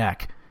 selling his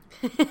neck.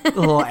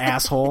 Little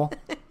asshole.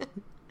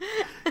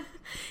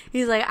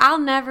 He's like, I'll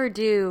never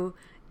do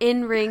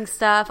in-ring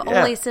stuff,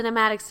 only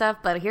cinematic stuff,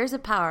 but here's a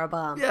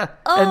powerbomb. Yeah.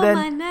 Oh, and then,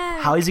 my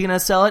neck. How is he going to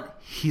sell it?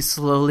 He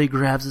slowly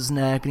grabs his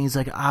neck, and he's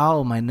like,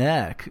 ow, my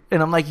neck.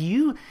 And I'm like,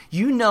 you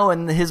know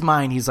in his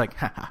mind, he's like,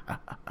 ha, ha, ha,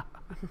 ha.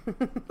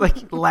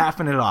 Like,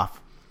 laughing it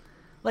off.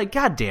 Like,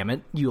 God damn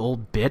it, you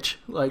old bitch.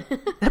 Like,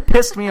 that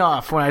pissed me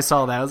off when I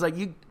saw that. I was like,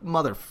 you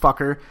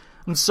motherfucker.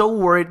 I'm so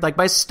worried. Like,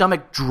 my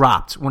stomach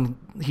dropped when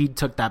he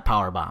took that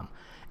powerbomb.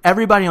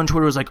 Everybody on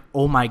Twitter was like,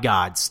 oh my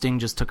God, Sting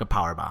just took a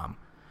powerbomb.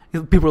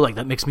 People were like,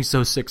 that makes me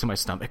so sick to my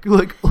stomach.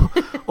 Like,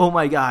 oh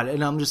my God.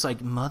 And I'm just like,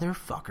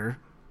 motherfucker.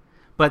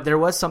 But there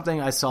was something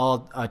a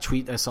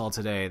tweet I saw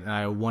today, and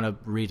I want to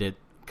read it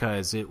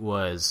because it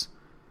was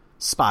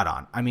spot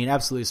on. I mean,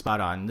 absolutely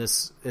spot on.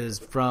 This is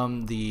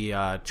from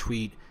the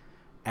tweet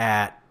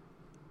at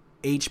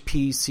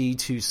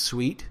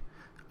HPC2Sweet.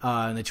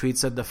 And the tweet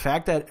said, the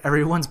fact that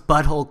everyone's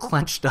butthole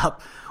clenched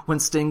up when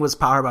Sting was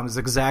powerbombed is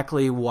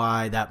exactly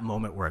why that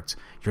moment worked.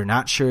 You're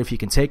not sure if he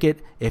can take it,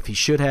 if he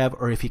should have,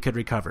 or if he could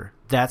recover.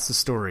 That's the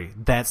story.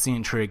 That's the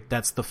intrigue.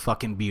 That's the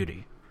fucking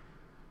beauty.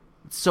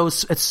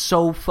 It's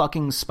so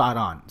fucking spot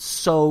on.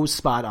 So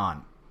spot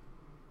on.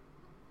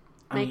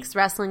 Makes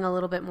wrestling a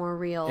little bit more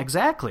real.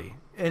 Exactly.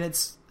 And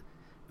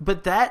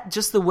but that,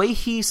 just the way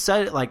he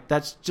said it, like,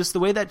 that's just the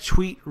way that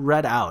tweet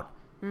read out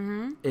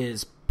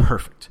is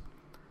perfect.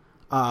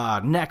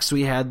 Next,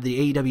 we had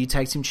the AEW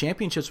Tag Team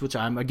Championships, which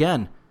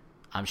I'm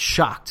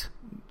shocked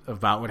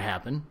about what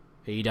happened.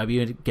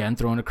 AEW, again,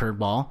 throwing a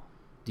curveball.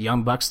 The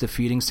Young Bucks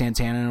defeating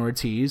Santana and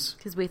Ortiz.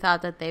 Because we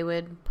thought that they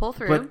would pull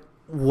through. But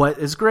what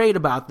is great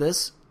about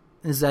this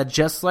is that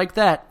just like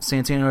that,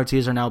 Santana and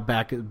Ortiz are now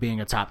back at being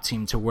a top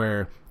team to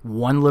where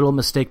one little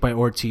mistake by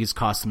Ortiz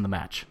cost them the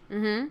match.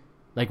 Mm-hmm.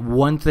 Like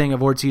one thing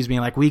of Ortiz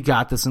being like, we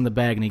got this in the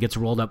bag, and he gets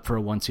rolled up for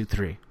a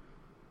 1-2-3.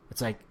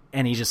 It's like,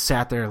 and he just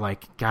sat there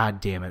like, God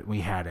damn it, we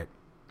had it.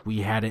 We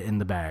had it in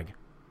the bag.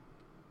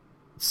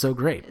 It's so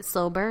great.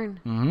 Slow burn.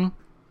 Mm-hmm.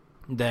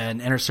 Then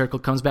Inner Circle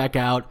comes back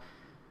out,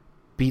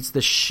 beats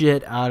the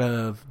shit out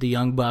of the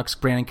Young Bucks.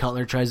 Brandon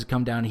Cutler tries to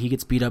come down. He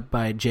gets beat up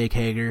by Jake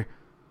Hager.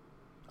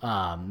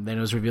 Then it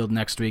was revealed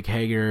next week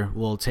Hager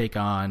will take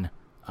on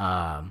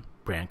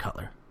Brandon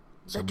Cutler.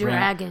 The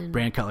Dragon.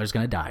 Brandon Cutler's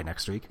going to die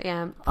next week.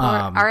 Yeah.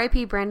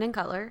 R.I.P. Brandon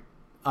Cutler.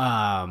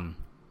 And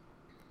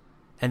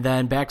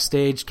then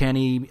backstage,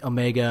 Kenny,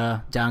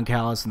 Omega, Don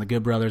Callis, and the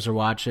Good Brothers are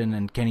watching,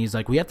 and Kenny's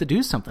like, we have to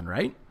do something,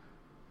 right?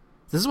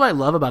 This is what I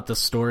love about this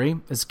story,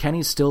 is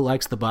Kenny still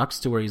likes the Bucks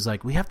to where he's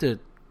like, we have to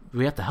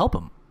help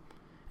him.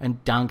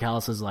 And Don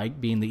Callis is like,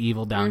 being the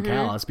evil Don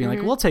Callis, being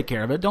like, we'll take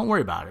care of it. Don't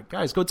worry about it.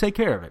 Guys, go take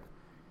care of it.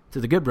 To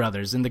the Good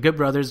Brothers. And the Good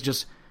Brothers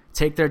just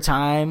take their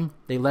time.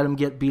 They let him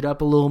get beat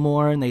up a little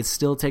more, and they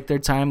still take their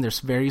time. They're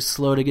very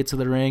slow to get to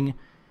the ring.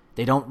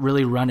 They don't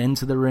really run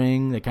into the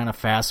ring. They kind of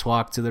fast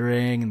walk to the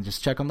ring and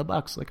just check on the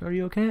Bucks. Like, are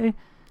you okay?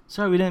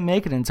 Sorry, we didn't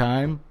make it in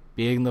time.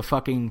 Being the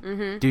fucking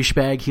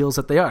douchebag heels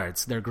that they are.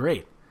 They're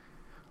great.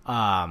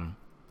 And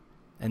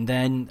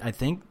then I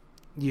think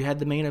you had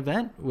the main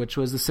event, which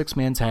was the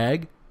 6-man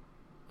tag.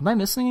 Am I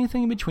missing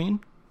anything in between?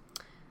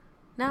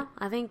 No,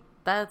 I think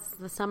that's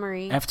the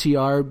summary.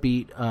 FTR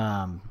beat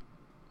I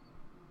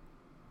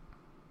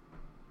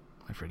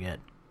forget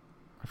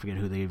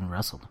who they even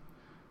wrestled.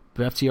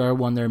 But FTR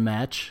won their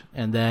match,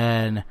 and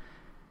then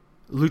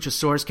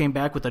Luchasaurus came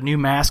back with a new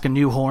mask and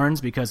new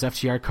horns because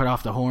FTR cut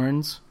off the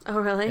horns. Oh,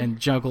 really? And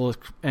Jungle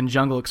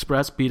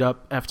Express beat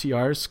up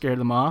FTR, scared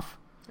them off.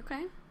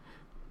 Okay.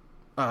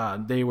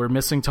 They were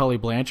missing Tully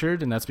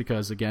Blanchard, and that's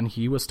because, again,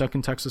 he was stuck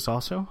in Texas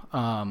also.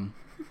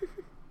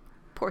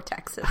 Poor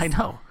Texas. I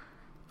know.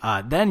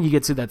 Then you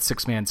get to that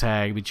 6-man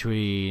tag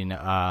between,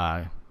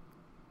 what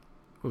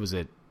was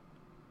it?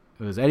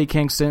 It was Eddie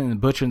Kingston and the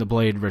Butcher and the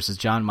Blade versus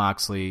Jon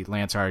Moxley,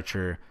 Lance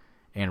Archer,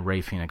 and Rey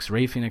Fenix.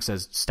 Rey Fenix,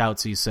 as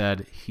Stoutsy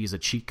said, he's a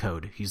cheat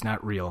code. He's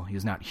not real.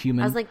 He's not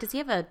human. I was like, does he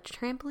have a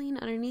trampoline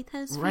underneath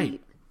his feet?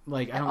 Right.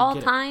 Like, I At don't all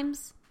get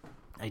times?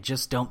 I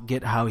just don't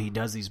get how he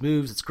does these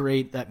moves. It's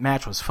great. That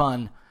match was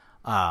fun.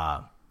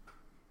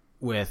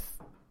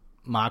 With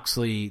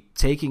Moxley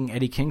taking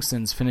Eddie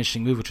Kingston's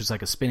finishing move, which was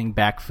like a spinning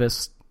back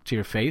fist to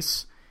your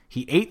face.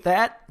 He ate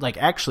that, like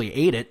actually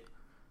ate it,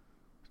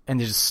 and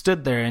just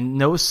stood there and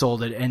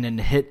no-sold it, and then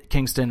hit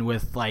Kingston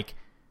with like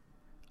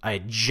a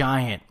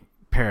giant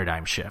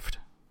paradigm shift.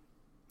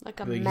 Like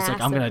a He's massive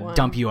like, I'm gonna one.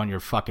 dump you on your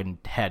fucking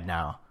head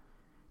now.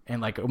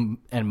 And like,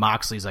 and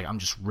Moxley's like, I'm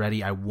just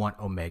ready. I want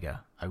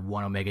Omega.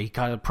 He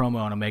cut a promo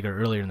on Omega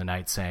earlier in the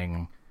night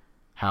saying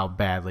how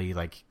badly,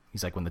 like,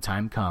 he's like, when the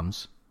time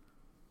comes,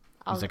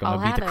 he's like, I'm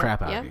gonna beat the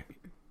crap out of you.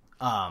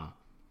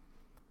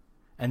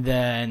 And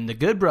then the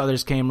Good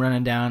Brothers came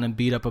running down and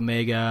beat up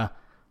Omega.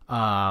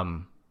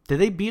 Did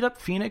they beat up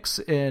Phoenix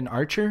and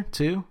Archer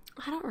too?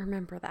 I don't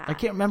remember that. I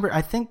can't remember.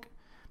 I think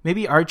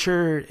maybe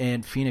Archer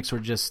and Phoenix were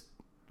just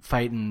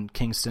fighting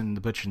Kingston,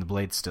 the Butcher, and the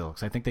Blade still,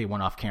 because I think they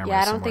went off camera.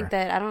 Yeah, I don't somewhere.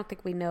 think I don't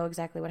think we know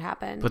exactly what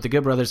happened. But the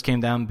Good Brothers came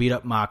down, beat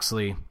up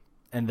Moxley,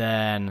 and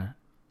then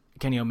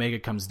Kenny Omega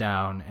comes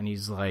down, and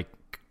he's like,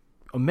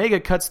 Omega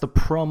cuts the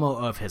promo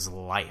of his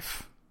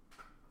life.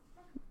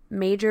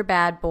 Major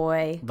bad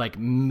boy. Like,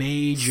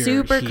 major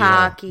super heel.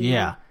 cocky.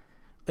 Yeah.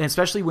 And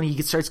especially when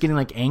he starts getting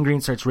like angry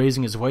and starts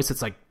raising his voice,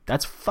 it's like,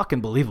 that's fucking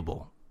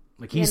believable.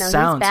 Like, he's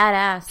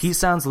badass. He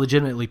sounds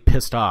legitimately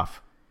pissed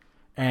off.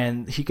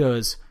 And he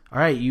goes, all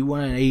right, you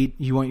want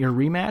your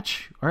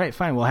rematch? All right,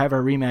 fine. We'll have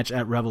our rematch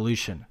at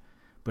Revolution.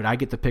 But I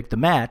get to pick the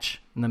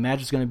match, and the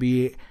match is going to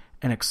be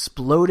an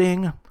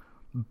exploding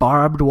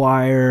barbed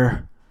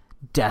wire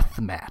death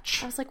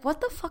match. I was like,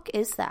 what the fuck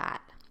is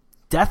that?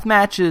 Death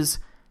matches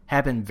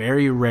happen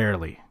very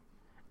rarely.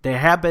 They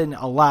happen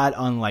a lot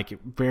on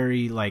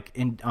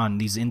on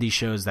these indie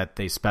shows that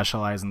they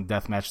specialize in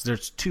death matches. They're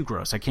too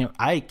gross. I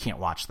can't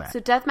watch that. So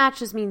death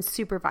matches means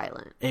super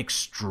violent.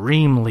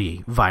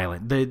 Extremely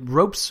violent. The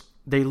ropes,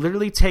 they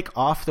literally take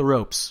off the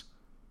ropes,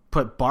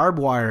 put barbed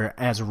wire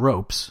as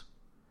ropes,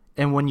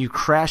 and when you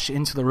crash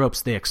into the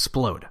ropes, they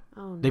explode.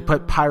 Oh, no. They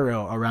put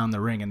pyro around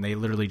the ring, and they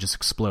literally just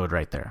explode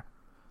right there.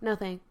 No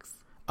thanks.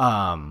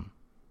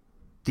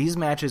 These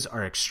matches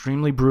are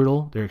extremely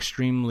brutal. They're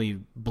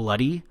extremely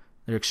bloody.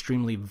 They're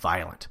extremely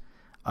violent.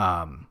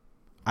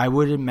 I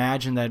would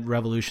imagine that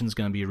Revolution's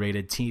going to be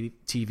rated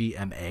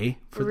TVMA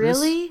for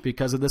this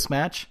because of this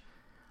match.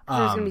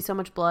 There's going to be so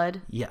much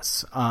blood.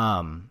 Yes.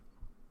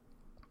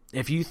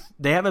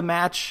 They have a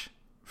match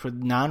for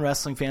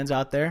non-wrestling fans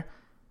out there.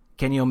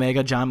 Kenny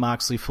Omega, John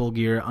Moxley, Full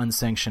Gear,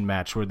 unsanctioned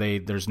match where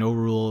there's no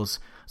rules.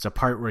 It's a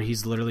part where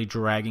he's literally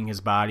dragging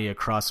his body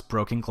across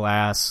broken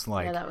glass.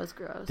 Like, yeah, that was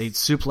gross. They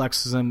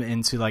suplexes him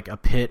into like a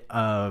pit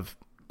of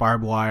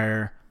barbed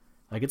wire.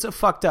 Like, it's a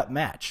fucked up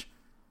match.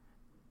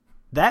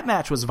 That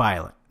match was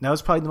violent. That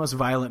was probably the most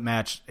violent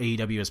match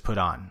AEW has put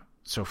on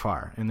so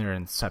far in their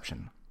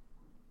inception.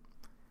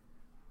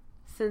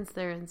 Since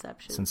their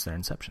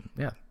inception.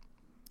 Yeah.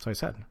 That's what I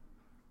said.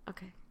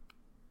 Okay.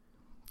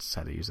 Just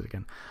had to use it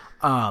again.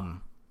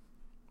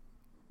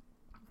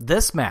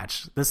 This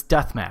match, this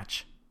death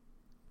match,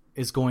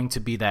 is going to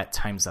be that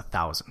times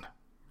 1,000.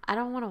 I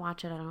don't want to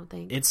watch it, I don't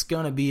think. It's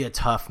going to be a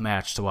tough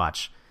match to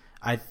watch.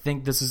 I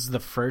think this is the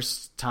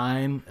first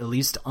time, at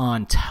least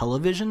on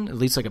television, at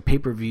least like a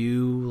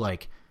pay-per-view,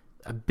 like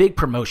a big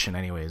promotion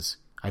anyways,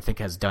 I think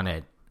has done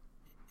it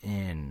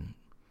in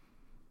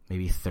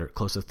maybe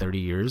close to 30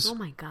 years. Oh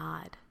my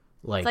God.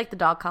 Like, it's like the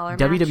dog collar match.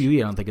 WWE,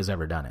 I don't think has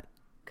ever done it.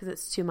 Because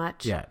it's too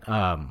much? Yeah.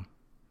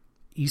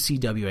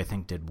 ECW, I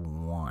think, did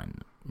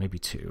 1, maybe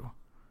 2.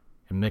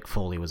 And Mick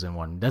Foley was in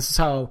one. This is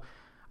how...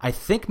 I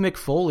think Mick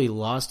Foley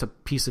lost a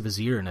piece of his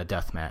ear in a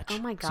death match. Oh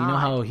my God. So you know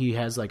how he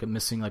has like a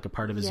missing like a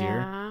part of his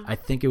ear? I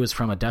think it was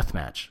from a death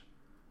match.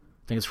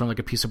 I think it's from like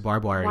a piece of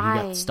barbed wire. Why?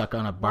 He got stuck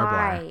on a barbed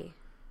wire.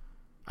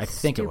 I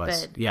think it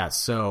was. Yeah,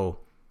 so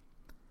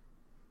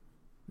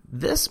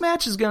this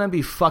match is going to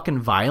be fucking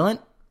violent.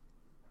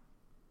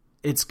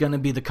 It's going to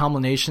be the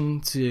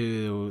culmination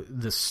to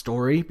the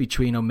story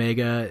between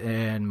Omega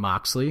and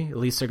Moxley. At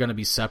least they're going to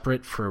be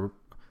separate for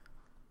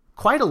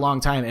quite a long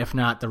time, if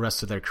not the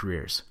rest of their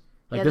careers.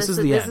 Like, yeah, this is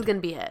the end. This is going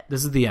to be it.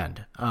 This is the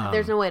end.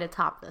 There's no way to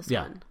top this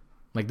one.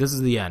 Like, this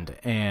is the end.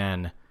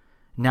 And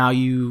now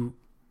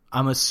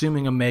I'm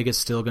assuming Omega's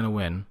still going to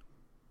win.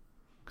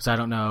 Because I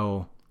don't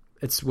know.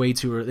 It's way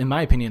too early. In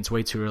my opinion, it's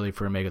way too early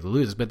for Omega to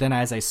lose. But then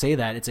as I say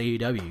that, it's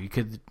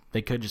AEW.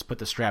 They could just put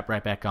the strap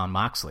right back on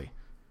Moxley.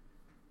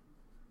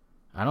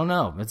 I don't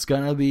know. It's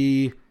going to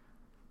be...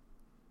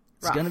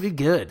 It's going to be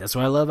good. That's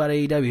what I love about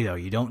AEW, though.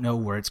 You don't know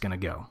where it's going to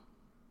go.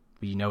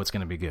 But you know it's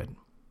going to be good.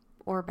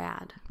 Or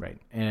bad. Right.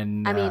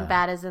 And I mean,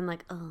 bad as in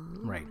like, oh.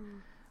 Right.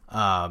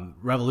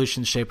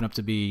 Revolution's shaping up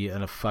to be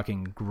a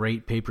fucking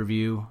great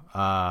pay-per-view.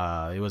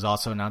 It was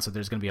also announced that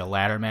there's going to be a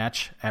ladder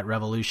match at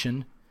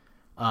Revolution.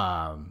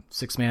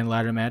 6-man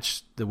ladder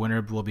match. The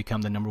winner will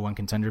become the number 1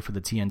 contender for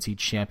the TNT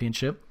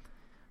Championship.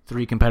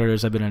 3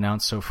 competitors have been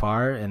announced so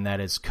far, and that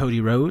is Cody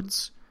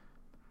Rhodes,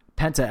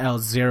 Penta El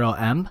Zero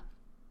M,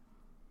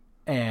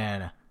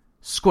 and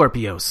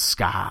Scorpio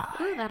Sky.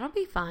 Ooh, that'll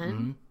be fun.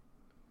 Mm-hmm.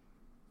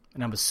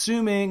 And I'm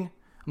assuming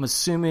Kip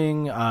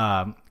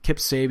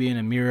Sabian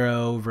and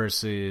Miro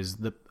versus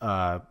the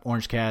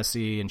Orange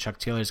Cassidy and Chuck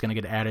Taylor is going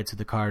to get added to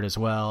the card as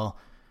well.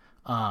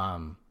 I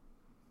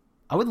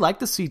would like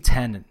to see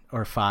 10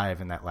 or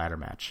 5 in that ladder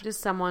match. Just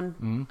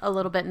someone a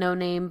little bit no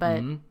name,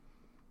 but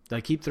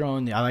They keep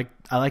throwing. I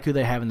like who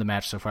they have in the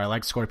match so far. I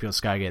like Scorpio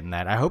Sky getting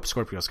that. I hope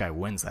Scorpio Sky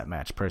wins that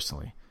match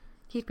personally.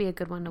 He'd be a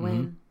good one to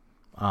win.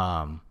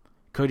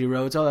 Cody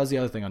Rhodes. Oh, that's the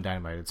other thing on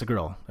Dynamite. It's a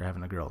girl. They're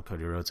having a girl.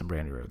 Cody Rhodes and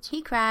Brandy Rhodes.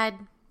 He cried.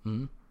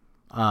 What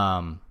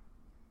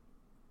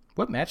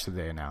match did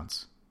they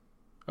announce?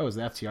 Oh, it was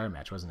the FTR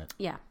match, wasn't it?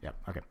 Yeah. Yep.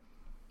 Okay.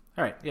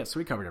 All right. Yeah. So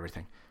we covered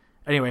everything.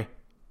 Anyway,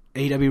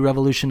 AEW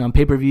Revolution on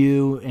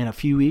pay-per-view in a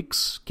few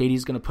weeks.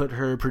 Katie's going to put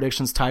her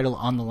predictions title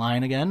on the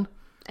line again.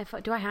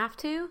 Do I have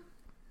to?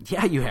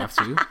 Yeah, you have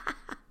to.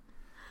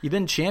 You've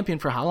been champion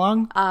for how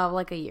long?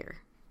 Like a year.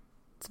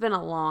 It's been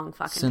a long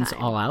fucking time. Since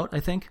All Out, I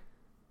think.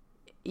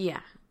 Yeah.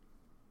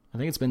 I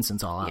think it's been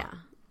since All Out. Yeah.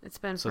 It's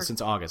been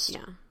since August.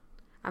 Yeah.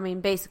 I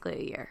mean, basically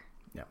a year.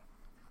 Yeah.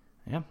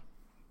 Yeah.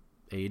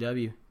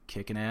 AEW,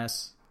 kicking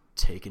ass,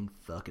 taking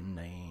fucking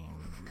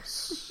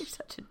names. You're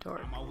such a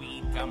dork. I'm a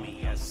wee gummy,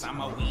 yes, I'm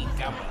a wee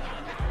gummy.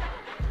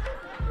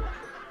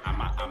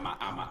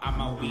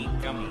 I'm a wee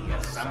gummy,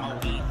 yes, I'm a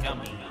wee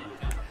gummy.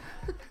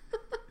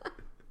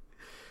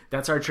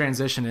 That's our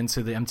transition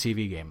into the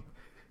MTV game.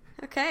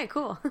 Okay,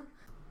 cool.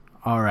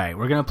 All right,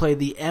 we're going to play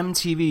the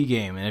MTV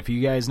game. And if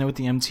you guys know what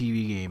the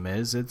MTV game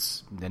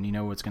is, then you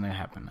know what's going to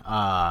happen.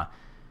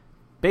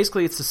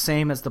 Basically, it's the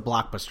same as the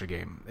Blockbuster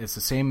game. It's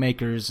the same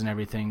makers and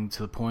everything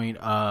to the point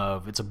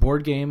of it's a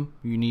board game.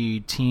 You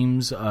need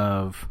teams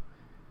of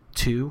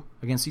 2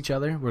 against each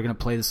other. We're going to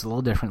play this a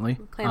little differently.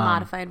 Play a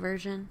modified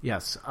version.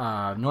 Yes.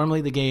 Normally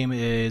the game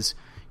is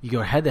you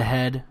go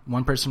head-to-head.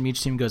 One person from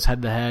each team goes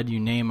head-to-head. You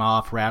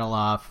rattle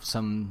off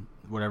some,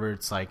 whatever.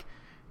 It's like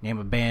name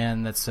a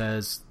band that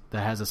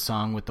has a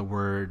song with the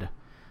word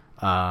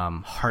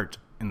heart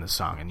in the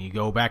song. And you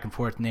go back and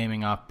forth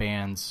naming off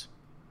bands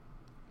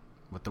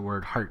with the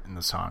word heart in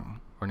the song,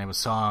 or name a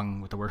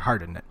song with the word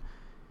heart in it.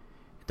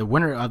 The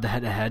winner of the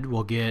head-to-head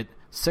will get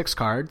 6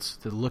 cards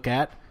to look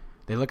at.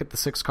 They look at the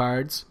 6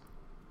 cards,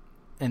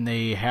 and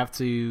they have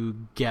to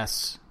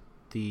guess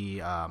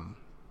the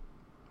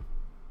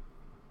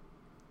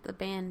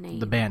band name.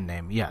 The band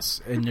name, yes.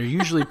 And they're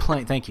usually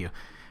playing. Thank you.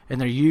 And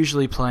they're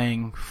usually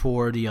playing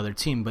for the other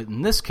team. But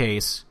in this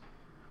case,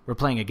 we're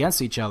playing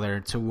against each other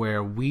to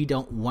where we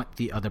don't want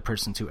the other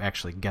person to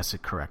actually guess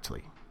it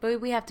correctly. But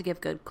we have to give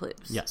good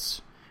clues.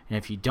 Yes. And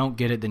if you don't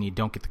get it, then you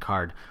don't get the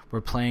card. We're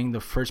playing the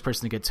first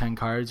person to get 10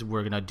 cards.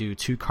 We're going to do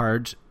two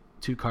cards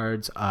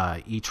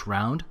each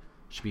round.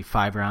 Should be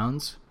 5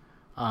 rounds.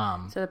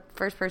 So the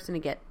first person to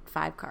get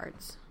 5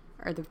 cards,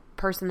 or the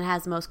person that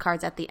has the most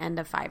cards at the end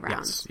of 5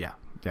 rounds. Yes.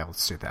 Yeah,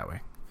 let's do it that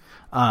way.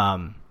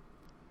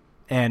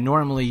 And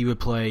normally you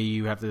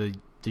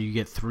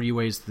get 3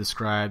 ways to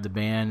describe the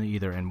band,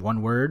 either in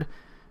one word,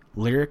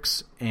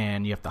 lyrics,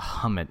 and you have to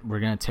hum it. We're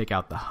going to take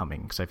out the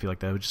humming because I feel like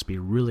that would just be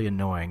really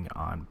annoying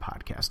on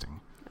podcasting.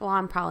 Well,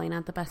 I'm probably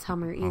not the best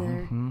hummer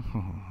either.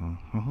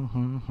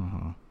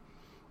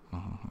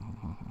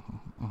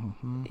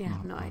 Yeah, I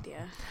have no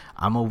idea.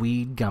 I'm a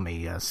weed gummy.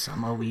 Yes,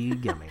 I'm a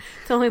weed gummy.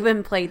 It's only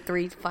been played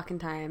 3 fucking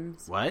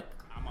times. What?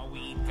 I'm a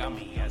weed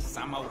gummy, yes,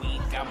 I'm a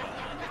weed gummy.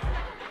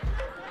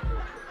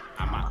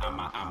 I'm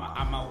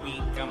a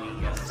weed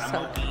gummy, yes, I'm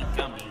a weed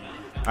gummy.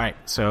 All right,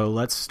 so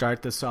let's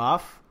start this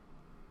off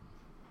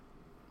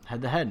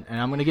head to head, and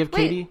I'm going to give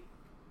Katie.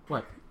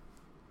 What?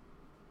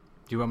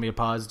 Do you want me to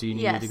pause? Do you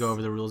need me to go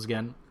over the rules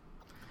again?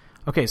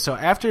 Okay, so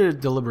after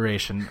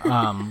deliberation,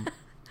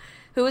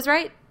 who was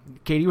right?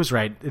 Katie was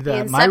right.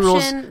 The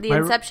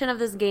inception of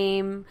this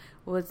game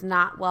was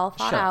not well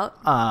thought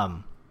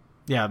out.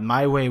 Yeah,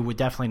 my way would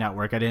definitely not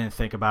work. I didn't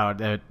think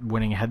about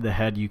winning head to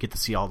head. You get to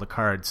see all the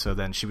cards, so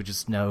then she would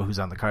just know who's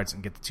on the cards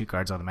and get the 2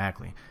 cards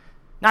automatically.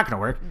 Not going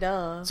to work.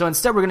 Duh. So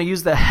instead, we're going to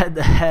use the head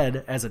to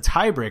head as a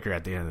tiebreaker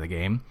at the end of the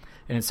game.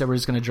 And instead, we're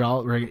each going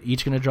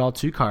to draw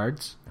 2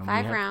 cards. And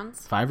 5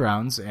 rounds. 5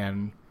 rounds,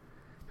 and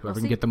whoever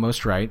can get the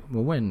most right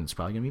will win. It's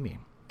probably going to be me.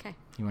 Okay.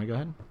 You want to go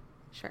ahead?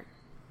 Sure.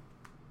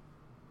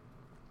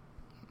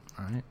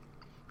 All right.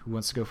 Who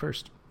wants to go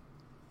first?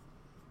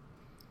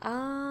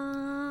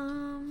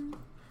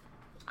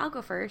 I'll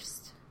go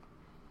first.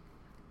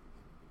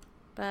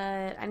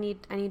 But I need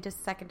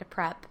just a second to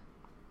prep.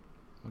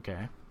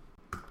 Okay.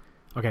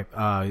 Okay,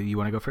 you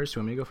want to go first?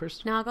 You want me to go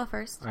first? No, I'll go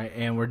first. All right,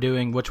 and we're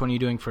doing... Which one are you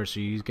doing first? Are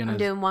you gonna... I'm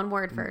doing one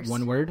word first.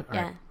 One word? All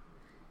yeah. right.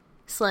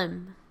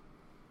 Slim.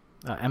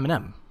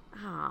 Eminem.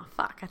 Oh,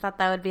 fuck. I thought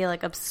that would be,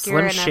 like,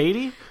 obscure. Slim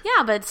Shady?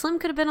 Yeah, but Slim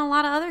could have been a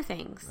lot of other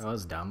things. That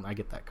was dumb. I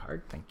get that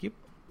card. Thank you.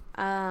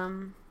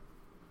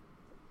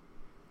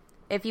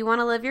 If you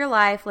want to live your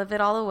life, live it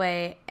all the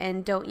way,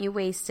 and don't you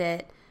waste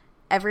it.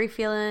 Every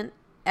feeling,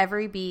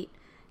 every beat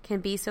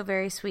can be so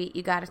very sweet.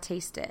 You got to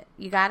taste it.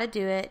 You got to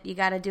do it. You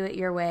got to do it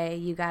your way.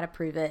 You got to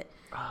prove it.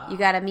 You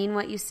got to mean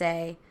what you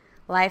say.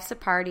 Life's a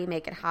party.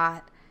 Make it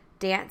hot.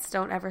 Dance.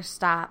 Don't ever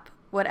stop.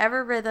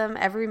 Whatever rhythm,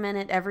 every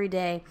minute, every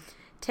day,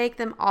 take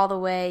them all the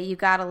way. You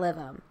got to live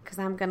them, because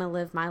I'm going to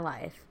live my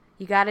life.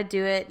 You got to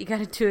do it. You got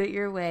to do it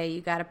your way.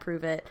 You got to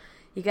prove it.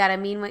 You got to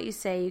mean what you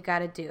say. You got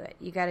to do it.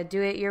 You got to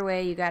do it your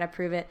way. You got to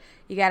prove it.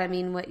 You got to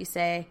mean what you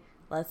say.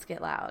 Let's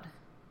get loud.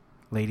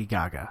 Lady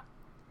Gaga.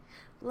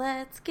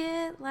 Let's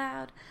get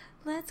loud.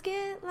 Let's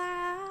get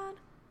loud.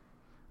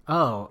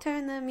 Oh.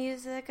 Turn the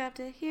music up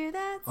to hear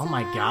that sound. Oh,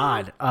 my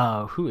God.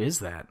 Who is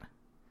that?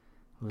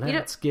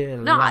 Let's get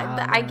loud. No,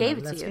 I gave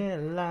it to you. Let's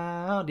get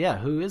loud. Yeah,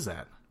 who is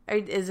that?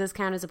 Does this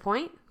count as a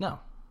point? No.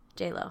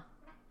 J-Lo.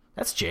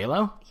 That's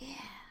J-Lo? Yeah.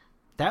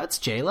 That's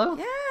J-Lo?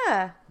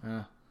 Yeah.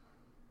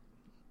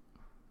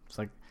 It's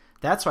like,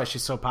 that's why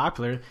she's so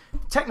popular.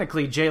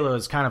 Technically, J-Lo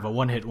is kind of a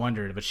one-hit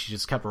wonder, but she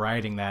just kept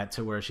riding that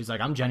to where she's like,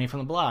 I'm Jenny from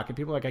the block. And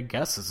people are like, I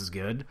guess this is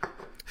good.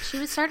 She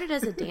was started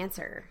as a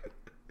dancer.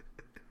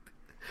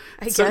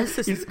 I guess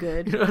this is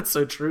good. You know, it's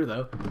so true,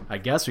 though. I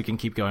guess we can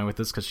keep going with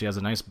this because she has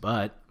a nice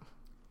butt.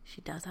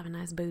 She does have a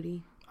nice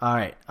booty. All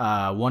right.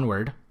 One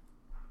word.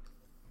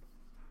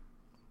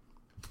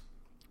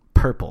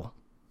 Purple.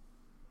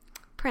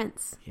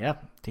 Prince.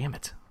 Yep. Damn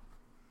it.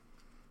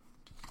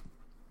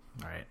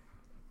 All right.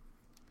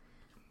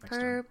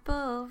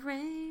 Purple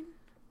rain.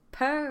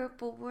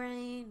 Purple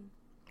rain.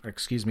 Or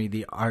excuse me,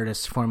 the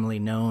artist formerly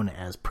known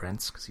as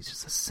Prince, because he's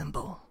just a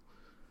symbol.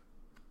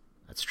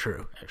 That's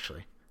true,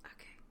 actually.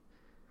 Okay.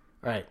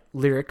 All right.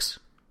 Lyrics.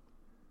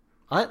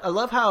 I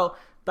love how,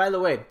 by the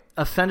way,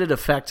 Offended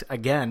Effect,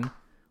 again,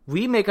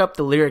 we make up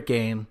the lyric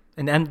game,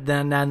 and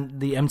then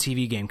the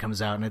MTV game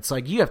comes out, and it's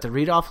like, you have to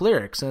read off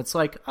lyrics. And it's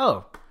like,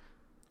 oh,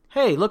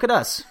 hey, look at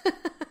us.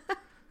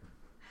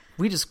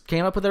 We just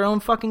came up with our own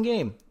fucking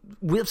game.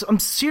 I'm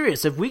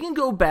serious. If we can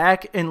go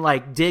back and,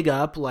 like, dig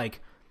up,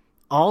 like,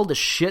 all the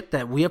shit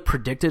that we have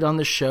predicted on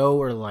the show,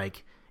 or,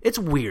 like, it's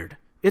weird.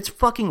 It's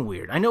fucking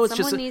weird. I know it's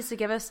Someone needs to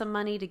give us some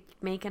money to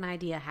make an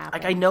idea happen.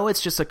 Like, I know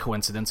it's just a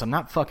coincidence. I'm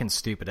not fucking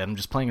stupid. I'm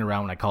just playing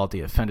around when I call it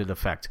the Offended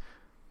Effect.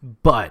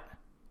 But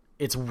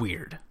it's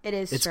weird. It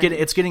is. It's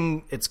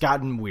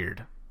gotten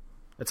weird.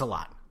 It's a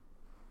lot.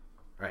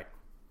 All right.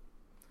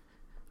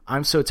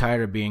 I'm so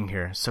tired of being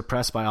here,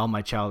 suppressed by all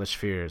my childish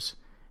fears.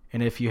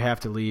 And if you have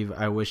to leave,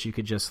 I wish you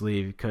could just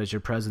leave, because your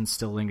presence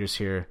still lingers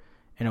here,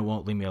 and it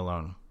won't leave me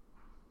alone.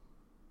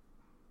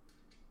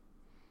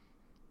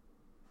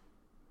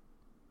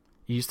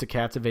 You used to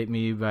captivate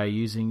me by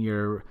using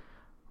your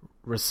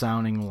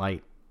resounding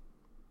light.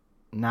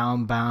 Now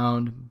I'm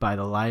bound by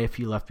the life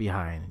you left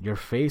behind. Your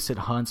face, it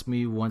haunts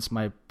me once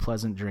my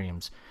pleasant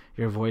dreams.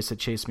 Your voice that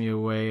chased me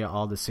away,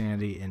 all the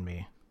sanity in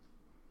me.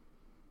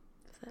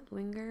 Is that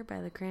Linger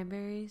by the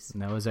Cranberries?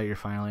 No, is that your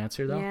final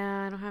answer, though?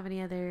 Yeah, I don't have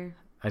any other...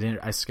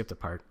 I skipped a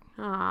part.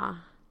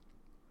 Ah.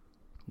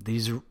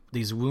 These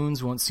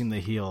wounds won't seem to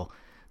heal.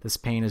 This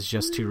pain is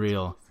just too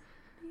real.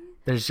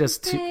 There's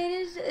just too...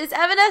 It's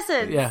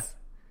Evanescence! Yeah.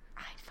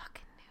 I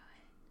fucking knew it.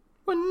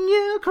 When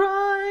you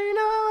cry,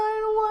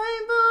 I'd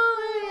wipe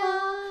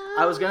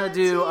away. I was gonna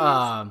do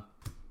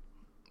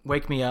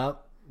Wake Me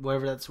Up,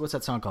 what's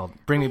that song called?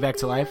 Bring Me Back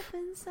to Life?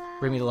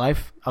 Bring Me to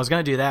Life? I was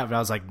gonna do that, but I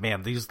was like,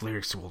 man, these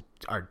lyrics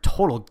are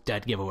total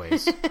dead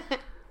giveaways.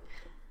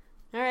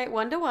 All right,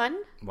 1-1.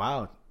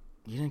 Wow.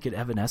 You didn't get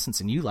Evanescence,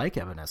 and you like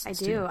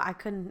Evanescence. I do. Too. I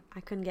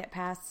couldn't get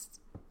past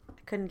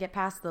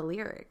the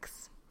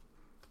lyrics.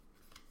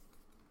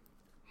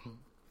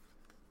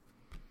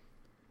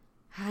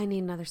 I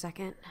need another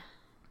second.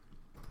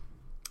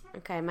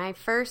 Okay, my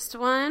first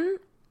one.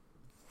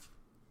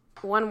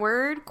 One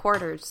word,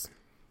 quarters.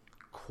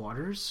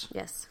 Quarters?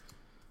 Yes.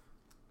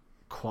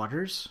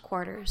 Quarters?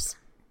 Quarters.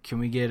 Can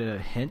we get a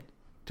hint?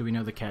 Do we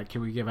know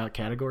can we give out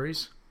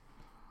categories?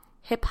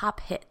 Hip hop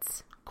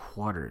hits.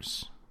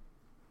 Quarters.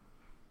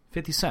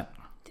 50 Cent.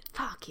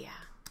 Fuck yeah.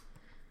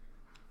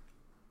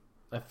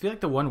 I feel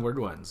like the one word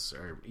ones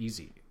are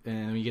easy.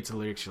 And when you get to the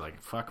lyrics, you're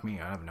like, fuck me,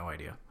 I have no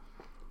idea.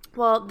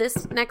 Well,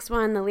 this next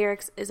one, the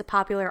lyrics is a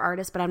popular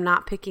artist, but I'm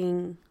not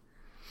picking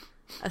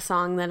a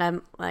song that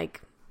I'm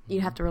like,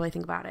 you'd have to really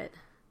think about it.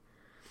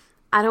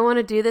 I don't want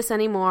to do this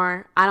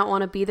anymore. I don't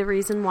want to be the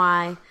reason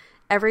why.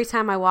 Every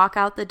time I walk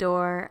out the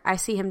door, I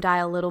see him die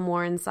a little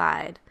more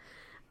inside.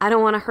 I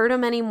don't want to hurt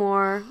him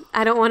anymore.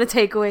 I don't want to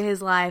take away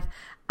his life.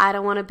 I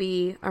don't want to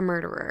be a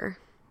murderer.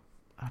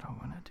 I don't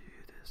want to do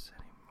this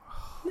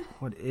anymore.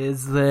 What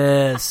is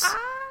this?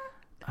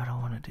 I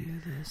don't want to do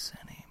this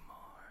anymore.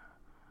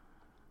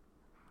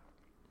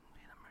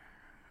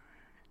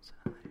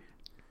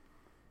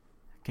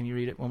 Can you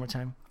read it one more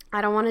time?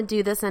 I don't want to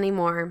do this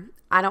anymore.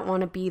 I don't want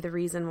to be the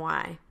reason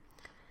why.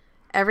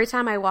 Every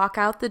time I walk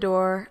out the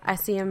door, I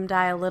see him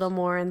die a little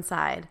more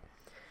inside.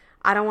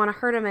 I don't want to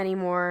hurt him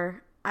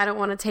anymore. I don't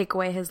want to take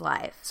away his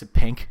life. Is it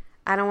Pink?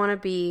 I don't want to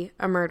be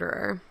a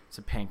murderer. Is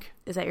it Pink?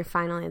 Is that your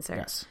final answer?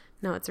 Yes.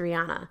 No, it's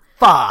Rihanna.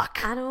 Fuck!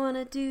 I don't want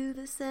to do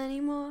this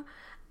anymore.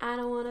 I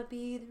don't want to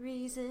be the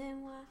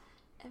reason why.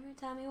 Every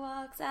time he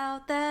walks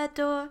out that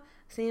door, I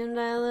see him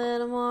die a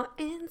little more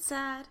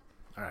inside.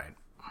 All right.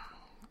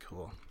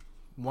 Cool.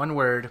 One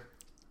word.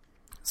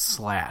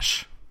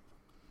 Slash.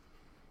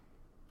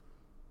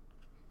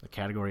 The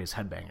category is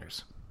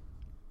headbangers.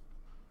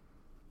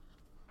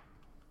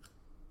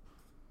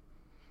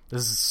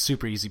 This is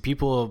super easy.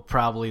 People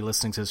probably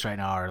listening to this right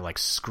now are like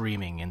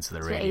screaming into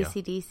the radio.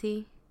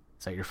 AC/DC?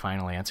 Is that your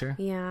final answer?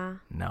 Yeah.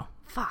 No.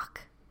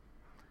 Fuck.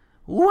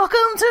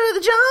 Welcome to the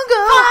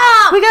jungle.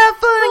 Fuck! We got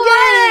fun and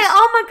games.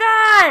 Oh my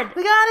god!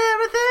 We got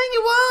everything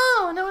you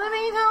want. Know what I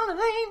mean? Know what I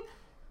mean?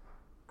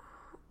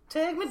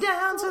 Take me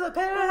down to the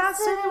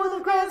paradise city with the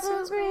grass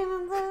and green.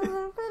 Who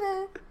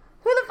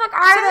the fuck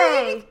are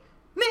they?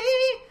 Me.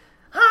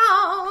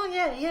 Oh,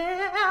 yeah,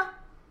 yeah.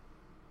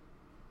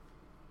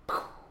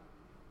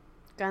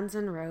 Guns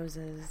N'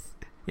 Roses.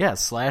 Yeah,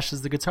 Slash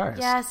is the guitarist.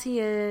 Yes, he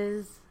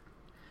is.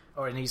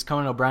 Oh, and he's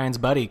Conan O'Brien's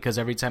buddy because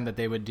every time that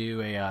they would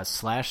do a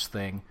Slash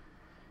thing,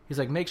 he's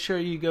like, make sure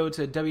you go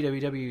to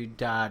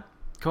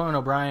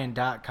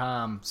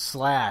www.conanobrien.com/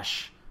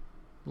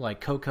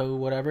 like Coco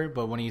whatever,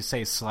 but when you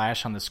say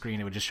Slash on the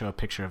screen, it would just show a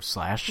picture of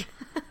Slash.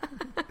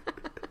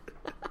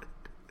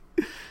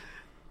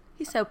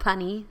 He's so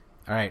punny.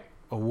 All right,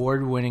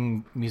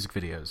 award-winning music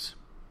videos.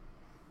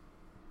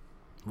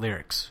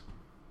 Lyrics.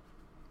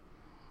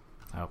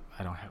 Oh,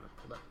 I don't have it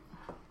pulled up.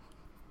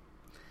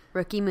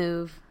 Rookie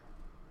move.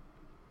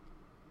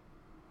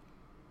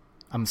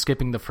 I'm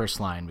skipping the first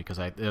line because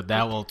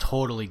that will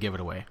totally give it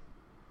away.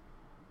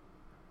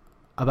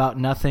 About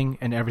nothing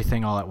and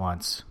everything all at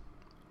once.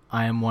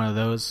 I am one of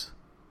those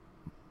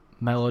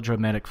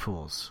melodramatic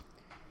fools.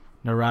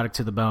 Neurotic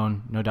to the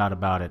bone, no doubt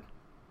about it.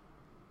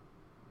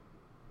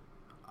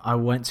 I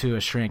went to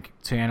a shrink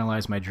to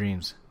analyze my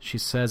dreams. She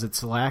says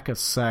it's lack of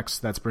sex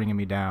that's bringing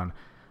me down.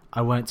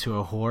 I went to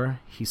a whore.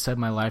 He said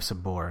my life's a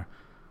bore.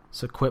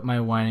 So quit my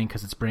whining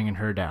because it's bringing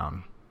her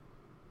down.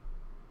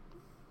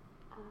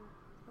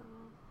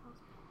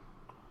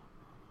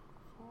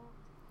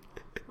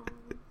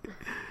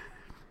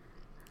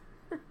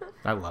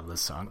 I love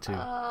this song too.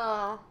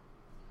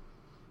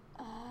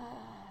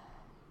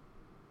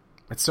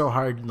 It's so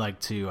hard, like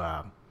to.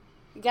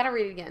 You gotta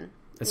read it again.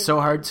 It's so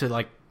hard to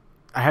like.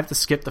 I have to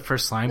skip the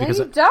first line No, because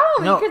you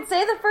don't. No, You could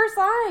say the first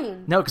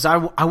line. no, because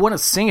I want to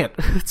sing it.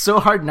 It's so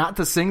hard not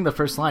to sing the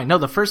first line. No,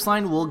 the first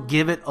line will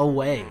give it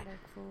away.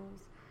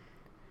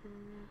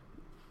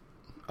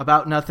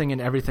 About nothing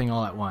and everything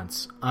all at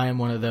once. I am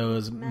one of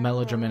those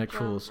melodramatic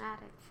fools.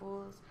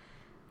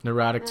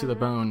 Neurotic to the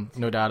bone,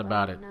 no doubt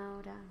about it.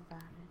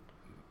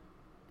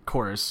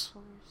 Chorus.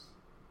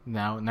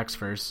 Now, next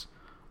verse.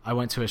 I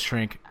went to a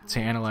shrink to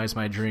analyze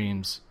my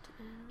dreams.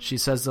 She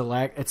says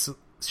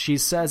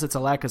it's a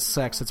lack of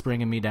sex that's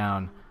bringing me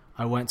down.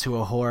 I went to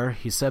a whore.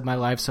 He said my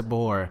life's a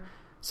bore.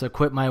 So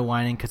quit my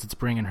whining because it's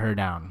bringing her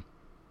down.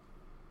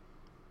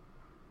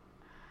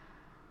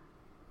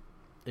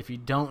 If you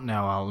don't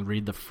know, I'll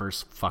read the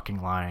first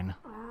fucking line.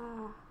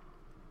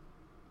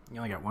 You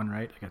only got one,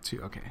 right? I got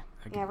two. Okay.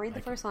 Read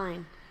the first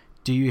line.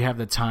 Do you have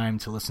the time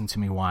to listen to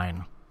me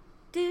whine?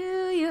 Do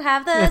you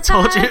have the I time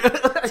told you. to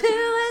listen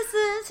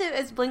to...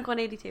 It's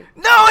Blink-182.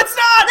 No, it's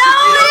not! No,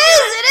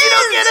 You it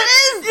don't is! get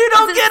it! You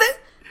don't get it!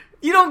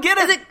 You don't get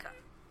it! Is it...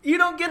 You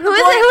don't get the Who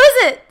is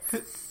point.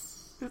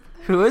 it?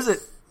 Who is it?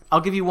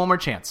 I'll give you one more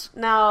chance.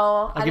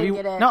 No, I didn't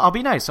get it. No, I'll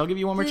be nice. I'll give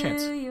you one more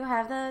chance. Do you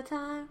have the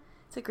time?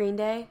 It's a Green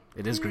Day.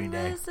 It is Green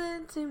Day.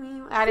 Listen to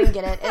me. I didn't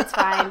get it. It's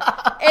fine.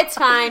 It's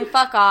fine.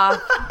 Fuck off.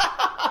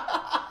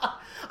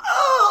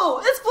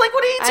 Oh, it's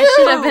Blink-182! I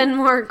should have been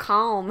more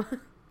calm.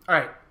 All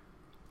right.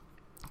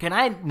 Can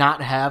I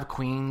not have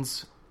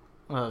Queens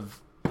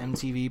of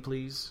MTV,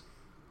 please?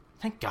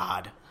 Thank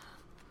God.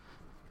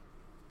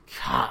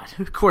 God.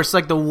 Of course,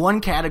 like the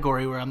one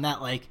category where I'm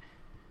not like...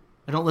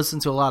 I don't listen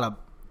to a lot of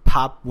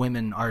pop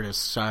women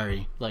artists,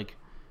 sorry. Like,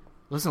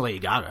 listen to Lady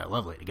Gaga. I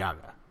love Lady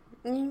Gaga.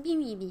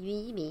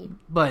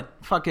 But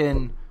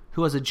fucking...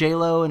 Who was it?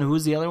 J-Lo and who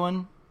was the other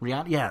one?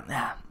 Rihanna? Yeah,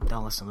 nah,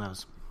 don't listen to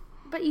those.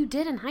 But you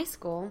did in high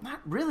school. Not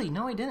really.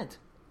 No, I didn't.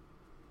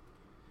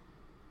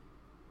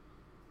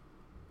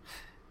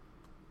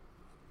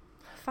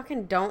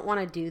 Fucking don't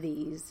want to do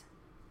these.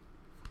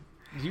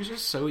 Yours are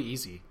so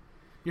easy.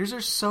 Yours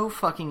are so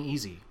fucking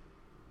easy.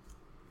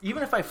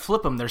 Even if I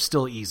flip them, they're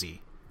still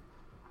easy.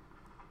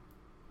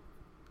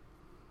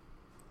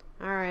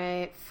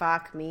 Alright,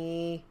 fuck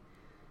me.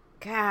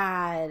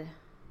 God.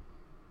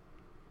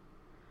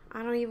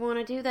 I don't even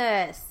want to do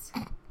this.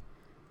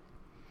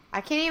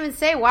 I can't even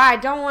say why I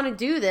don't want to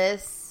do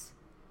this.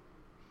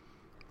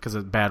 Because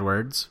of bad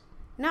words?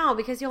 No,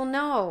 because you'll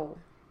know.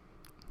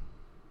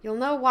 You'll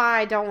know why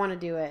I don't want to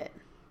do it.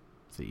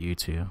 Is it you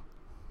two?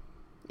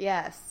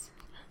 Yes.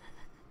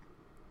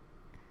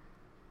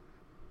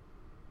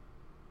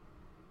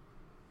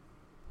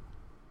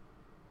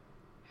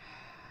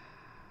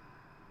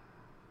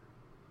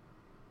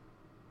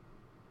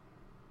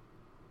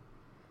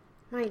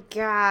 My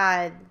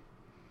God.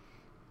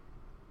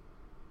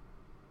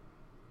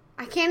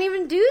 I can't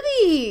even do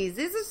these.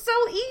 This is so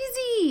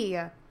easy.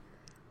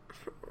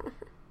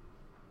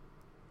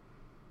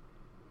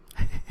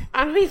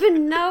 I don't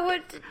even know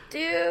what to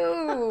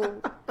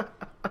do.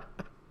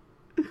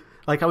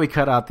 Like how we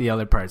cut out the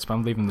other parts, but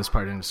I'm leaving this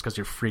part in just because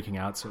you're freaking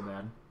out so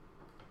bad.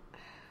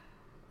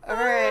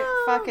 Alright,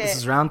 fuck it. This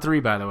is round 3,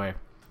 by the way.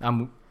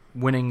 I'm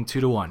winning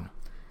 2-1.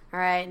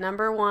 Alright,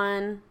 number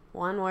 1.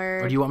 One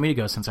word. Or do you want me to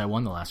go since I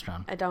won the last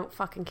round? I don't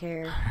fucking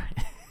care.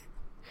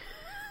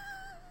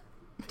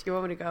 Do you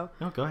want me to go?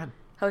 No, go ahead.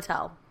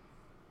 Hotel.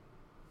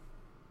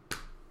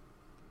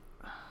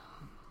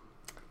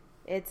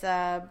 It's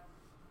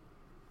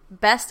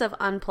best of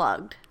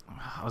Unplugged.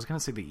 I was going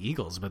to say the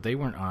Eagles, but they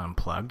weren't on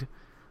Unplugged.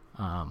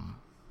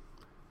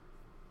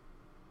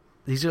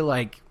 These are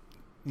like,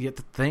 you have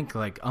to think,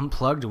 like,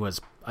 Unplugged was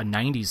a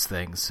 90s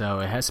thing, so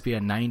it has to be a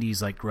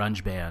 90s, like,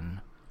 grunge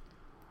band.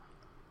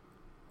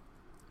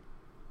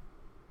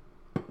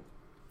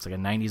 It's like a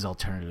 90s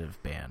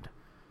alternative band.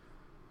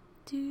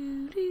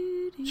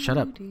 Shut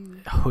up.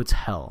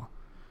 Hotel.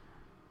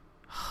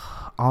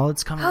 All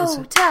it's coming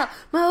Hotel,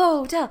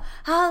 motel,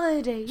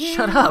 holiday. Yeah.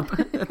 Shut up.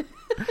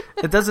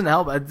 It doesn't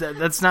help.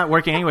 That's not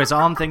working anyways.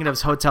 All I'm thinking of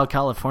is Hotel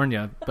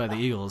California by the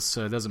Eagles,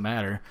 so it doesn't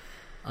matter.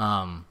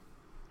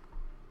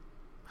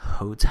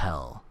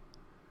 Hotel.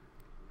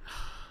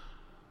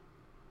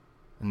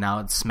 And now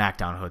it's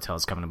SmackDown Hotel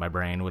is coming to my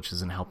brain, which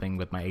isn't helping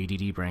with my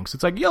ADD brain. So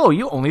it's like, yo,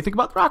 you only think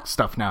about rock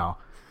stuff now.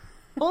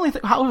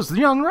 How was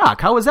Young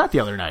Rock? How was that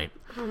the other night?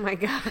 Oh my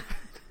God.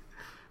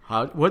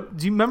 What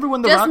do you remember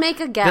when the Just Rock?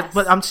 make a guess.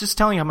 But I'm just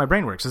telling you how my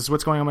brain works. This is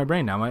what's going on in my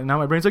brain now. Now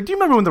my brain's like, do you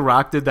remember when the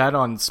Rock did that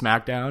on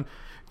SmackDown?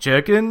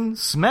 Checking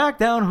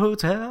SmackDown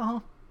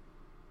Hotel.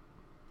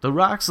 The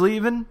Rock's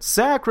leaving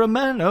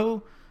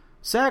Sacramento.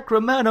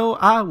 Sacramento,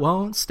 I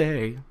won't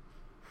stay.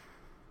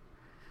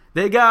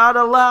 They got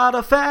a lot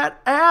of fat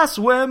ass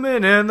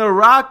women, and the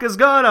Rock is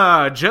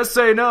gonna just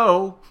say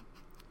no.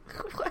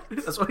 What?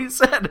 That's what he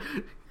said.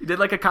 He did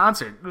like a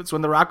concert. It's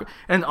when the Rock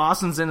and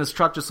Austin's in his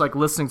truck, just like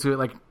listening to it,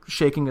 like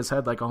shaking his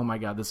head, like, "Oh my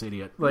God, this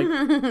idiot!" Like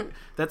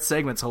that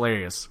segment's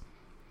hilarious.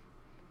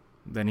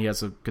 Then he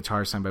has a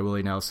guitar signed by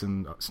Willie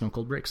Nelson. Stone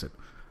Cold breaks it.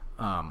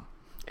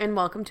 And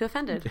welcome to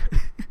Offended.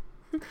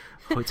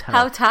 Hotel.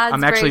 How Todd's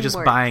I'm actually brain just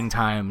works. buying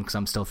time because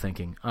I'm still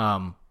thinking.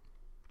 I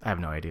have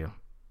no idea.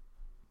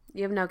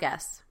 You have no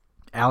guess.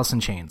 Alice in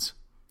Chains.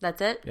 That's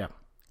it? Yeah.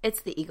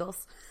 It's the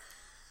Eagles.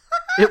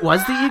 It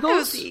was the Eagles? It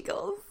was the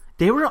Eagles.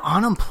 They were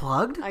on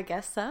Unplugged? I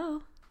guess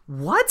so.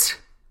 What?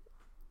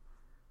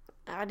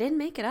 I didn't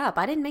make it up.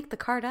 I didn't make the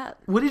card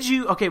up.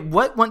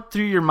 What went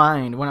through your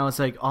mind when I was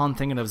like, all I'm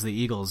thinking of is the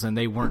Eagles and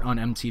they weren't on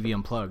MTV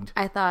Unplugged?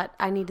 I thought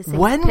I need to sing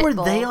When were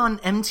Pitbull. they on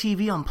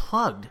MTV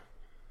Unplugged?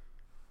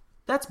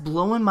 That's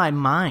blowing my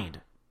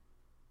mind.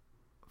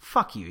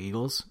 Fuck you,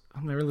 Eagles.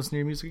 I'll never listen to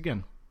your music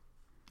again.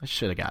 I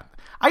should have got.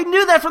 I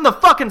knew that from the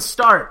fucking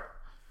start.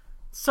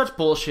 Such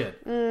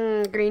bullshit.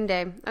 Green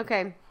Day.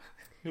 Okay.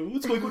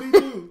 Let's like what do you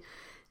do?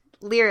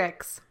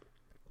 Lyrics.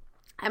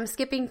 I'm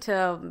skipping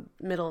to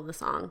middle of the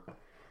song.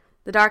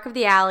 The dark of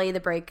the alley, the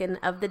breaking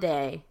of the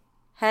day.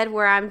 Head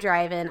where I'm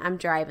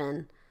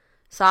driving.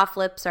 Soft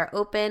lips are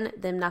open,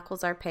 them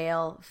knuckles are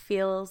pale.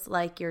 Feels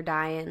like you're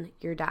dying.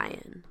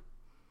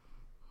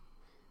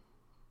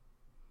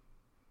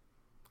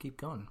 Keep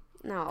going.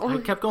 No. I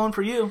kept going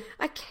for you.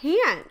 I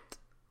can't.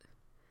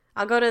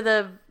 I'll go to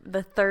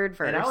the third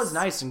verse. And I was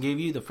nice and gave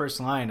you the first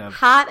line of...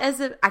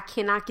 I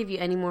cannot give you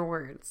any more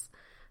words.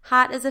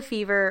 Hot as a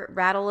fever,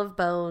 rattle of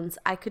bones.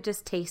 I could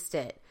just taste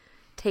it.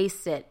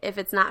 Taste it. If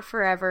it's not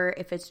forever,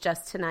 if it's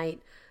just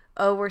tonight.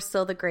 Oh, we're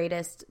still the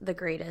greatest, the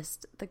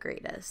greatest, the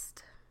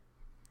greatest.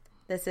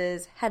 This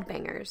is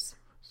Headbangers.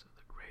 So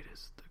the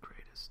greatest.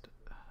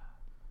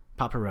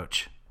 Papa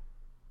Roach.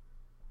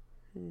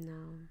 No.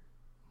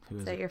 Who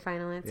Is that your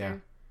final answer? Yeah.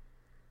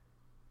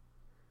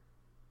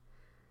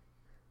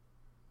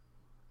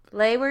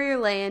 Lay where you're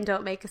laying,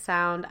 don't make a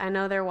sound. I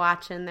know they're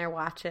watching.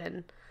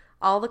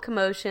 All the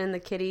commotion, the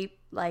kitty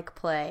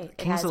play.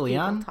 Kings of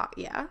Leon?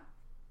 Yeah.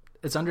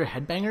 It's under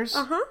Headbangers?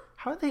 Uh-huh.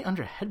 How are they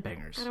under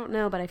Headbangers? I don't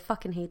know, but I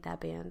fucking hate that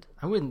band.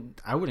 I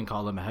wouldn't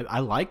call them I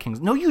like Kings.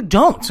 No, you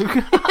don't.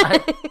 I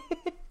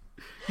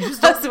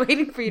was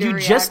waiting for you to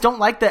react. You just don't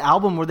like the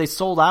album where they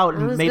sold out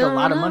and made a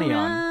lot of money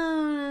on.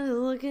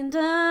 Looking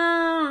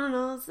down on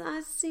all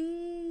I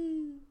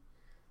see.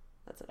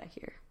 That's what I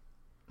hear.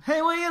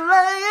 Hey, where you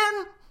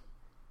laying?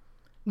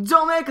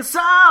 Don't make a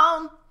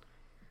sound.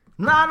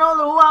 Not all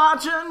the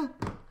watching.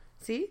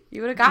 See?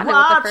 You would have gotten it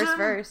with the first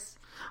verse.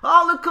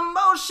 All the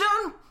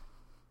commotion.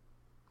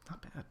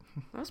 Not bad.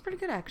 That was pretty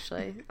good,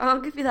 actually. I'll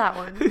give you that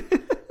one.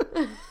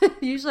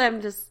 Usually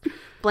I'm just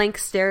blank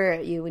stare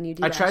at you when you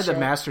do that I tried shit. to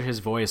master his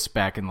voice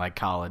back in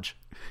college.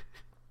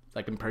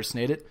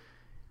 Impersonate it.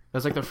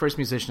 That was the first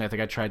musician I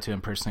think I tried to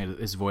impersonate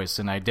his voice,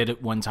 and I did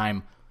it one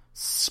time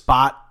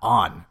spot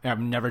on. I've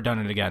never done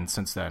it again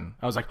since then.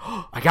 I was like,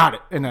 oh, I got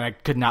it. And then I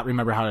could not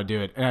remember how to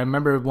do it. And I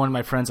remember one of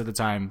my friends at the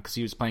time, because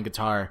he was playing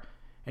guitar,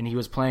 and he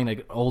was playing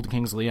an old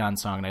Kings of Leon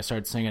song, and I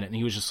started singing it, and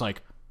he was just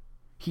like,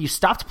 he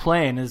stopped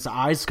playing, and his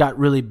eyes got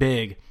really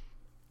big.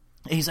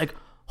 And he's like,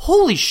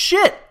 holy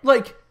shit!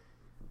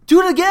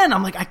 Do it again!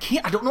 I'm like,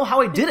 I don't know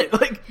how I did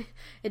it.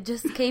 It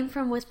just came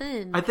from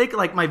within. I think,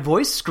 my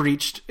voice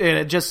screeched, and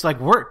it just,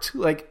 worked.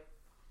 All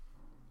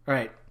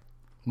right.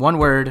 One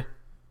word.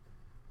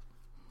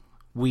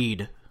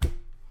 Weed.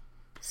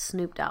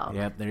 Snoop Dogg.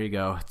 Yep, there you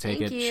go. Take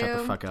Thank it. you. Shut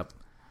the fuck up.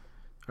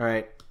 All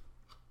right.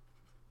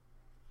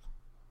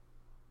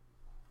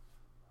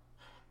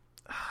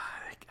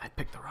 I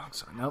picked the wrong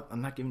song. Nope,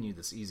 I'm not giving you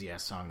this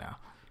easy-ass song now.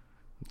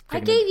 I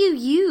gave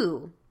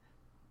you.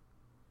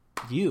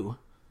 You?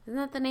 Isn't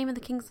that the name of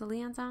the Kings of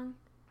Leon song?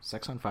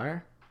 Sex on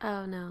Fire?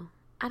 Oh, no.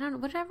 I don't know.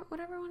 Whatever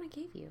one I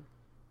gave you.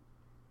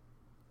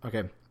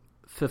 Okay.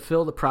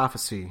 Fulfill the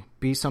prophecy.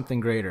 Be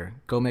something greater.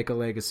 Go make a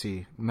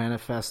legacy.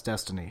 Manifest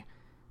destiny.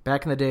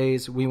 Back in the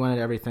days, we wanted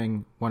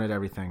everything.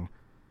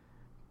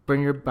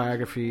 Bring your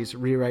biographies.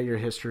 Rewrite your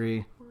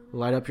history.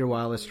 Light up your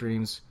wildest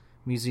dreams.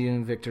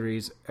 Museum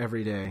victories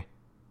every day.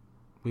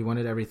 We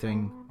wanted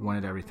everything.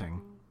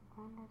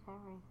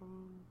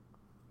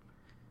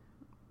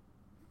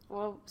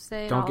 Well,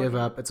 say Don't give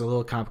up. It's a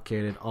little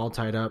complicated. All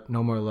tied up.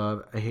 No more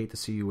love. I hate to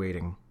see you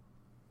waiting.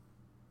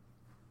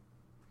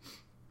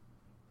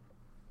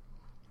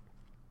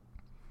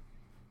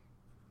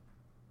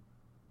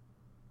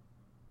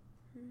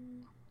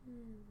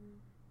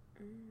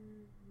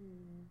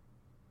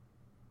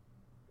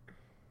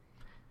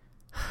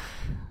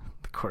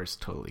 The chorus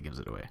totally gives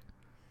it away.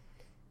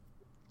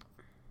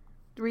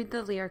 Read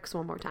the lyrics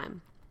one more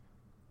time.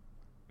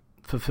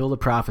 Fulfill the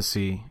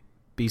prophecy.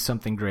 Be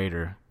something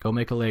greater. Go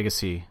make a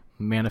legacy.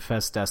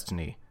 Manifest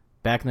destiny.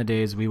 Back in the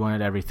days, we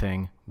wanted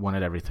everything.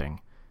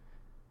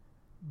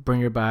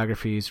 Bring your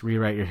biographies.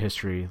 Rewrite your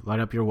history.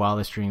 Light up your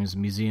wildest dreams.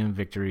 Museum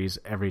victories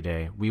every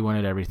day. We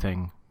wanted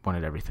everything.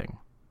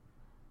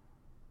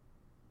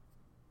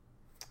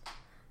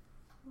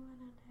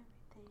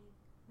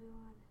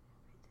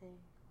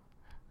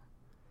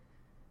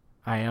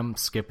 I am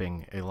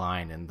skipping a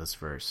line in this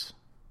verse.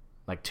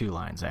 2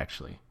 lines,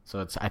 actually.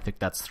 So I think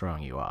that's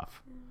throwing you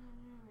off.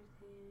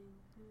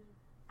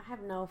 I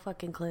have no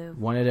fucking clue.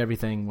 Wanted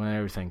everything.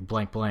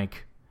 Blank,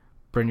 blank.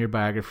 Bring your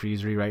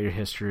biographies. Rewrite your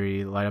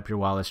history. Light up your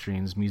wildest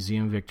dreams.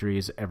 Museum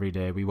victories every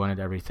day. We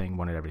wanted everything.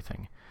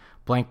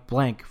 Blank,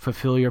 blank.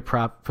 Fulfill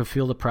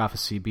the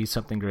prophecy. Be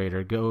something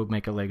greater. Go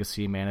make a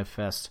legacy.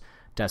 Manifest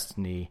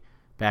destiny.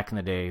 Back in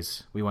the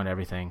days, we wanted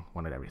everything.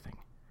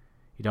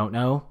 You don't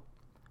know?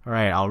 All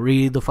right, I'll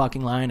read the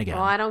fucking line again.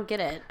 Well, I don't get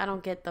it. I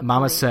don't get the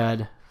Mama point.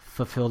 said,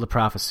 fulfill the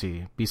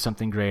prophecy. Be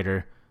something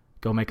greater.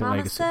 Go make a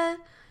legacy. Mama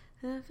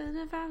said, fulfill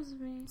the prophecy.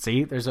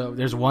 See,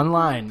 there's one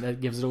line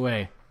that gives it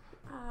away.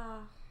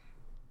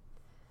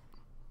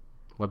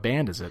 What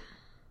band is it?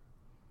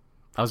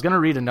 I was going to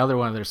read another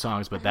one of their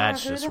songs, but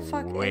that's just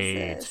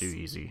way too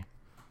easy.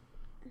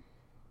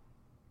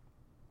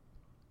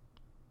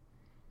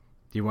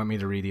 Do you want me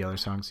to read the other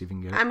songs so you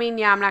can get it? I mean,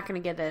 yeah, I'm not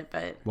going to get it,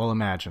 but... Well,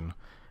 imagine.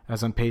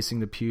 As I'm pacing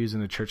the pews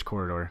in the church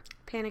corridor.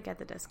 Panic at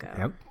the Disco.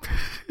 Yep.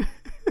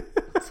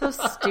 So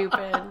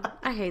stupid.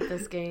 I hate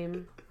this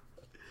game.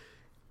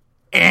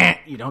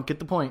 You don't get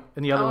the point.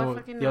 And the other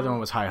one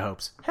was High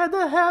Hopes. Had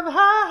to have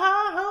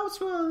high hopes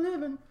for a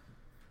living.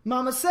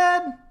 Mama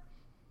said,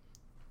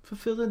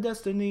 fulfill the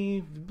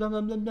destiny. Blah, blah,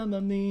 blah, blah, blah,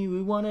 me.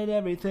 We wanted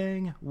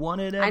everything.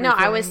 I know,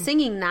 I was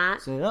singing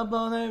that. Say up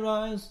on they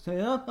rise. Say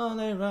up on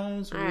they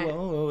rise. All right.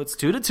 Whoa, it's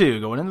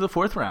 2-2 going into the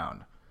 4th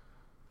round.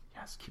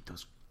 Yes, keep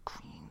those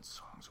Queen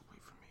songs away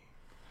from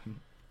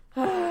me.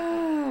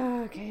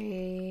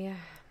 Okay.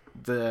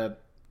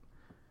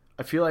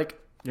 I feel like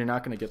you're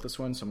not going to get this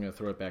one, so I'm going to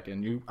throw it back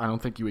in. I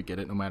don't think you would get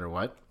it no matter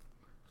what.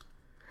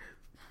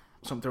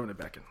 So I'm throwing it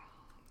back in.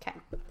 Okay,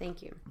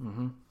 thank you.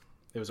 Mm-hmm.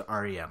 It was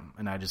REM,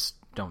 and I just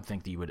don't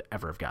think that you would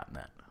ever have gotten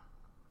that.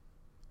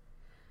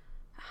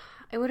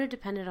 It would have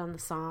depended on the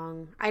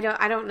song. I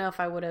don't know if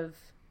I would have.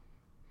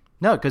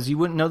 No, because you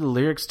wouldn't know the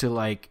lyrics to,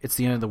 like, It's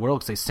the End of the World,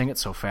 because they sing it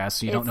so fast,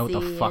 so you don't know what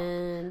the fuck.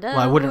 Well,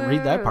 I wouldn't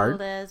read that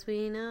part. As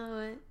we know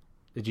it.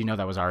 Did you know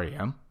that was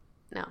REM?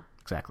 No.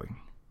 Exactly.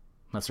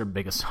 That's their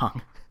biggest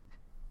song.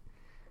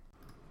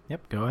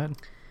 Yep, go ahead.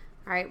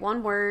 All right,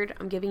 one word.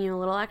 I'm giving you a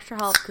little extra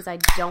help because I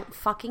don't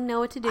fucking know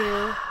what to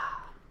do.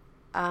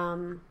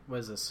 What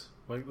is this?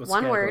 What's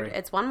one category? word.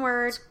 It's one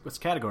word. What's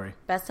category?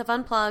 Best of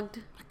Unplugged.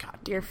 God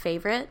damn. Your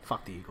favorite.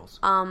 Fuck the Eagles.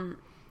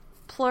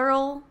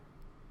 Plural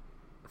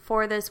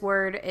for this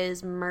word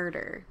is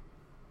murder.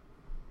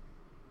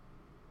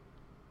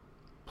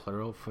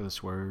 Plural for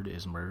this word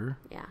is murder?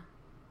 Yeah.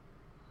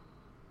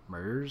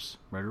 Murders?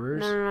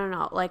 Murderers?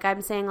 No. Like,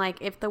 I'm saying,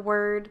 like, if the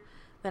word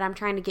that I'm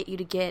trying to get you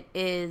to get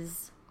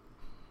is...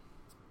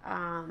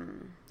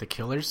 The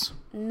Killers?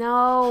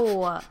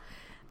 No.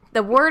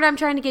 The word I'm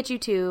trying to get you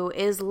to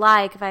is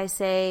like if I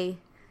say...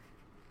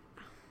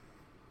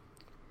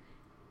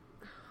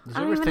 Did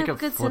I you don't ever even think have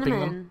of good flipping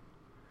cinnamon. them?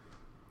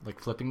 Like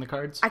flipping the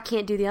cards? I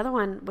can't do the other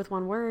one with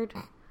one word.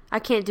 I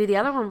can't do the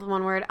other one with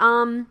one word.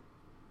 I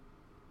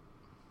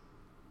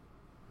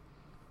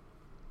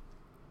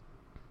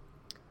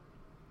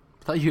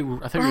thought you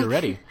were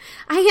ready.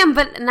 I am,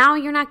 but now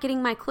you're not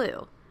getting my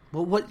clue.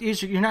 Well, what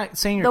is you're not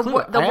saying your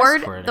clue?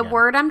 The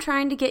word I'm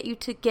trying to get you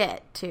to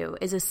get to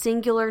is a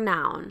singular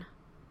noun.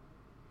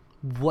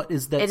 What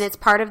is that? And it's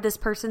part of this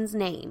person's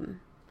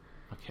name.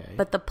 Okay.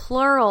 But the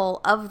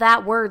plural of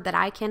that word that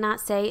I cannot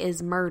say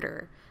is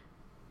murder.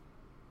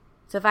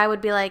 So if I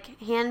would be like,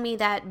 hand me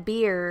that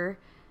beer,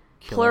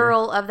 Killer.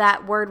 Plural of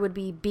that word would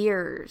be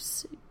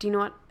beers. Do you know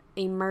what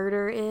a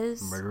murder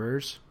is?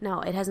 Murderers?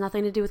 No, it has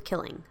nothing to do with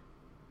killing.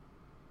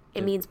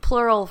 It means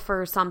plural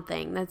for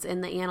something that's in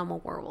the animal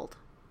world.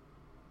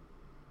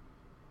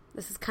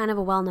 This is kind of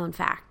a well-known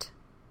fact.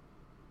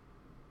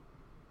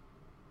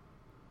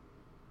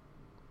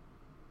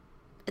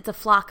 It's a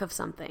flock of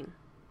something.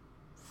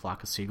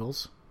 Flock of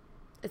seagulls?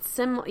 It's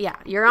similar. Yeah,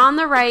 you're on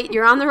the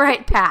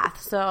right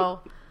path. So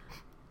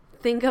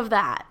think of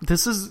that.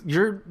 There's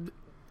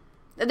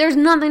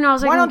nothing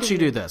else. Why don't you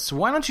do this?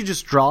 Why don't you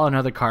just draw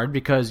another card?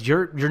 Because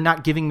you're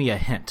not giving me a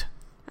hint.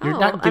 You're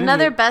not giving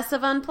another me Best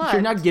of Unplugged.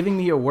 You're not giving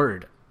me a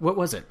word. What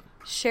was it?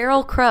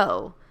 Sheryl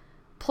Crow.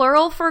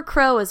 Plural for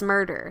crow is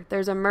murder.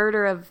 There's a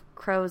murder of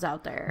crows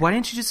out there. Why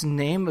didn't you just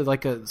name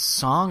like a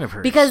song of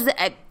hers? Because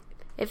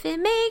if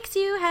it makes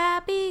you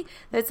happy,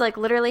 it's like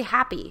literally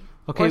happy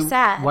or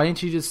sad. Why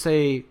didn't you just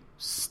say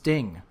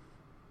Sting?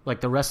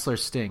 Like the wrestler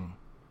Sting.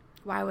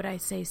 Why would I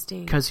say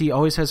Sting? Because he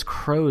always has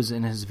crows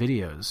in his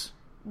videos.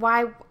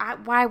 Why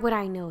would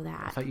I know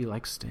that? I thought you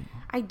liked Sting.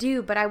 I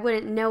do, but I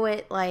wouldn't know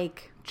it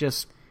like...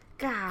 Just...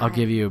 God. I'll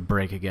give you a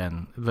break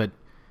again. But,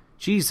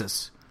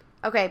 Jesus.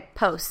 Okay,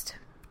 Post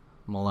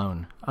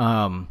Malone.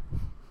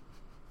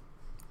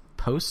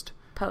 Post?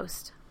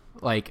 Post.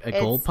 Like a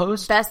goal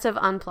post? Best of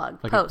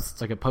Unplugged. Like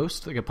post. Like a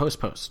post? Like a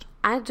post.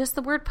 Just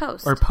the word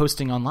post. Or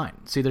posting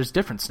online. See, there's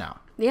difference now.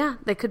 Yeah,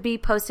 they could be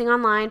posting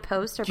online,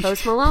 Post, or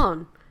Post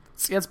Malone.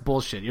 See, that's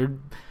bullshit. You're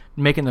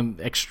making them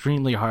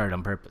extremely hard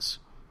on purpose.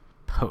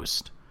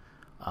 Post.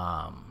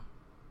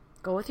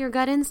 Go with your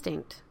gut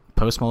instinct.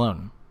 Post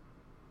Malone.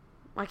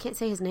 Well, I can't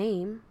say his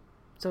name,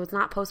 so it's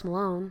not Post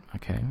Malone.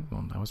 Okay,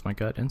 well, that was my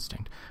gut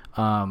instinct.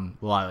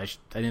 Well, I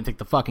didn't think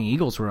the fucking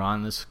Eagles were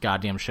on this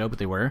goddamn show, but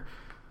they were.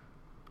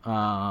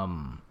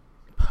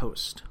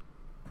 Post.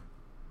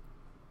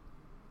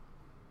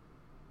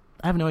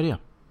 I have no idea.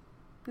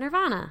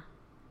 Nirvana.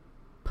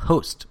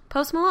 Post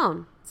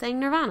Malone saying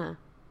Nirvana.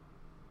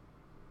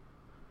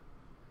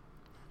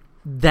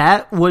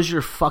 That was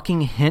your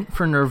fucking hint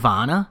for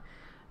Nirvana?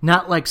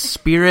 Not like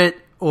Spirit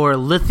or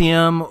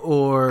Lithium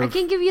or... I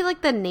can give you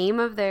like the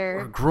name of their...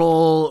 Or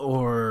Grohl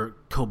or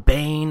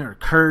Cobain or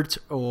Kurt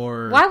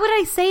or... Why would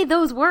I say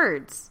those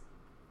words?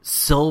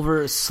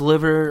 Silver,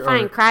 Sliver...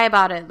 Fine, cry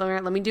about it.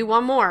 Let me do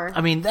one more.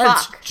 I mean,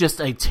 that's just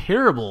a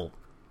terrible...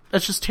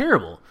 That's just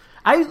terrible.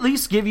 I at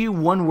least give you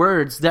one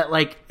words that,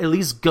 like, at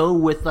least go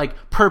with, like,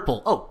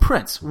 purple. Oh,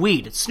 Prince,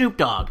 weed, Snoop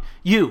Dogg,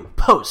 you,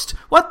 Post.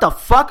 What the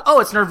fuck? Oh,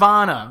 it's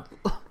Nirvana.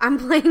 I'm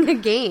playing a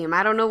game.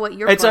 I don't know what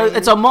you're playing.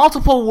 It's a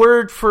multiple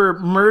word for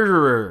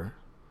murderer.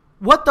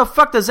 What the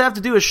fuck does that have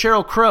to do with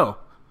Sheryl Crow?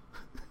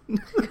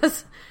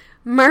 Because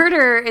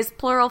murder is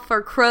plural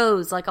for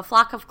crows. Like a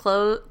flock of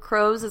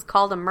crows is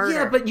called a murder.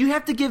 Yeah, but you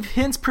have to give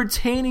hints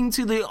pertaining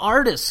to the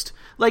artist.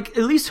 Like,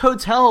 at least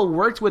Hotel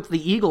worked with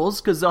the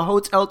Eagles because the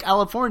Hotel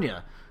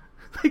California.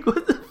 Like,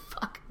 what the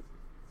fuck?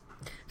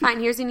 Fine,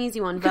 here's an easy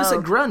one. Because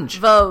Vogue. it's like grunge.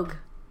 Vogue.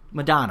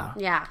 Madonna.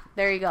 Yeah,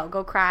 there you go.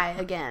 Go cry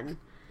again.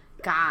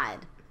 God.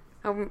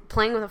 I'm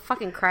playing with a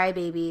fucking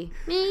crybaby.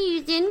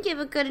 You didn't give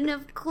a good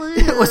enough clue.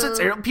 Was it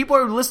terrible? People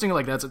are listening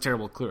like that's a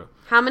terrible clue.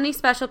 How many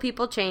special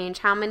people change?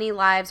 How many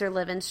lives are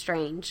living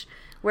strange?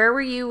 Where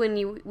were you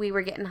when we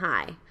were getting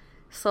high?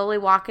 Slowly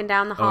walking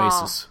down the hall.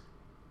 Oasis.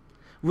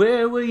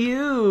 Where were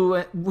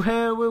you?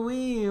 Where were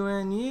we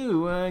when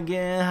you were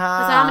getting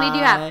high? So how many do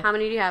you have? How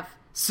many do you have?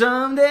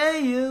 Someday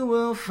you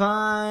will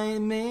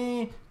find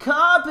me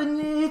caught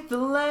beneath the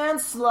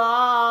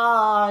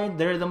landslide.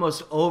 They're the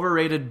most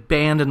overrated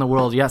band in the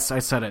world. Yes, I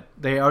said it.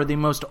 They are the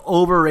most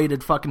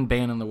overrated fucking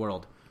band in the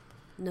world.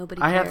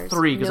 Nobody cares. I have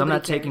 3 because I'm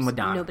not cares. taking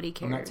Madonna. Nobody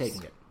cares. I'm not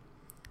taking it.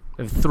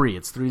 I have 3.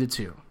 It's 3-2.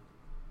 You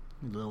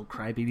little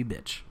crybaby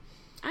bitch.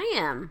 I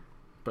am.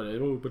 But I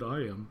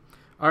am.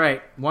 All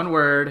right, one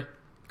word.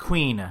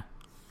 Queen.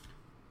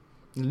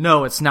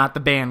 No, it's not the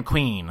band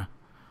Queen.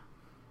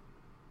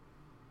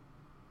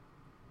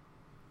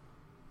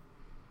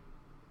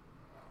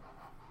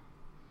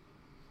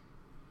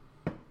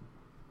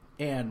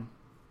 And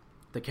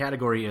the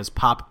category is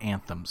pop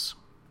anthems.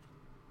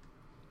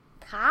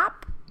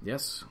 Pop?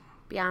 Yes.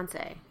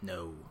 Beyonce.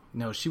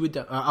 No, she would.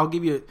 I'll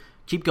give you.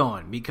 Keep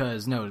going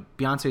because no,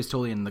 Beyonce's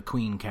totally in the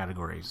Queen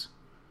categories.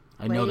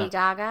 I know that. Lady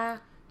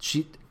Gaga.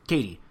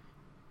 Katie.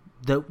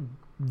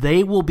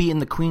 They will be in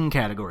the Queen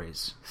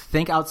categories.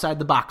 Think outside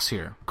the box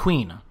here.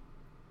 Queen.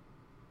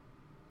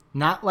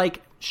 Not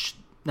like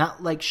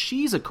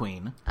she's a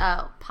queen.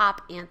 Oh,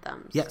 pop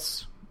anthems.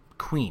 Yes,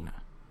 Queen.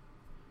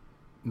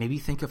 Maybe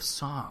think of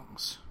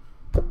songs.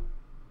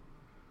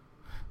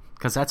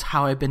 Because that's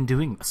how I've been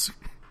doing this.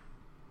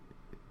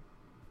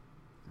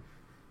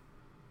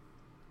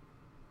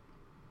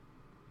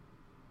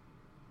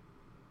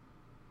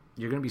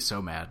 You're going to be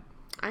so mad.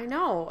 I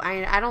know.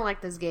 I don't like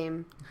this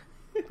game.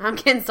 I'm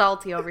getting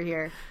salty over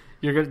here.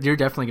 You're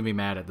definitely going to be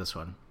mad at this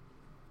one.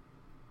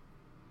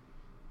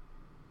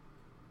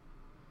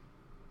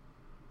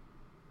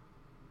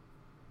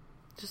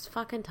 Just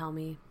fucking tell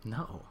me.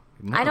 No.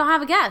 I don't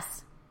have a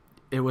guess.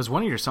 It was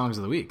one of your songs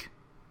of the week.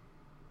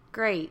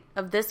 Great.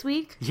 Of this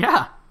week?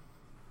 Yeah.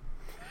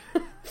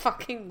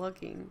 Fucking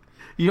looking.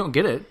 You don't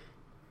get it.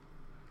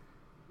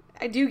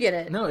 I do get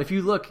it. No, if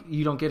you look,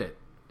 you don't get it.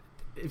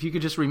 If you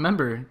could just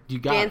remember, you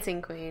got Dancing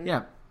it. Queen.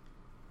 Yeah.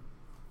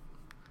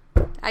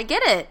 I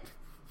get it.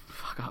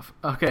 Fuck off.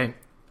 Okay.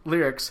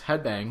 Lyrics,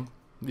 headbang.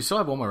 We still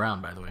have one more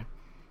round, by the way.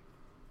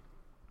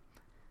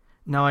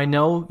 Now I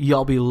know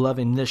y'all be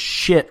loving this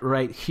shit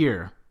right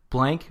here.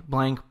 Blank,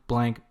 blank,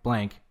 blank,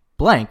 blank,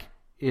 blank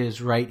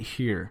is right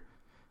here.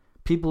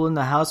 People in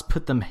the house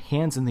put them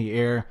hands in the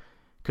air,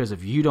 because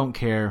if you don't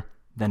care,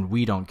 then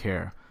we don't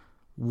care.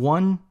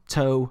 1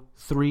 toe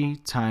 3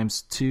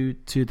 times 2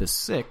 to the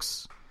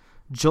 6.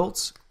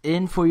 Jolts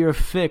in for your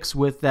fix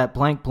with that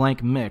blank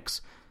blank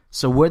mix.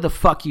 So where the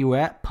fuck you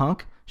at,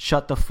 punk?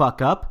 Shut the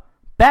fuck up.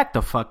 Back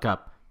the fuck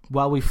up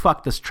while we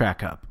fuck this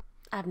track up.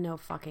 I have no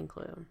fucking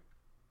clue.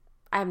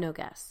 I have no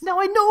guess. Now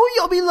I know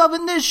y'all be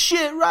loving this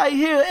shit right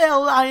here.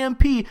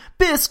 LIMP.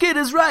 Biscuit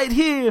is right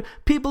here.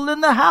 People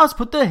in the house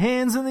put their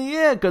hands in the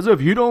air. Cause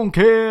if you don't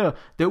care,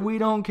 then we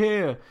don't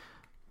care.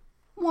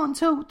 1,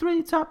 2,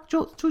 3, top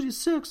jolt,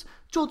 26.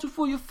 Jolt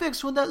for your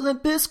fix with that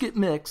Limp Biscuit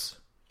mix.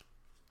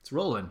 It's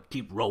rolling.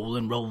 Keep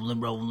rolling, rolling,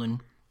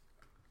 rolling.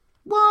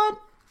 What?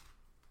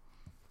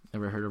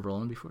 Ever heard of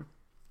rolling before?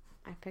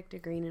 I picked a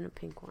green and a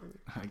pink one.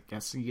 I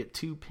guess you get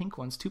 2 pink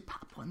ones, 2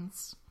 pop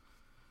ones.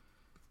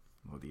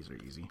 Oh, these are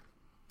easy.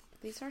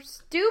 These are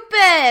stupid.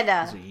 These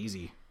are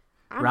easy.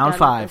 I'm Round done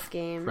 5. with this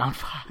game. Round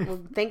 5.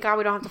 Well, thank God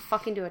we don't have to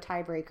fucking do a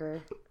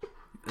tiebreaker.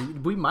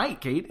 We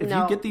might, Kate. If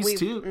you get these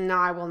 2. No,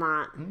 I will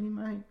not. We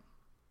might.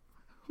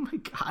 Oh my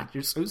God,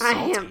 you're so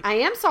salty. I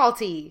am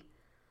salty.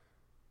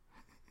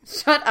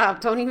 Shut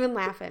up. Don't even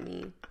laugh at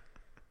me.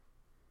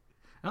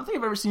 I don't think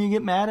I've ever seen you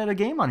get mad at a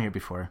game on here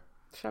before.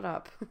 Shut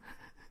up.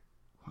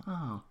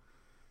 Wow.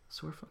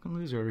 Sore fucking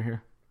loser over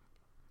here.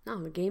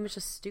 No, the game is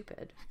just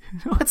stupid.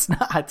 No, it's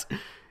not.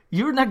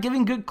 You're not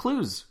giving good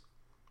clues.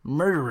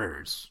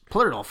 Murderers.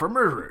 Plural for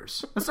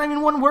murderers. That's not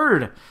even one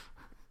word.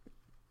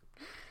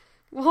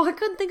 Well, I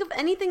couldn't think of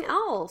anything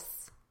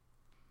else.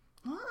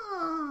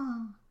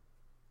 Ah.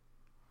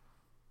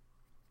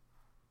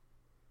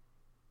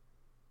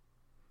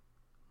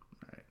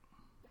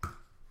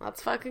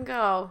 Let's fucking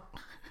go.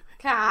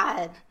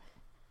 God.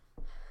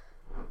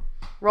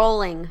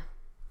 Rolling.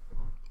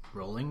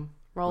 Rolling?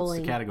 Rolling.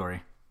 What's the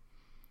category?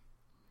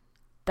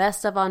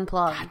 Best of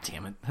Unplugged. God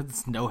damn it.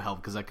 That's no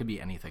help because that could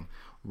be anything.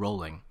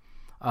 Rolling.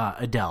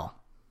 Adele.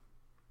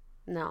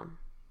 No.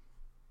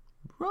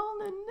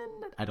 Rolling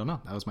in the... I don't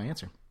know. That was my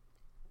answer.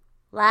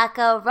 Like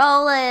a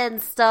Rolling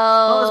Stone.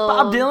 Oh, it's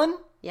Bob Dylan?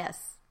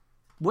 Yes.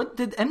 What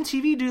did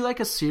MTV do? Like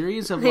a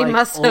series of They like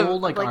must have,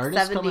 old like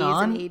artists 70s coming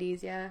on? and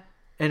 80s, yeah.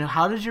 And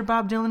how did your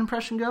Bob Dylan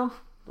impression go?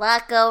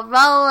 Like a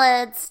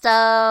Rolling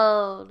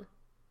Stone.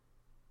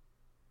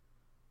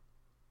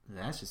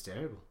 That's just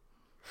terrible.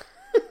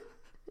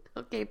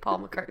 Okay,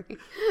 Paul McCartney.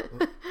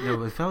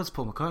 No, if I was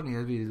Paul McCartney,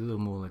 I'd be a little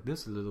more like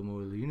this, a little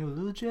more, you know, a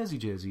little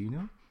jazzy, you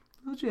know?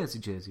 A little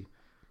jazzy.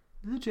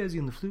 A little jazzy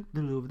on the flute, a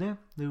little over there, a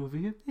little over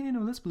here. Yeah, you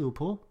know, that's Blue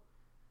Paul.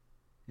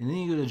 And then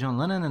you go to John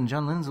Lennon, and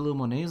John Lennon's a little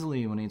more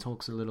nasally when he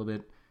talks a little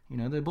bit. You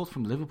know, they're both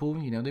from Liverpool,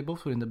 you know, they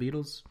both were in the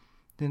Beatles.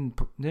 Then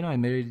I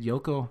married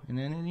Yoko, and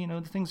then, you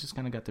know, the things just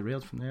kind of got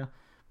derailed from there.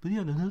 But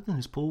yeah, then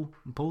there's Paul,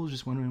 and Paul was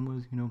just wondering,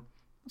 well, you know,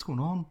 what's going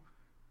on?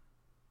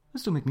 I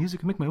still make music,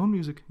 I make my own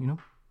music, you know?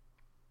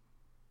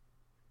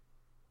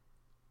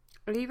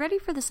 Are you ready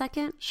for the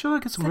second? Sure, I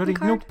get some Second ready.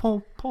 card?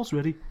 No, Paul's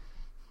ready.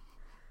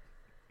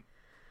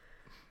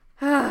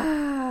 Hey,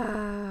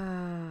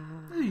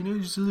 you know,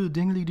 just a little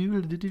dingly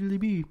doodle diddly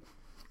bee.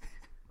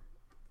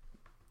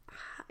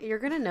 You're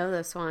going to know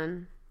this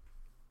one.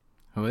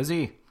 Who is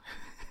he?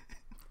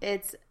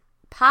 It's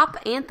Pop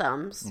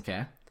Anthems.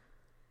 Okay.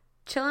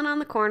 Chilling on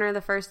the corner the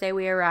first day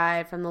we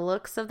arrived. From the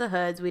looks of the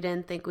hoods, we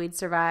didn't think we'd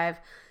survive.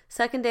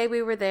 Second day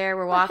we were there,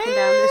 we're walking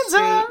down the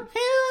street.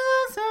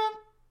 Hands up.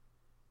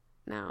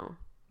 No.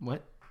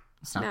 What?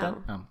 It's not No. that?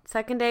 Oh.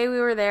 Second day we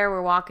were there,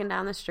 we're walking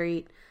down the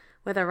street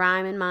with a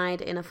rhyme in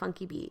mind and a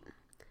funky beat.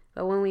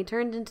 But when we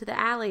turned into the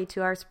alley,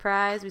 to our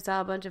surprise, we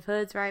saw a bunch of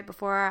hoods right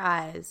before our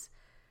eyes.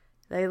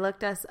 They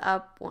looked us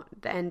up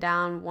and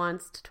down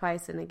once,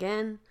 twice, and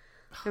again.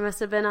 There must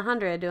have been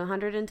 100 to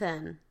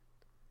 110.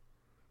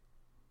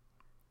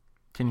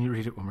 Can you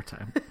read it one more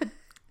time?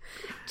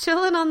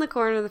 Chilling on the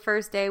corner the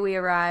first day we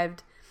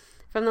arrived.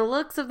 From the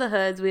looks of the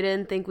hoods, we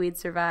didn't think we'd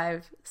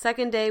survive.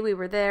 Second day we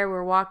were there,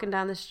 we're walking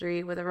down the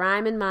street with a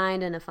rhyme in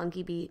mind and a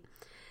funky beat.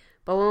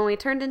 But when we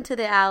turned into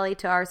the alley,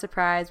 to our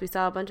surprise, we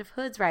saw a bunch of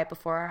hoods right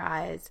before our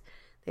eyes.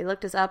 They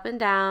looked us up and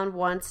down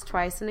once,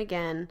 twice, and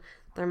again.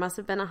 There must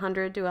have been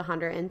 100 to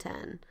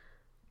 110.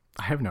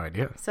 I have no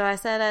idea. So I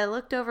said, I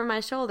looked over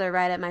my shoulder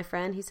right at my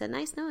friend. He said,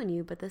 nice knowing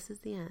you, but this is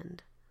the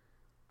end.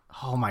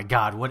 Oh my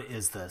god, what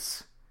is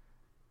this?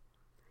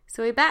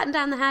 So we battened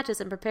down the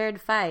hatches and prepared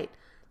to fight.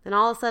 Then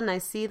all of a sudden I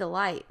see the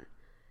light.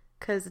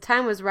 'Cause the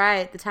time was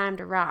right, the time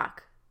to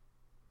rock.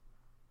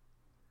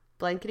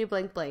 Blankety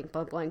blank blank,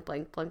 blank blank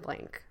blank blank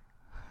blank.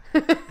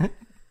 What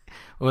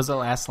was the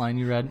last line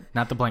you read?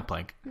 Not the blank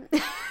blank.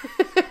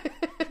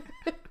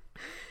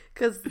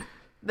 'Cause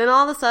then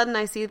all of a sudden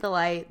I see the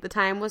light, the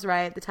time was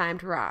right, the time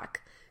to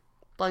rock.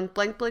 Blank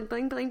blank blank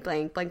blank blank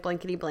blank blank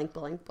blankety blank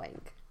blank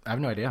blank. I have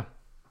no idea.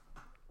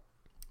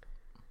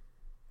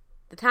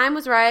 The time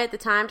was right, the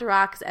time to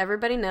rock, 'cause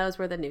everybody knows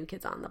we're the new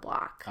kids on the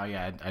block. Oh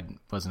yeah, I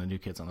wasn't a New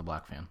Kids on the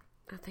Block fan.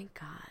 Oh, thank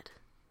God.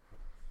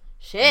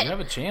 Shit. You have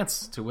a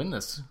chance to win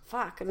this.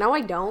 Fuck. No,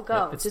 I don't.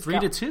 Go. It's Just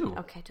 3-2.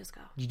 Okay, just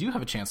go. You do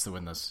have a chance to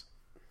win this.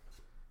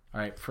 All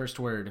right, first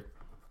word.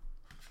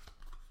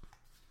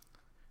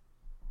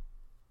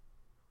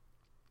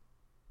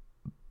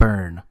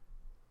 Burn.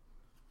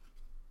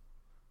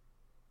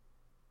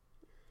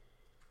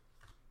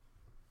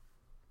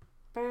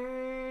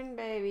 Burn,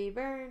 baby,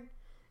 burn.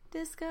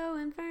 Disco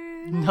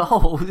Inferno. No.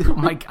 Oh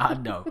my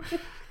god, no.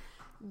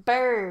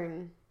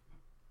 Burn.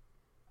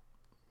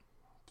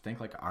 Think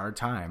like our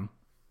time.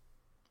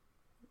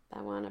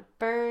 I want to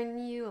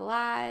burn you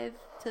alive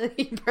till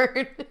you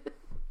burn.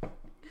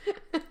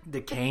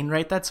 Did Kane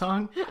write that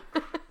song?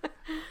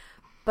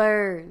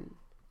 Burn.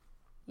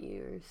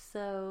 You're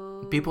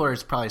so... People are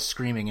probably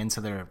screaming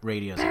into their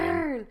radios again.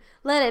 Burn.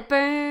 Let it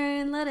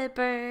burn. Let it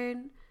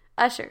burn.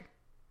 Usher.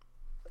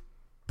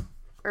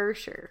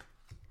 Ursher.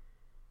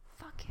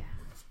 Fuck yeah.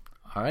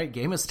 All right,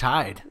 game is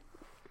tied.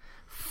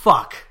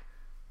 Fuck.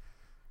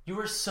 You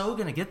were so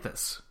gonna get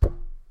this.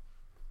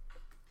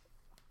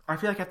 I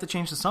feel like I have to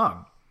change the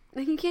song.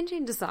 You can't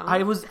change the song.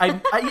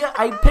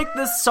 I picked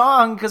this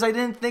song because I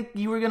didn't think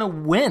you were gonna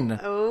win.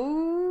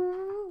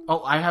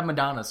 Oh, I have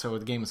Madonna, so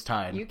the game is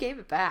tied. you gave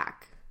it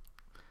back.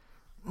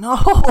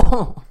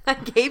 No. I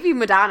gave you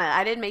Madonna.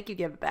 I didn't make you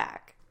give it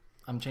back.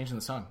 I'm changing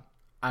the song.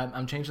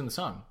 I'm changing the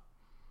song.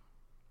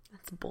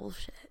 That's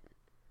bullshit.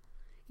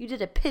 You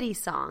did a pity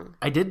song.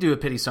 I did do a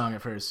pity song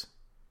at first.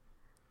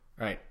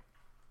 All right.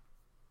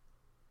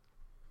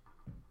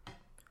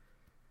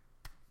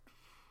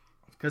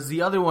 Because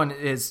the other one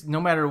is, no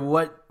matter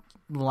what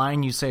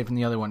line you say from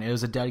the other one, it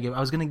was a dead giveaway.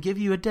 I was going to give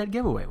you a dead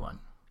giveaway one.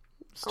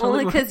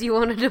 Only because you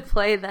wanted to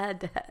play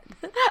that dead.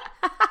 No,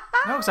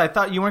 because I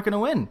thought you weren't going to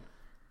win.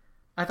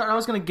 I thought I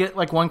was going to get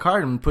like one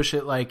card and push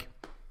it like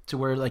to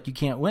where like you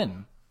can't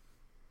win.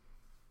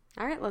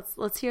 All right,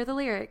 let's hear the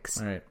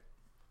lyrics. All right.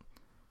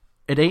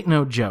 It ain't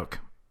no joke.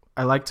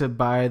 I like to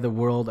buy the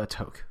world a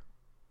toke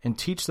and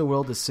teach the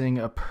world to sing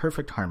a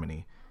perfect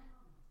harmony.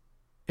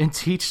 and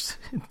teach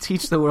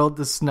the world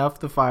to snuff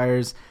the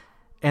fires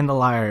and the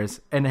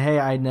liars. And hey,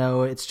 I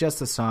know it's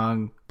just a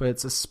song, but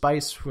it's a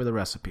spice for the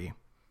recipe.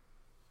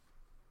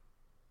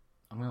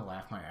 I'm going to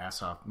laugh my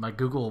ass off. My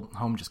Google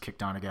Home just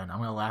kicked on again. I'm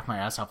going to laugh my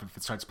ass off if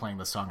it starts playing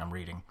the song I'm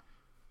reading.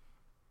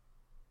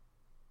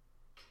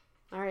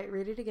 All right,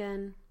 read it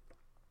again.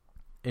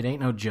 It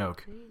ain't no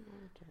joke.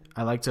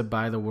 I like to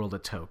buy the world a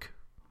toke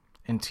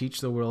and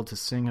teach the world to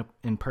sing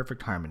in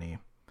perfect harmony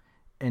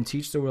and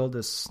teach the world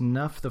to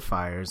snuff the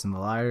fires and the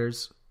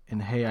liars.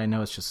 And hey, I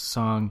know it's just a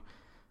song,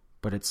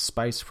 but it's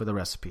spice for the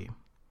recipe.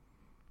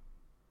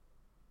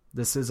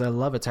 This is a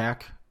love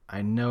attack.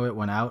 I know it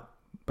went out,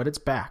 but it's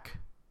back.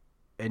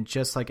 And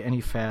just like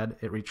any fad,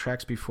 it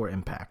retracts before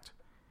impact.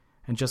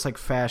 And just like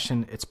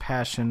fashion, it's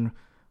passion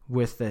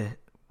with it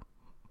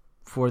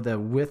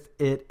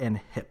and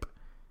hip.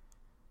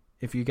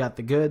 If you got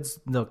the goods,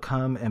 they'll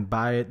come and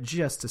buy it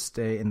just to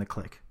stay in the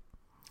clique.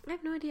 I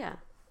have no idea.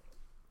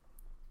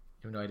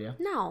 You have no idea?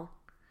 No.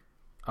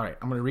 All right,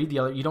 I'm going to read the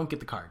other. You don't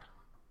get the card.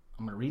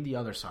 I'm going to read the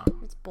other song.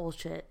 It's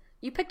bullshit.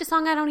 You picked a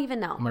song I don't even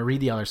know. I'm going to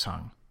read the other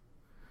song.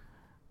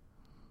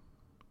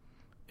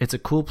 It's a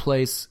cool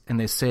place, and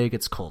they say it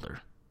gets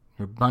colder.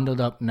 You're bundled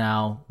up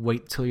now,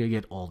 wait till you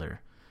get older.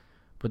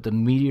 But the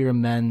meteor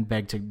men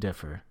beg to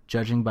differ,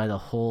 judging by the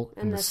hole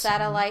in the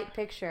satellite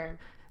picture.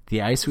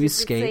 The ice we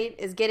skate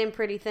is getting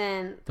pretty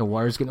thin. The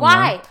water's getting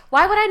Why? warm.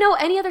 Why would I know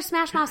any other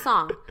Smash Mouth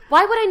song?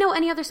 Why would I know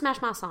any other Smash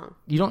Mouth song?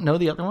 You don't know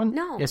the other one?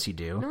 No. Yes, you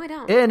do. No, I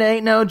don't. It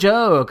ain't no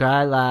joke.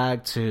 I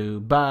like to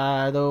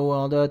buy the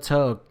world a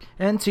toke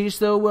and teach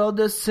the world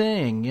to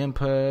sing in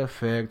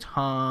perfect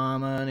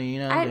harmony.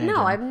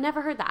 No, I've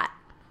never heard that.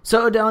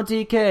 So don't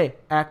decay.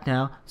 Act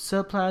now.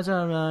 Supplies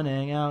are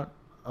running out.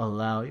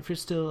 Allow, if you're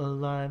still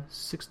alive,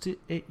 6 to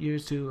 8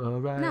 years to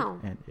arrive. No.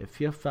 And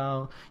if you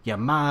foul, you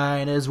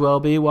might as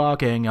well be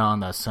walking on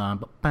the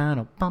sun.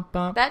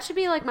 That should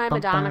be like my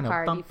Madonna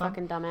card, you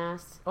fucking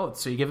dumbass. Oh,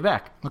 so you give it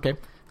back. Okay.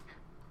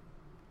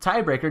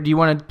 Tiebreaker, do you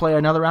want to play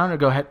another round or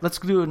go ahead? Let's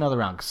do another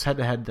round because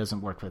head-to-head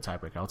doesn't work for the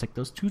tiebreaker. I'll take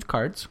those 2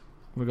 cards.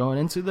 We're going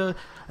into the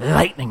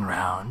lightning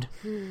round.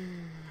 You're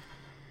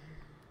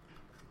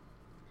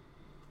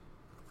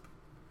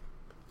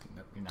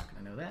not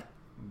going to know that.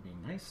 I'm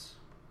being nice.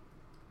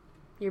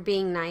 You're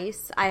being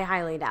nice? I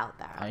highly doubt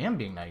that. I am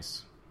being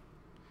nice.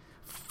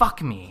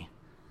 Fuck me.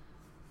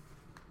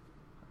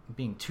 I'm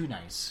being too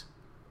nice.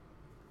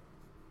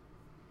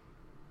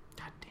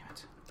 God damn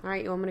it. All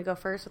right, you want me to go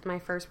first with my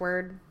first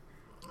word?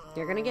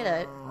 You're going to get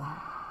it.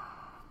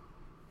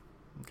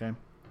 Okay.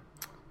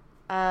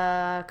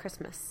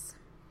 Christmas.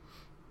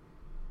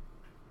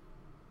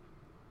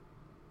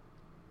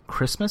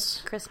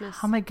 Christmas? Christmas.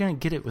 How am I going to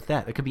get it with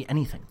that? It could be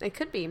anything. It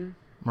could be.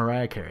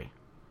 Mariah Carey.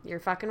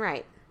 You're fucking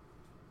right.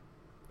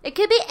 It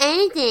could be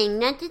anything,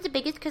 not just the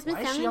biggest Christmas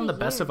song. Why is she on the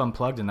best of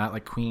Unplugged and not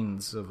like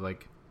Queens of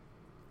like...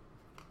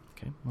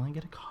 Okay, well, I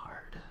get a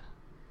card.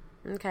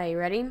 Okay, you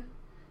ready?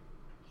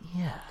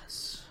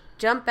 Yes.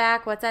 Jump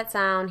back, what's that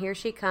sound? Here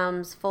she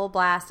comes, full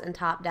blast and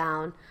top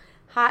down.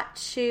 Hot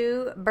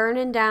shoe,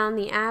 burning down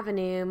the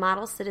avenue.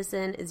 Model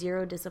citizen,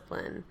 zero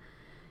discipline.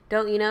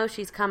 Don't you know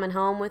she's coming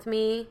home with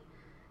me?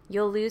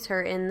 You'll lose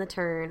her in the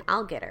turn.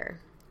 I'll get her.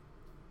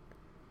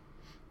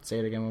 Say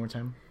it again one more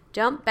time.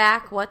 Jump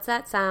back, what's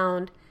that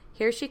sound?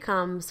 Here she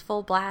comes,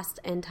 full blast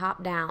and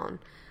top down.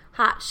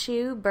 Hot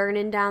shoe,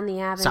 burning down the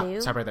avenue.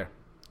 Stop right there.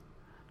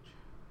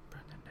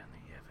 Burning down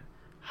the avenue.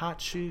 Hot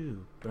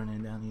shoe,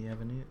 burning down the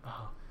avenue.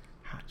 Oh,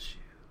 hot shoe.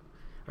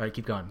 All right,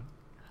 keep going.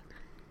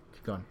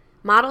 Keep going.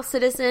 Model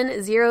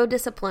citizen, zero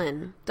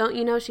discipline. Don't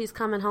you know she's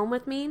coming home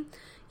with me?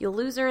 You'll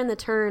lose her in the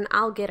turn.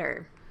 I'll get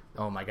her.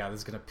 Oh my God, this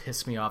is going to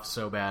piss me off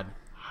so bad.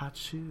 Hot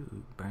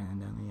shoe, burning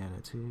down the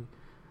attitude.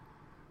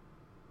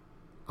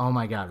 Oh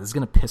my God, this is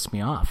going to piss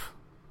me off.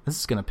 This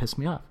is going to piss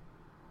me off.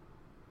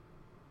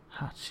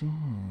 Hot shoe,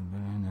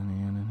 burning down the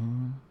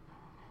attitude.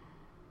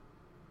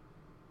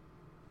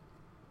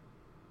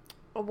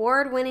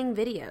 Award-winning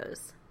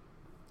videos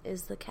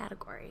is the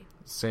category.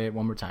 Say it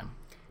one more time.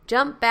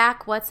 Jump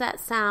back, what's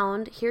that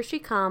sound? Here she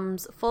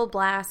comes, full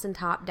blast and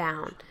top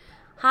down.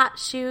 Hot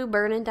shoe,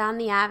 burning down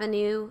the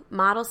avenue.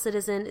 Model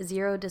citizen,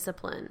 zero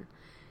discipline.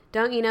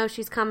 Don't you know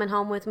she's coming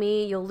home with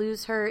me? You'll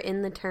lose her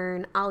in the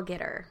turn. I'll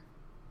get her.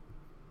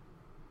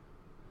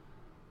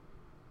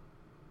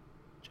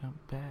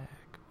 Jump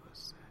back,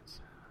 what's that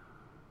sound?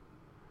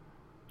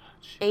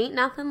 Ain't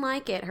nothing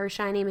like it, her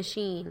shiny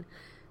machine.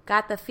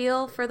 Got the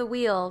feel for the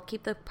wheel,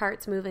 keep the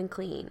parts moving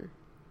clean.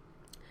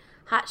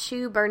 Hot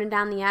shoe, burning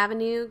down the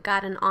avenue.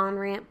 Got an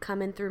on-ramp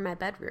coming through my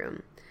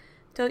bedroom.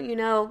 Don't you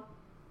know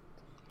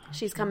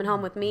she's coming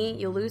home with me?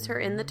 You'll lose her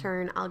in the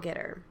turn. I'll get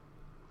her.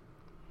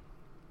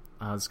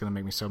 It's going to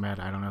make me so mad.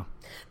 I don't know.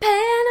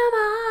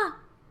 Panama!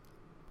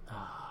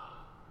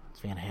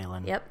 It's Van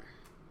Halen. Yep.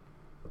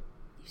 You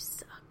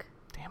suck.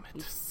 Damn it.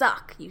 You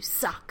suck. You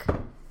suck. All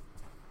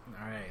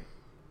right.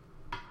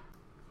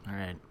 All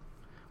right.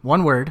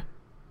 One word.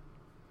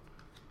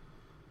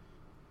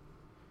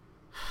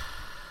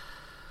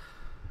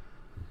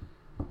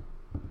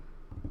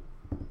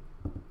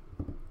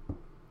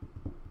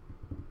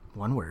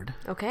 One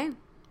Okay.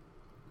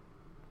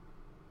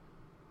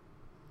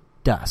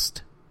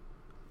 Dust.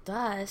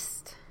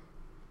 Dust.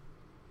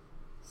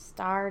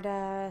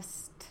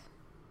 Stardust.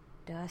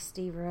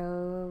 Dusty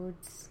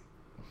roads.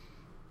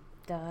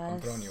 Dust. I'm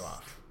throwing you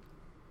off.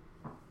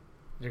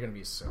 You're gonna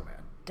be so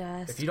mad.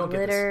 Dust. If you don't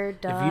glitter,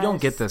 get this, dust. if you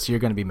don't get this, you're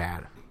gonna be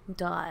mad.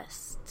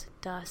 Dust.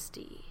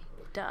 Dusty.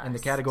 Dust. And the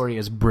category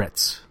is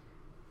Brits.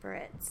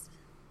 Brits.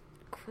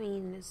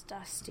 Queen is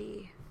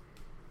Dusty.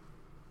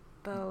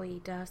 Bowie,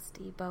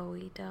 Dusty,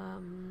 Bowie,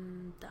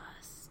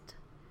 dust.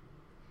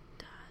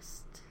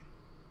 Dust.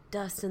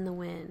 Dust in the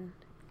wind.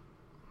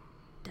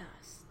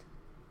 Dust.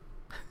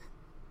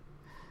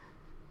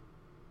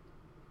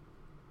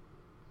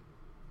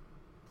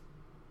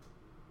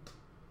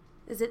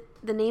 Is it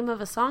the name of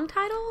a song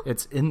title?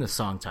 It's in the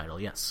song title,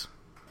 yes.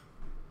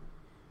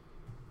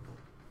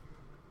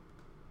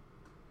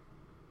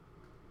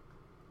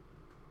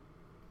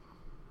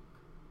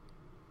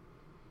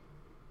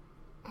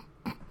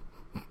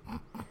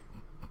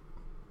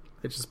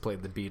 I just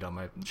played the beat on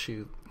my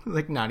shoe,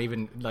 like not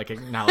even like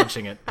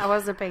acknowledging it. I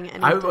wasn't paying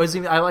any I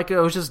attention.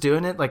 was just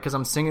doing it like because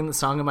I'm singing the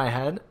song in my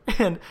head,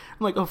 and I'm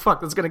like, oh fuck,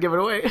 that's gonna give it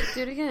away.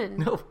 Do it again.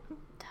 No.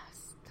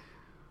 Dust.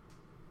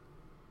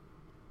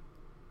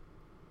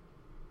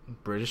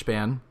 British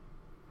band.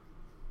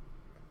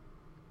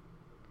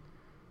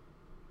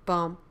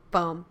 Bum,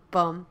 bum,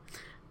 bum.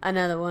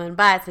 Another one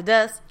bites the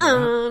dust.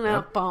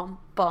 Yep. Bum,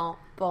 bum,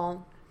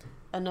 bum.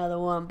 Another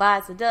one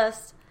bites the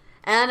dust.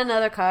 And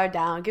another card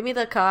down. Give me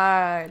the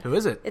card. Who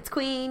is it? It's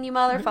Queen, you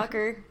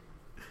motherfucker.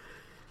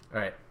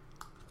 All right,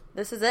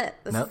 This is it.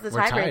 This Nope, is the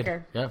we're tied.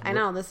 tiebreaker. Yeah, I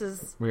know. This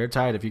is... we are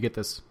tied. If you get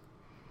this,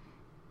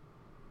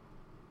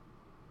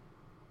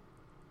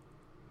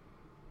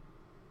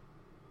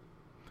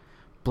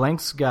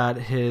 Blank's got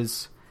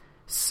his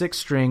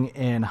 6-string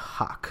in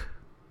Hawk.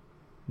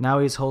 Now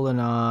he's holding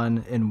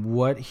on in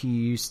what he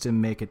used to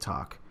make it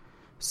talk.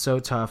 So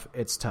tough,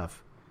 it's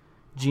tough.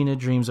 Gina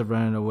dreams of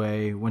running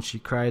away. When she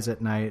cries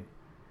at night,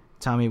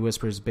 Tommy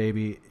whispers,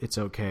 baby, it's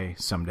okay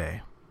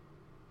someday.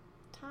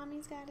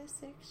 Tommy's got a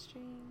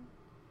 6-string.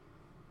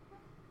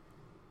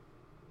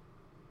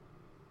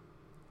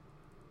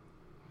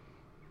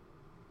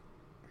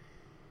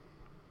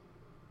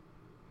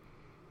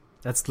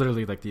 That's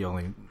literally like the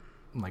only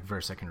like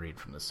verse I can read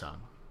from this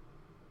song.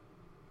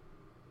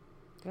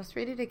 Just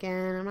read it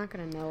again. I'm not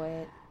going to know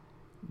it.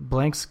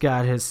 Blank's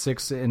got his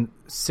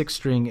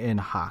 6-string in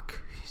Hawk.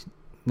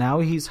 Now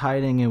he's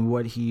hiding in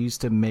what he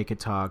used to make it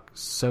talk.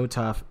 So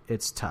tough,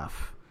 it's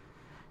tough.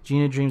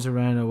 Gina dreams of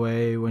running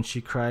away. When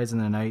she cries in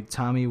the night,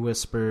 Tommy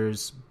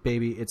whispers,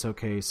 baby, it's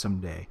okay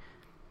someday.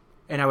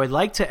 And I would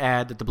like to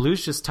add that the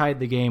Blues just tied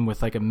the game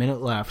with like a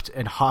minute left,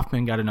 and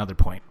Hoffman got another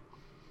point.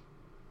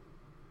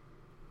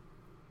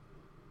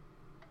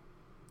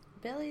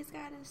 Billy's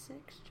got a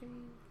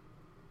 6-string.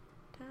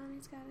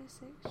 Tommy's got a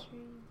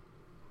 6-string.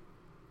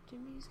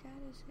 Jimmy's got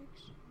a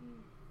 6-string.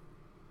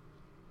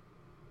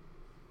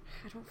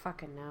 I don't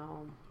fucking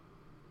know.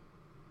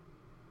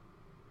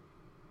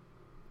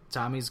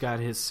 Tommy's got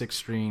his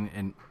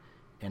 6-string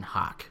in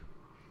Hawk.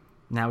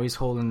 Now he's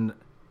holding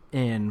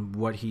in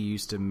what he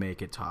used to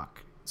make it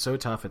talk. So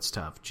tough, it's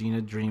tough.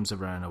 Gina dreams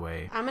of running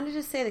away. I'm going to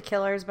just say the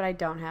Killers, but I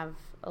don't have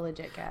a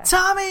legit guess.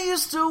 Tommy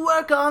used to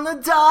work on the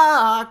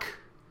dock.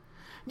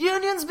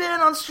 Union's been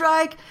on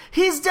strike.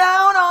 He's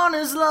down on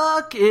his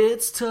luck.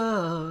 It's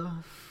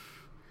tough.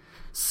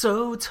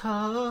 So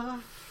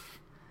tough.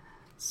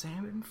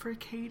 Salmon for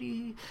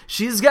Katie.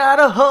 She's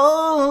gotta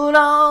hold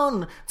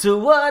on to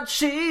what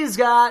she's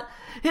got.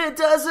 It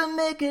doesn't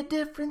make a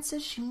difference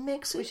if she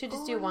makes it. We should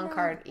just do one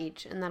card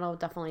each, and that'll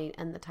definitely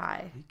end the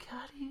tie. We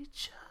got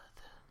each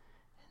other,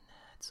 and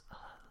that's a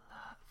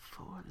lot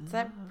for Is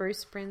that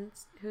Bruce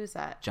Springsteen? Who's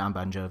that? John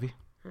Bon Jovi.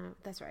 Oh,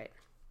 that's right.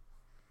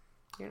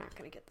 You're not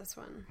going to get this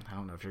one. I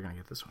don't know if you're going to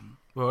get this one.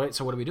 Well, wait,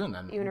 so what are we doing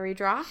then? You want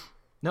to redraw?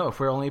 No, if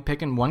we're only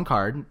picking one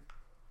card,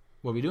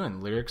 what are we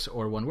doing? Lyrics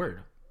or one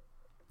word?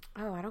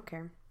 Oh, I don't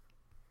care.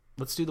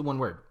 Let's do the one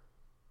word.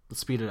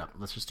 Let's speed it up.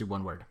 Let's just do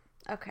one word.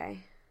 Okay.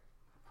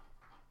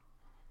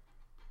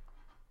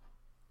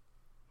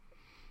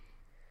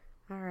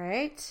 All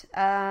right.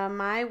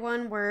 My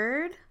one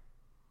word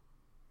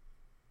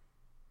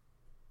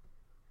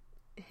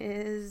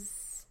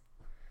is...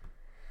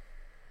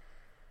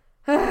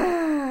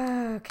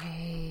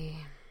 okay.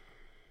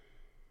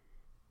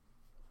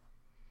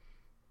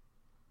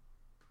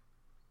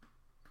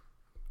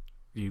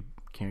 You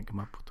can't come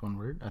up with one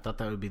word? I thought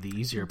that would be the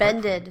easier part.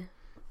 Bended.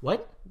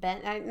 What?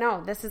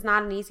 No, this is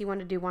not an easy one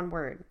to do one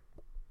word.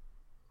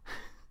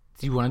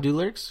 Do you want to do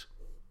lyrics?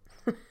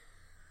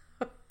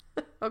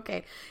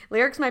 Okay.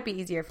 Lyrics might be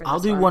easier for this I'll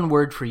do one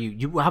word for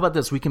you. How about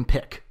this? We can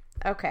pick.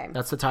 Okay.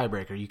 That's the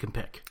tiebreaker. You can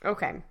pick.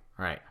 Okay.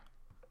 All right.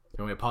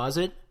 You want me to pause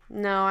it?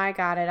 No, I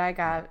got it.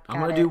 I'm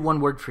going to do one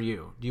word for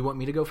you. Do you want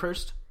me to go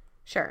first?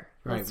 Sure.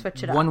 All Let's right.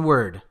 switch it up. One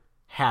word.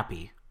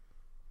 Happy.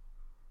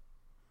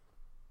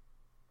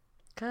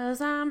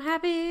 'Cause I'm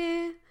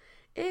happy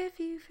if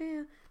you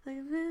feel like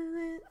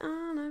living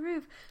on a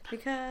roof.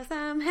 Because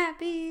I'm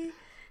happy.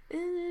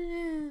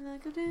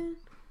 Like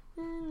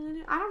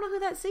I don't know who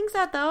that sings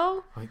that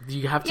though.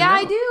 You have to Yeah, know.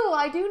 I do.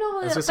 I do know who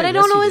that, was gonna but say, I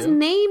don't yes, know you his do.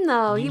 name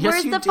though. He Yes,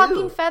 wears you the do.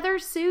 fucking feather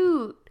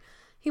suit.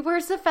 He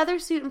wears the feather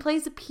suit and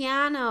plays the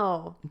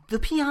piano. The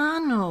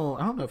piano.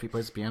 I don't know if he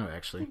plays the piano,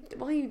 actually.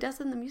 Well, he does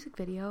in the music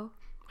video.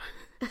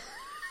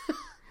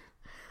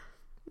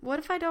 What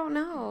if I don't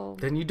know?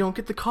 Then you don't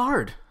get the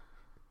card.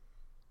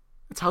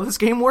 That's how this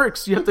game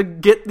works. You have to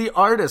get the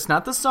artist,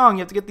 not the song. You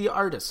have to get the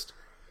artist.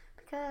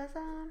 Because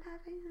I'm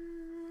happy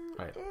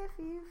Right. if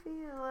you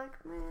feel like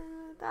a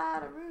man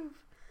without a roof.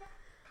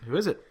 Who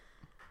is it?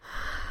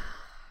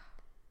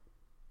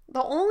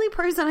 The only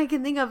person I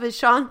can think of is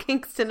Sean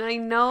Kingston. I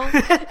know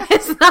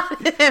it's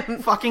not him.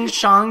 Fucking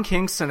Sean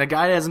Kingston, a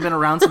guy that hasn't been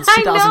around since I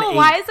 2008. know.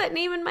 Why is that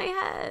name in my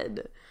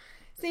head?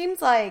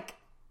 Seems like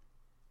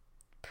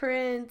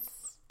Prince.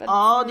 But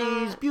All it's not.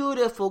 these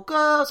beautiful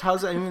girls.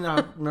 How's that? I don't even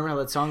remember how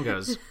that song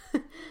goes.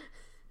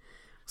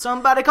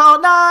 Somebody call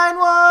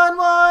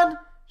 911.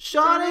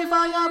 Shawty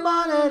fire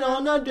bonnet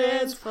on the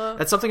dance floor.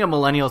 That's something a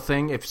millennial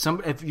thing.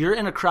 If you're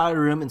in a crowded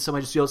room and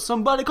somebody just yells,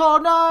 "Somebody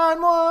call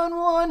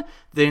 911,"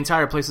 the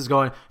entire place is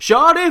going,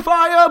 "Shawty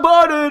fire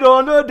bonnet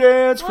on the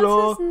dance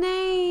floor." What's his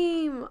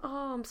name?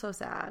 Oh, I'm so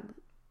sad.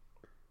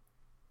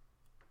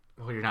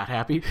 Oh, you're not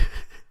happy?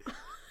 I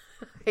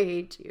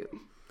hate you.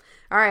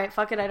 All right,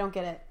 fuck it. I don't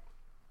get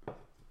it.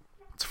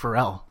 It's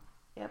Pharrell.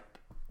 Yep,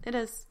 it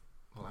is.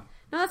 Hold on.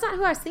 No, that's not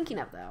who I was thinking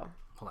of, though.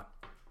 Hold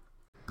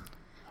on.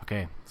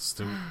 Okay,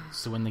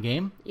 to win the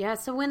game. Yeah,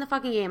 so win the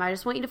fucking game. I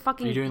just want you to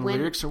fucking Are you doing win.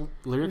 lyrics or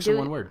I'm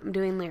one word? I'm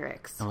doing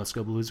lyrics. And Let's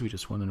Go Blues. We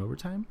just won in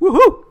overtime.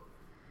 Woohoo!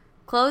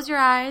 Close your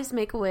eyes,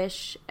 make a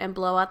wish, and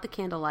blow out the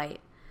candlelight.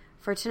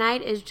 For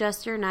tonight is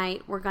just your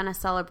night. We're gonna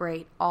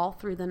celebrate all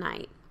through the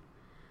night.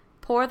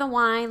 Pour the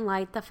wine,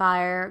 light the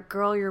fire.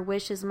 Girl, your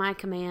wish is my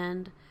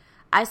command.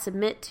 I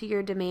submit to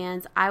your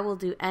demands. I will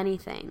do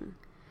anything.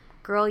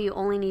 Girl, you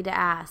only need to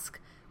ask.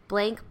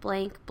 Blank,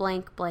 blank,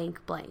 blank,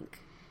 blank,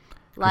 blank.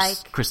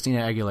 Like Christina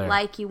Aguilera.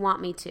 Like you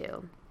want me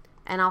to.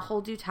 And I'll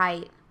hold you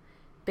tight.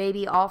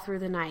 Baby, all through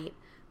the night.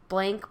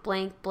 Blank,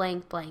 blank,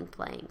 blank, blank,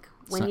 blank.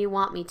 When you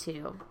want me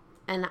to.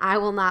 And I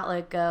will not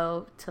let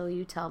go till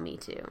you tell me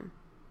to.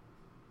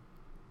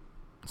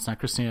 It's not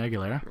Christina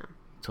Aguilera? No.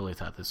 Totally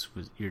thought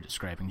you're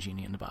describing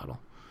Genie in the Bottle.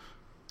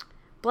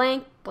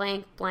 Blank,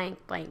 blank, blank,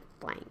 blank,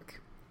 blank.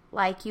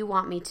 Like you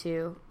want me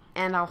to.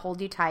 And I'll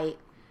hold you tight.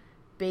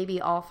 Baby,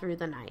 all through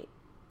the night.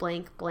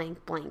 Blank,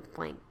 blank, blank,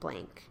 blank,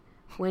 blank.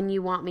 When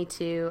you want me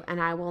to, and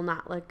I will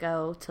not let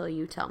go till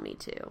you tell me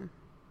to.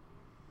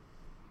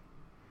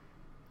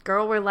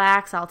 Girl,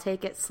 relax, I'll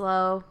take it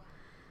slow.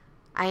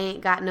 I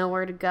ain't got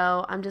nowhere to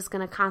go. I'm just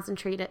gonna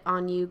concentrate it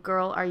on you.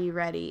 Girl, are you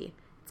ready?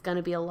 It's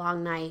gonna be a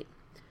long night.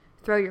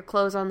 Throw your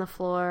clothes on the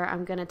floor.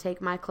 I'm gonna take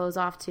my clothes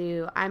off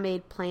too. I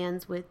made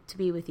plans to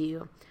be with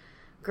you.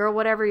 Girl,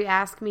 whatever you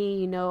ask me,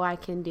 you know I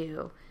can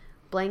do.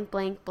 Blank,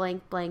 blank,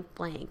 blank, blank,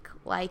 blank.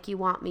 Like you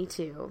want me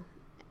to.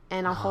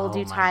 And I'll hold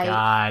you tight,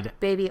 God.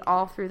 baby,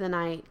 all through the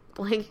night.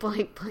 Blank,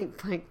 blank,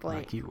 blank, blank, blank.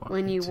 Like you want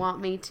when me you to.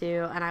 want me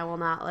to, and I will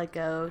not let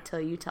go till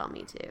you tell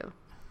me to.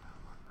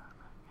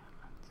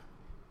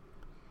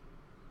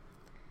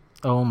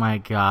 Oh my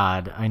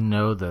God, I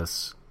know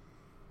this.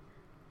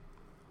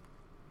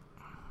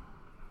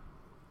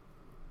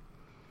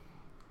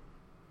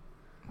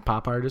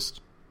 Pop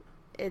artist?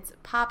 It's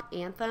pop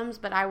anthems,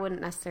 but I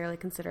wouldn't necessarily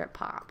consider it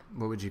pop.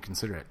 What would you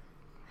consider it?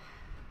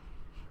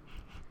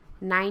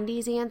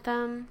 90s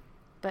anthem,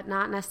 but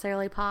not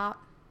necessarily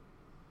pop.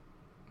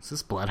 Is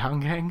this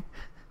Bloodhound Gang?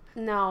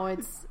 No,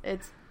 it's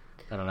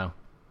I don't know.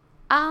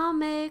 I'll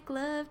make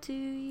love to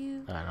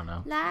you I don't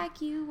know.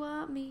 like you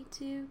want me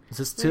to. Is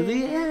this To the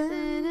Listen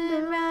End?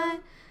 and right,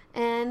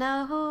 and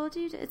I'll hold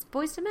you. It's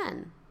Boyz II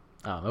Men.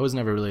 Oh, I was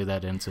never really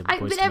that into Boyz II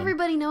But Men.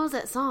 everybody knows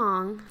that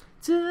song.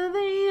 To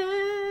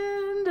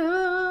the end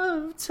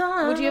of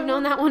time. Would you have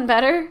known that one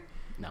better?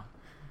 No.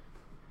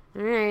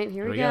 All right,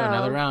 here we go.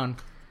 Another round.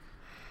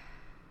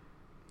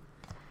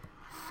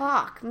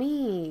 Fuck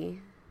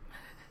me.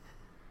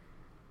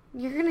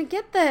 You're gonna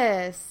get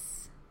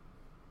this.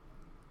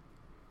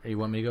 You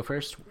want me to go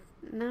first?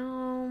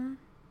 No. I'm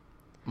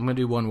gonna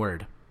do one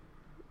word.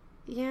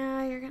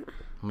 Yeah, you're gonna.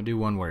 I'm gonna do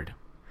one word.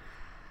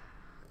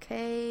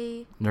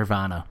 Okay.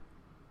 Nirvana.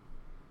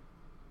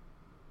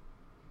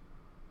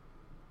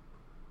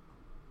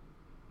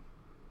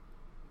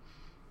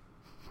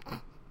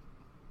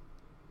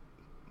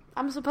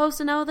 I'm supposed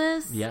to know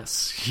this?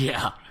 Yes.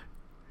 Yeah.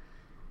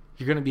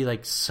 You're gonna be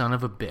like, son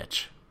of a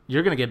bitch.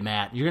 You're gonna get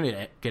mad. You're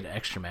gonna get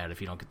extra mad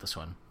if you don't get this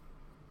one.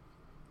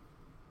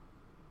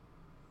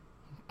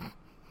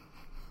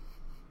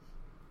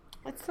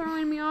 It's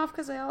throwing me off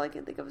because all I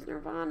can think of is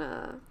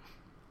Nirvana.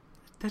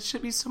 That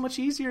should be so much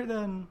easier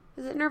then.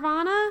 Is it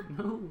Nirvana?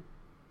 No.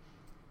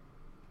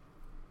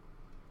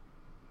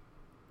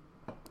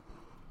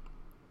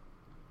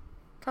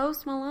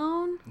 Post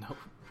Malone? No.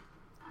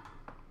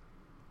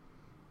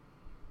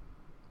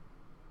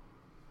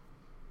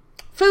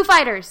 Foo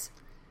Fighters.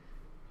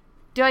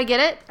 Do I get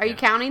it? Are you Yeah.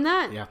 counting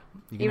that? Yeah.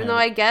 You can Even have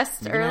though it. I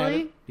guessed You can have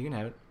early? it. You can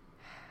have it.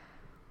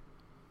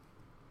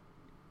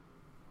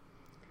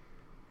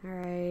 All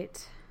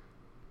right.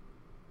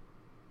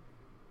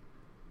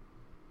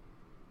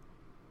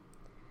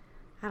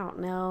 I don't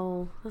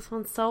know. This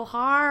one's so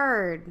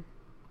hard.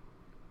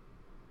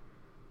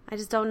 I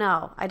just don't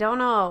know. I don't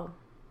know.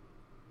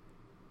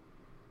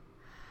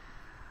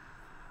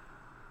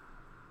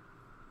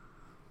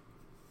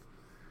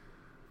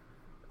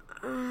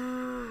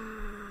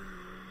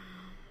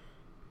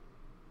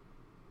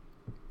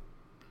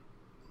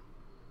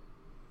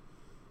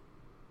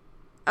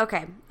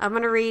 Okay, I'm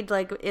going to read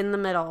like in the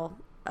middle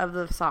of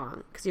the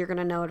song because you're going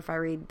to know it if I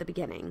read the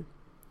beginning.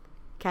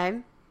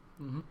 Okay?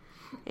 Mm-hmm.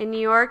 In New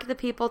York, the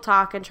people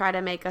talk and try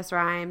to make us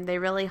rhyme. They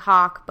really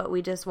hawk, but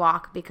we just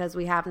walk because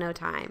we have no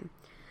time.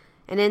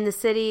 And in the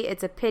city,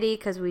 it's a pity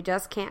because we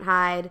just can't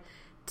hide.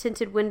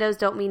 Tinted windows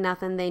don't mean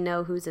nothing. They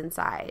know who's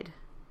inside.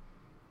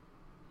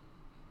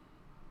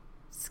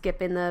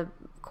 Skipping the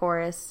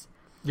chorus.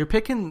 You're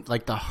picking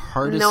like the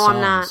hardest songs. No,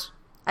 I'm not. songs.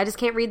 I just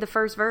can't read the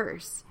first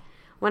verse.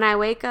 When I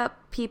wake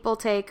up, people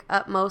take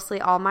up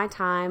mostly all my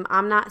time.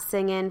 I'm not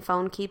singing.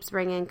 Phone keeps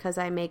ringing because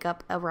I make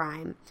up a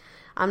rhyme.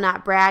 I'm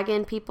not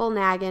bragging. People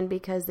nagging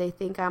because they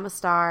think I'm a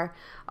star.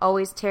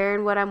 Always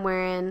tearing what I'm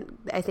wearing.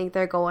 I think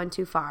they're going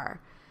too far.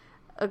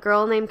 A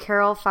girl named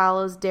Carol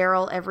follows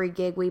Daryl every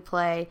gig we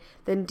play.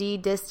 Then Dee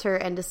dissed her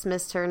and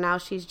dismissed her. Now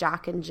she's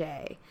jocking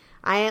Jay.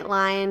 I ain't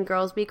lying.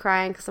 Girls be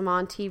crying because I'm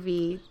on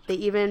TV. They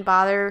even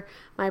bother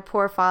my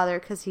poor father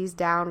because he's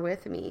down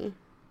with me.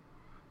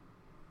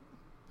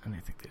 And I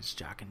think there's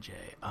Jock and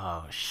Jay.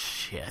 Oh,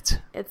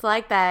 shit. It's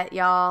like that,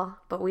 y'all.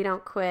 But we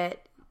don't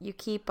quit. You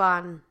keep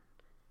on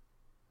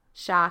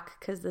shock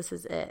because this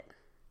is it.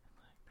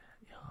 Like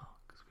that, y'all,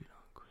 because we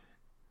don't quit.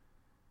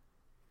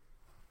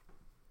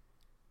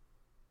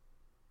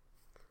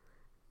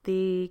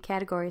 The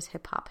category is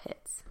hip-hop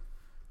hits.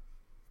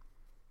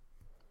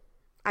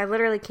 I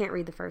literally can't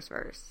read the first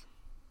verse.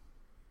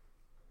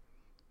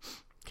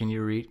 Can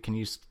you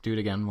do it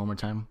again one more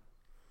time?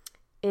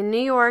 In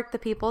New York, the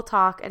people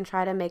talk and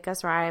try to make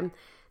us rhyme.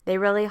 They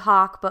really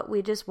hawk, but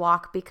we just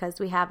walk because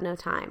we have no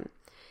time.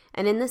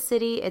 And in the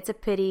city, it's a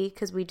pity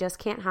because we just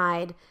can't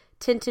hide.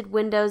 Tinted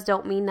windows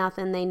don't mean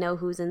nothing. They know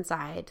who's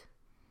inside.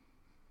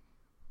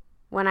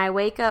 When I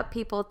wake up,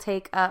 people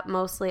take up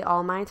mostly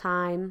all my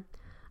time.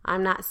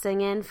 I'm not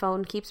singing.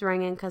 Phone keeps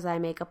ringing because I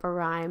make up a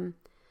rhyme.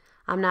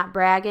 I'm not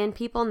bragging.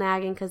 People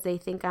nagging because they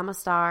think I'm a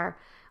star.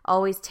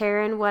 Always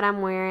tearing what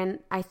I'm wearing.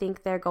 I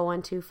think they're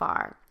going too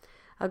far.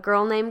 A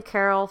girl named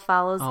Carol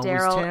follows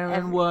Daryl. Always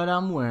tearing what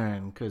I'm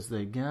wearing because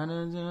they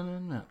gotta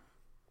know.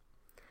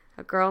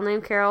 A girl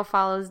named Carol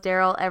follows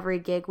Daryl every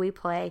gig we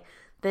play.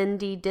 Then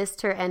Dee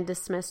dissed her and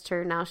dismissed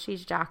her. Now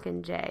she's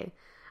jocking Jay.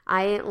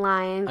 I ain't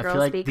lying. Girls I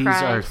feel like be these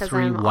crying are 'cause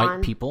three I'm white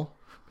on. people.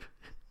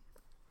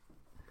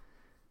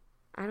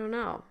 I don't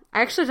know.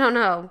 I actually don't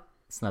know.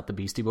 It's not the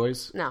Beastie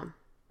Boys? No.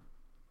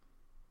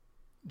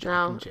 Jock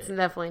No, and Jay. it's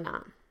definitely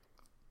not.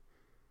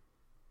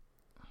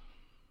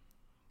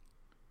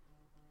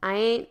 I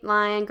ain't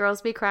lying.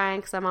 Girls be crying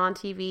because I'm on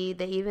TV.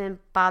 They even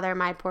bother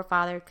my poor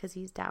father because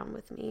he's down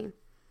with me.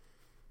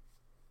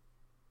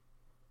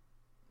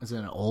 Is it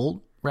an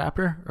old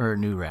rapper or a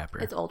new rapper?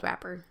 It's old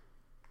rapper.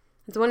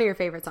 It's one of your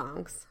favorite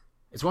songs.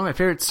 It's one of my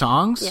favorite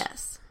songs?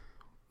 Yes.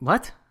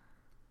 What?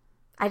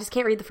 I just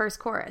can't read the first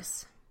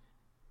chorus.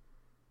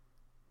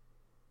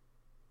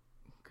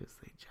 Because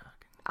they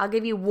jock. I'll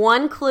give you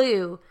one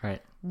clue.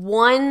 Right.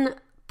 One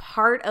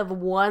part of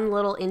one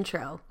little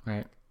intro.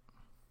 Right.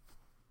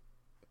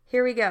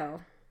 Here we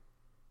go.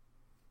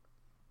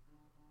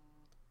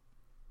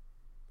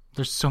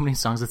 There's so many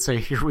songs that say,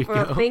 here we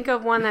Well, go. think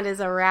of one that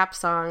is a rap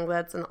song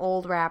that's an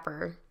old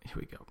rapper. Here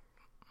we go.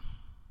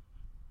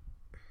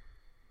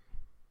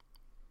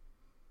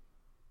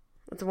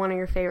 It's one of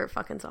your favorite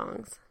fucking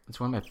songs. It's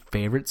one of my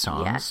favorite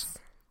songs. Yes.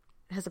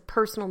 It has a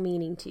personal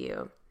meaning to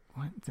you.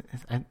 What?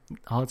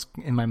 All it's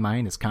in my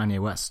mind is Kanye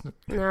West.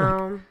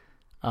 No.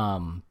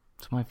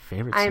 It's my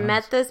favorite songs. I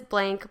met this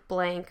blank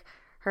blank.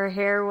 Her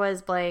hair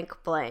was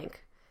blank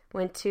blank.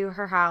 Went to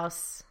her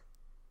house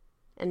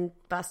and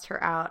bust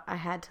her out. I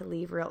had to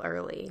leave real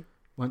early.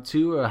 Went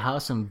to her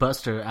house and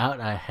bust her out.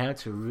 I had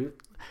to...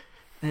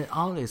 And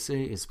all they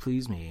say is,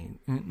 please me.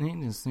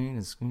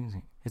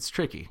 It's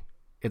tricky.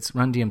 It's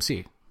Run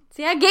DMC.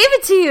 See, I gave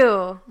it to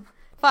you.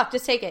 Fuck,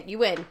 just take it. You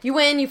win. You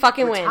win. You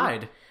fucking We're win.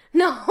 tied.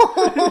 No.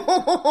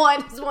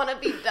 I just want to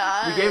be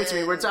done. You gave it to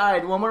me. We're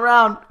tied. One more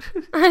round.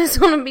 I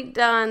just want to be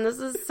done. This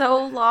is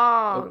so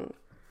long.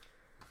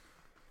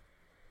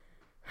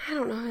 I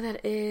don't know who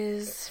that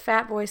is.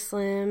 Fatboy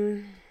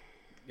Slim.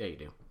 Yeah, you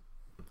do.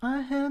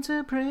 I had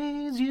to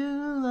praise you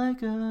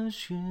like a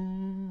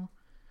shoe.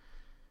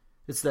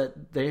 It's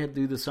that they had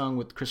to do the song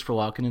with Christopher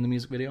Walken in the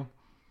music video.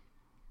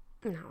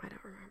 No, I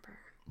don't remember.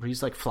 Where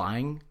he's like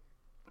flying.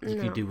 You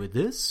can do with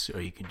this,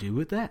 or you can do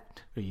with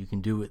that, or you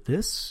can do with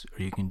this,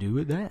 or you can do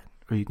with that,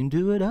 or you can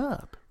do it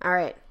up. All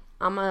right,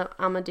 I'm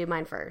gonna do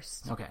mine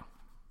first. Okay.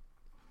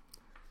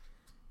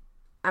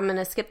 I'm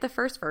gonna skip the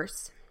first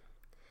verse.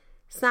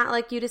 It's not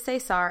like you to say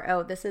sorry.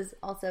 Oh, this is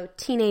also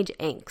Teenage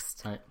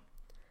Angst. All right.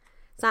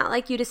 It's not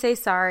like you to say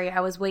sorry. I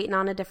was waiting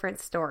on a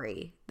different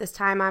story. This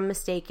time I'm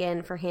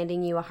mistaken for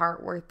handing you a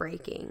heart worth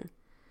breaking.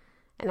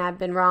 And I've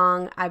been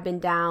wrong. I've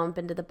been down,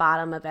 been to the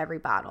bottom of every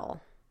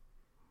bottle.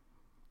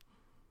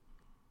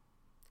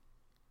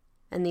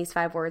 And these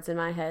 5 words in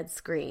my head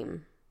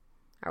scream,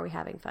 are we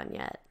having fun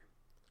yet?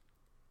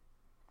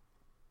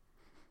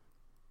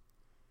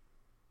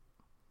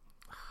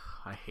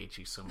 I hate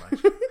you so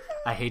much.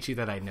 I hate you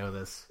that I know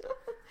this.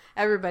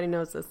 Everybody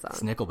knows this song.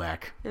 It's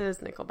Nickelback. It is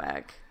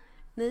Nickelback.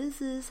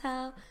 This is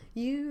how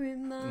you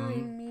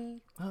remind me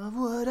of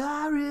what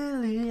I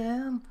really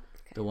am.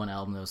 Okay. The one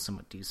album that was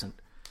somewhat decent.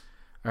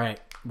 All right,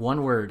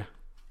 one word.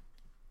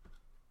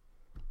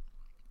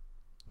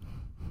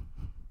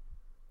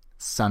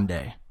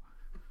 Sunday.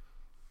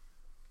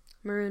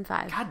 Maroon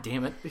 5. God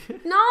damn it.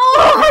 No!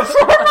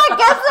 I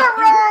guess it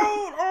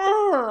right!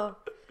 Ugh.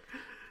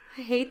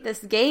 I hate this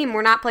game.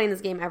 We're not playing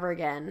this game ever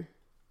again.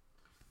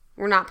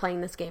 We're not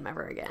playing this game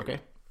ever again. Okay.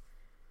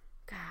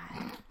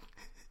 God.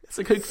 It's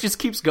like it just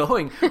keeps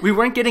going. We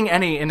weren't getting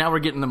any, and now we're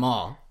getting them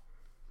all.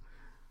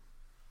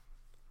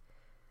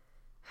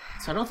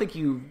 So I don't think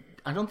you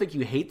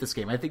hate this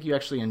game. I think you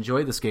actually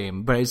enjoy this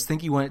game, but I just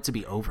think you want it to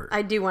be over.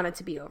 I do want it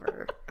to be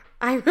over.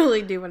 I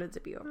really do want it to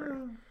be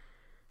over.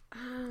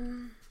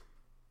 I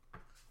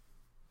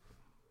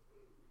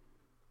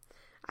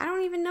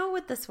don't even know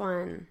what this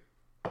one.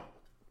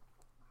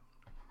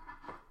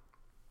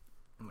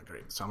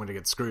 Great. So I'm going to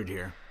get screwed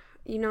here.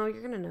 You know,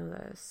 you're going to know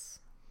this.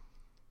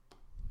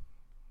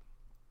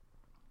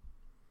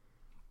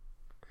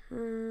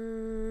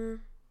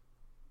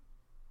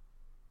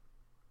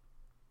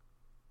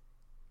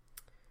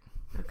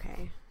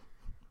 Okay.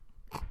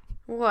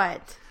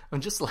 What?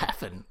 I'm just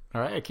laughing.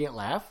 All right? I can't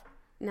laugh?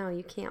 No,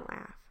 you can't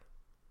laugh.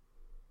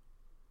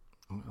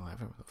 I'm going to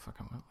laugh at what the fuck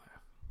I'm going to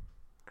laugh.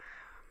 Oh,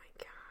 my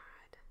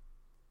God.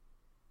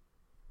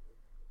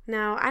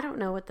 No, I don't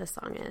know what this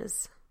song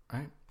is. All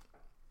right.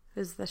 It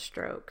was The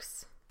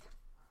Strokes.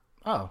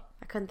 Oh.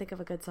 I couldn't think of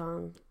a good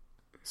song.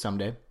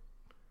 Someday.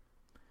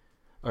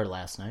 Or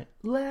Last Night.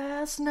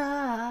 Last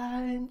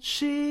night,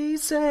 she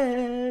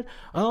said,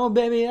 oh,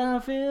 baby, I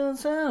feel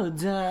so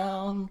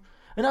down,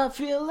 and I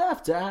feel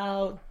left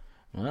out.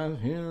 They're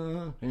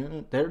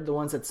the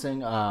ones that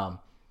sing,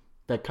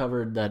 that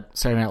covered that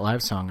Saturday Night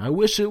Live song. I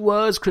wish it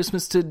was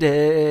Christmas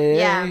today.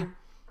 Yeah.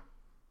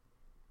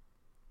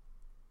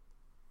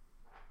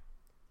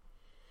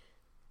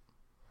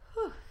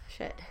 Whew,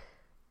 shit.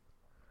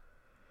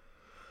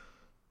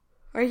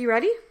 Are you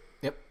ready?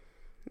 Yep.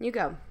 You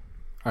go.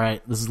 All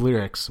right, this is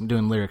lyrics. I'm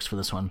doing lyrics for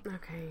this one.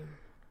 Okay.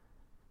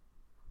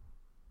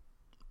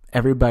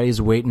 Everybody's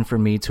waiting for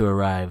me to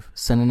arrive,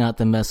 sending out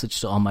the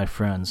message to all my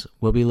friends.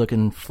 We'll be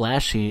looking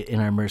flashy in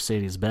our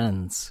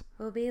Mercedes-Benz.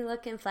 We'll be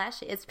looking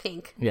flashy. It's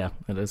pink. Yeah,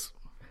 it is.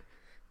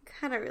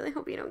 God, I really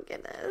hope you don't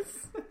get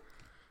this.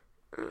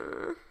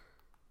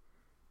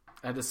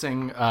 I had to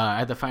sing, I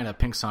had to find a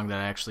Pink song that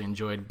I actually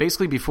enjoyed,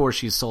 basically before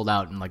she sold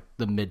out in like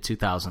the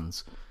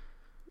mid-2000s.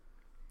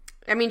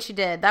 I mean, she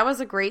did. That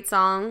was a great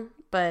song,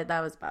 but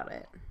that was about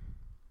it.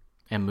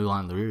 And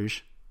Moulin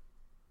Rouge.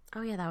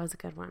 Oh, yeah, that was a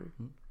good one.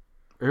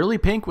 Early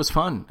Pink was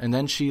fun, and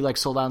then she like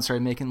sold out and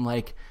started making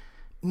like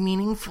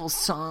meaningful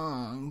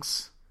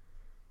songs.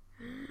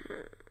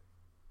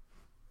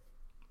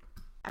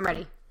 I'm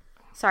ready.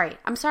 Sorry.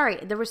 I'm sorry.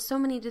 There were so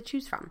many to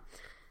choose from.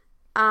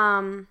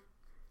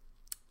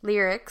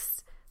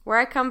 Lyrics. Where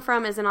I come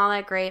from isn't all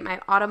that great. My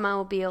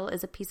automobile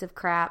is a piece of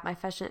crap. My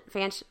fashion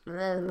sense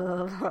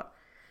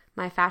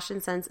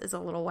is a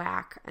little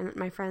whack, and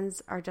my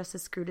friends are just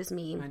as screwed as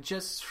me. My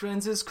just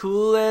friends as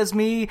cool as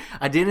me.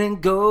 I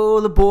didn't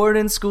go to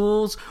boarding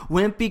schools.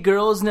 Wimpy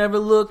girls never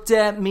looked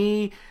at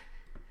me.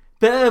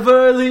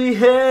 Beverly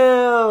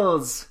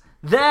Hills,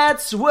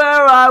 that's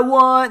where I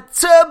want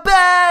to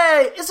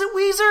be. Is it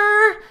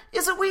Weezer?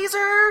 Is it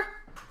Weezer?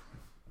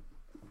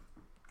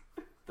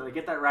 Did I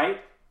get that right?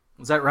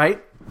 Was that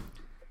right?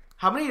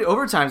 How many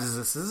overtimes is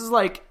this? This is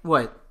like,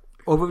 what,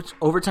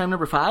 overtime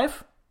number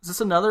 5? Is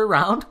this another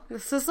round?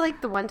 This is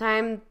like the one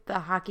time the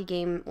hockey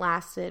game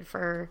lasted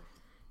for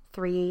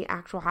 3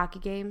 actual hockey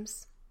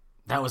games.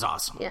 That was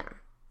awesome. Yeah.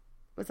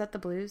 Was that the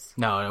Blues?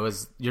 No, it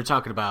was, you're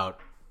talking about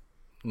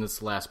in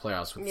this last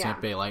playoffs with Yeah.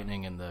 Tampa Bay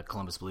Lightning and the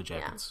Columbus Blue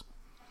Jackets.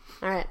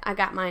 Yeah. All right, I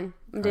got mine.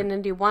 I'm going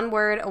to do one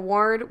word,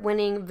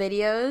 award-winning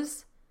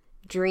videos.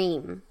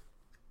 Dream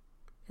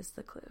is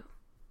the clue.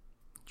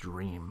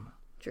 Dream.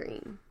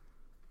 Dream.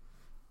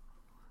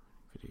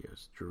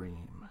 Videos.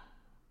 Dream.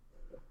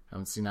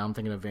 See, now I'm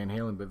thinking of Van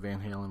Halen, but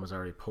Van Halen was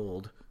already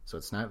pulled, so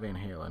it's not Van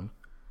Halen.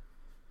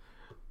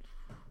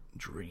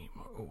 Dream,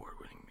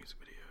 award-winning music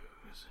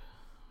videos.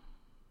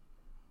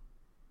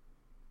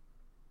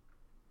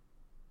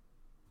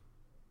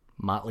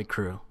 Motley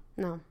Crue.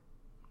 No.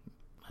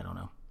 I don't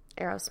know.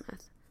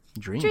 Aerosmith.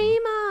 Dream.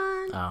 Dream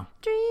on. Oh.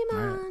 Dream All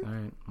on. right, all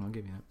right. I'll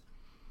give you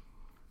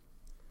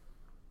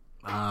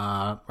that.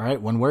 All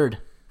right, one word.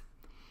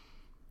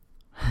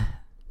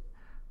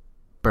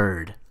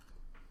 Bird.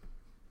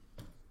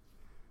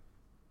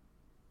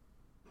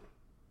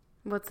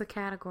 What's the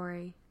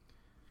category?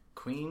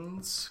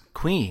 Queen's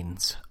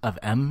Queens of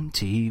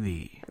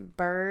MTV.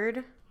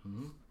 Bird.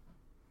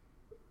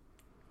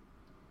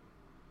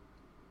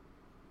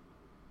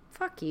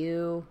 Fuck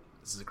you.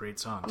 This is a great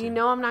song, too. You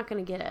know I'm not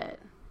going to get it.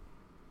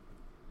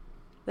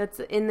 That's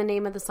in the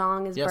name of the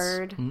song is Yes.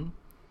 Bird. Mhm.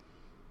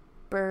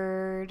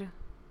 Bird.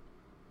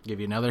 Give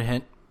you another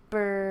hint.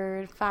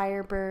 Bird.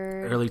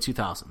 Firebird. Early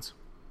 2000s.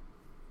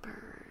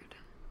 Bird.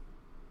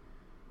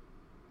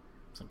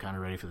 So I'm kind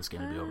of ready for this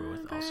game to be over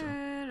with also.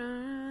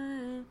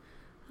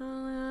 I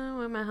don't know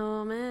where my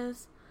home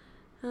is.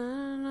 I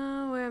don't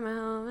know where my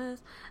home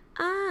is.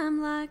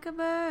 I'm like a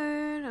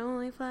bird,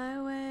 only fly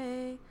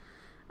away.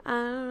 I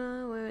don't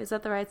know where. Is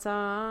that the right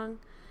song?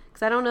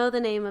 Because I don't know the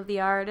name of the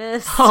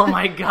artist. Oh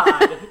my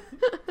god.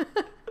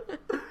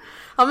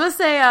 I'm gonna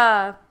say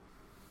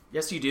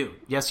Yes, you do.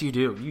 Yes, you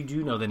do. You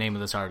do know the name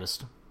of this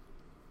artist.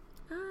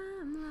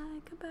 I'm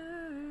like a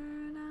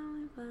bird,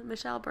 only fly.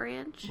 Michelle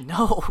Branch.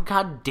 No,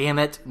 god damn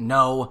it.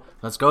 No.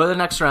 Let's go to the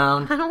next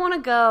round. I don't want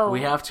to go.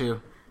 We have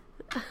to.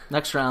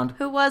 Next round.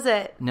 Who was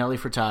it? Nelly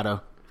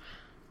Furtado.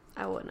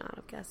 I would not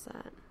have guessed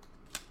that.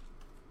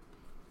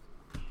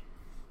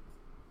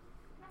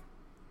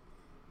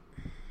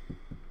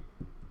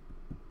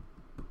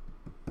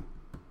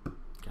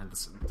 God,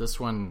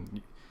 this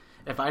one.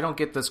 If I don't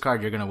get this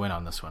card, you're going to win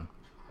on this one.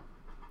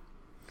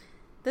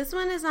 This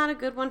one is not a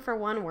good one for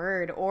one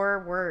word or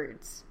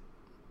words.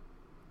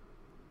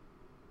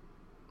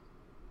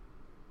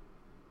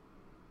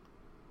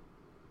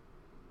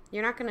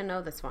 You're not going to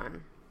know this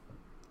one.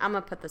 I'm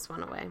going to put this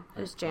one away.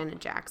 It was Janet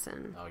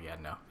Jackson. Oh, yeah,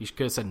 no. You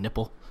could have said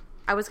nipple.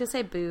 I was going to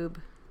say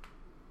boob.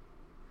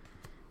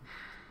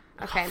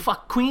 Okay. Oh,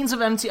 fuck. Queens of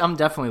MTV. I'm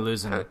definitely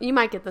losing it. You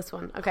might get this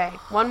one. Okay.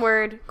 One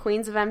word.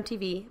 Queens of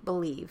MTV.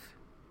 Believe.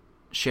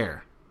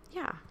 Cher.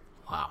 Yeah.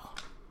 Wow.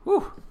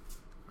 Whew.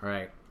 All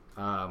right.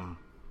 I'm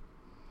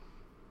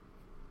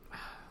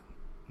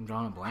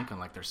drawing a blank on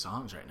like their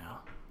songs right now.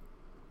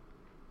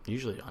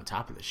 Usually on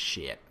top of the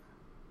shit.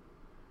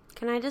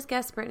 Can I just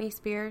guess Britney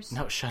Spears?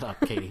 No, shut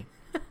up, Katie.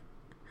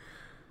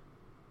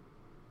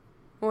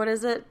 What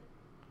is it?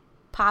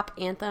 Pop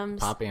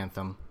anthems? Pop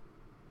anthem.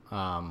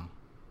 Pop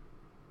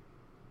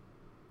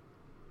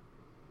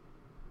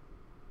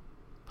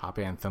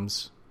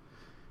anthems.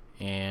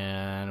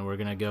 And we're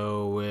gonna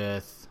go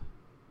with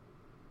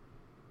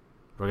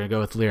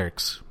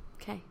lyrics.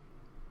 Okay.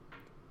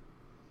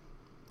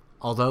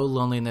 Although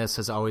loneliness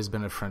has always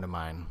been a friend of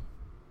mine,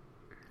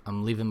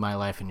 I'm leaving my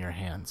life in your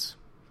hands.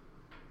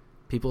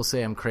 People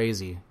say I'm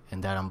crazy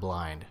and that I'm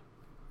blind,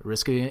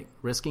 risking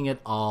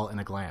it all in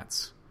a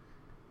glance.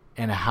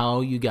 And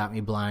how you got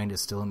me blind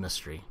is still a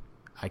mystery.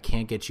 I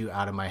can't get you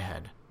out of my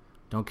head.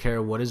 Don't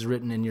care what is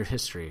written in your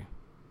history.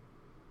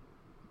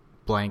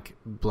 Blank,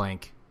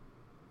 blank,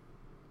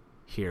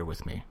 here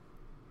with me.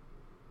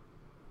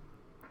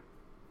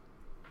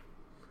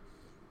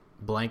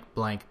 Blank,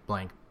 blank,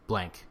 blank,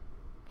 blank,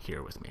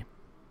 here with me.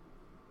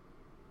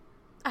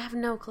 I have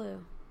no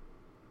clue.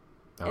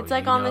 Oh, it's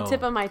like on the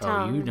tip of my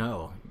tongue. Oh, you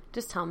know.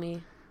 Just tell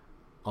me.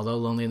 Although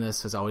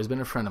loneliness has always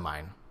been a friend of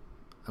mine,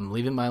 I'm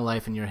leaving my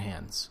life in your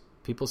hands.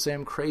 People say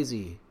I'm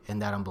crazy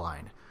and that I'm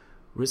blind,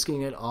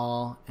 risking it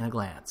all in a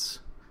glance.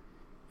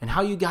 And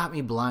how you got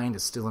me blind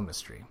is still a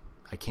mystery.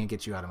 I can't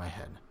get you out of my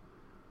head.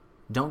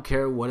 Don't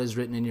care what is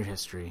written in your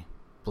history.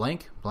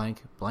 Blank,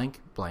 blank, blank,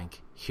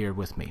 blank, here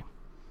with me.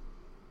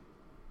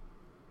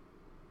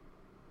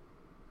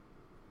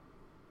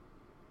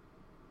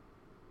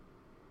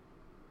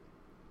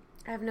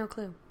 I have no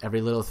clue.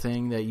 Every little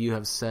thing that you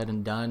have said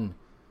and done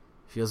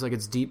feels like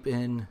it's deep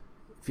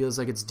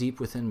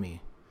within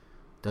me.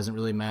 Doesn't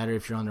really matter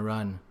if you're on the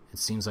run. It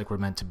seems like we're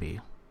meant to be.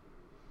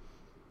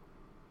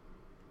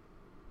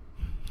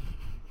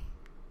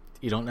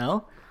 You don't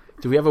know?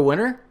 Do we have a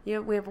winner? Yeah,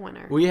 we have a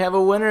winner. We have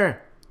a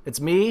winner. It's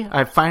me.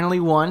 I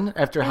finally won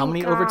after how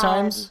many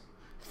overtimes?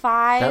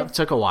 5. That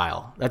took a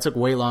while. That took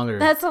way longer.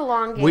 That's a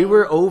long game. We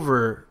were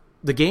over.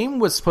 The game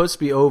was supposed to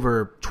be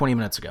over 20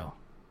 minutes ago.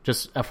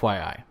 Just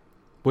FYI.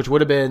 Which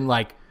would have been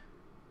like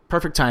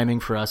perfect timing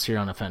for us here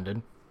on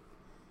Offended.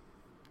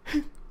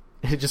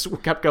 It just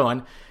kept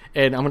going.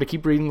 And I'm going to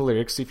keep reading the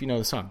lyrics, see if you know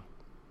the song.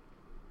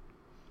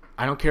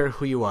 I don't care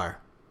who you are,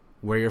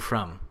 where you're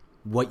from,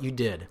 what you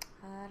did.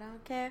 I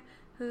don't care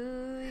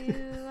who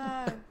you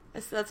are.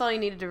 That's all you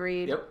needed to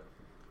read. Yep.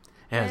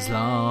 As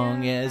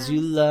long as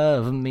you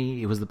love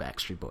me. It was the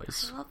Backstreet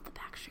Boys. I love the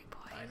Backstreet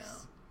Boys. I know.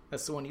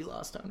 That's the one you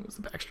lost on, was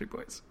the Backstreet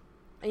Boys.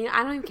 You know,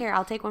 I don't even care.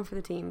 I'll take one for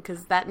the team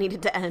because that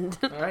needed to end.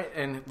 All right,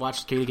 and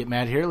watch Katie get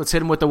mad here. Let's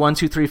hit him with the 1,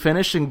 2, 3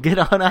 finish and get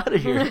on out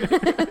of here.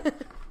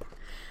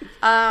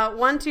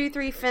 1, 2,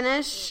 3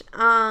 finish.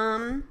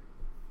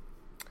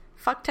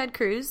 Fuck Ted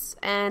Cruz,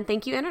 and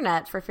thank you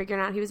Internet for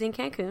figuring out he was in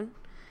Cancun.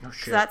 Oh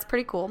shit. So that's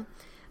pretty cool.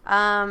 2,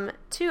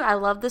 I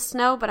love the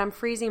snow, but I'm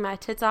freezing my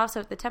tits off. So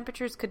if the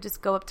temperatures could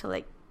just go up to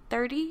like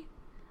 30,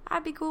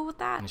 I'd be cool with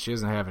that. And she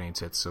doesn't have any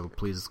tits, so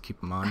please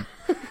keep them on.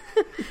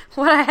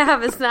 What I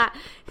have is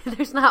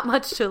there's not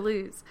much to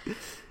lose.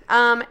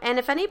 And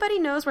if anybody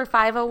knows where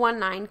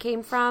 5019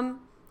 came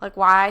from, like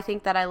why I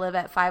think that I live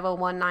at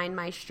 5019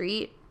 my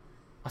street,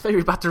 I thought you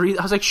were about to read.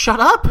 I was like, shut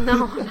up.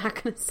 No, I'm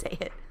not going to say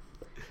it.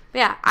 But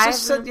yeah,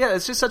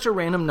 it's just such a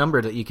random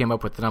number that you came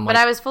up with that I'm like.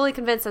 But I was fully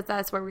convinced that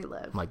that's where we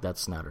live. I'm like,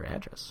 that's not our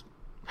address.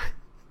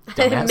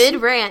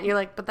 Mid-rant, you're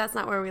like, but that's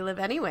not where we live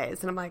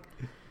anyways. And I'm like,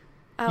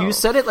 oh, you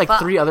said it like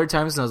 3 other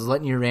times, and I was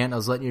letting you rant.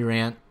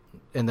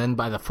 And then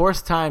by the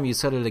 4th time, you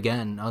said it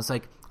again. I was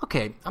like,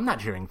 okay, I'm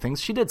not hearing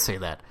things. She did say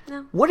that.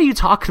 No. What are you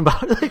talking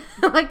about?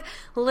 Like,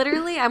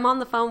 literally, I'm on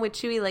the phone with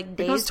Chewy like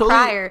days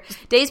prior.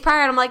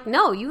 And I'm like,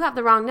 no, you have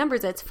the wrong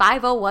numbers. It's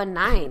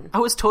 5019. I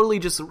was totally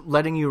just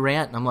letting you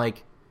rant, and I'm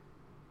like,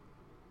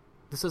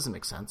 this doesn't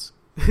make sense.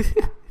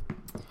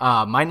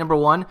 My number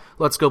 1,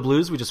 Let's Go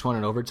Blues. We just won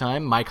in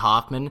overtime. Mike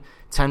Hoffman,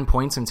 10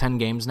 points in 10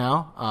 games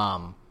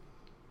now.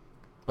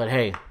 But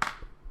hey,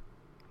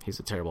 he's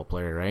a terrible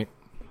player, right?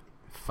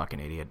 Fucking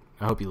idiot.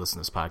 I hope you listen to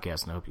this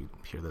podcast, and I hope you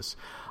hear this.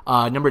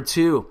 Number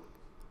 2,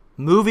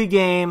 Movie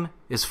Game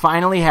is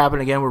finally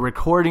happening again. We're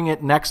recording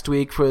it next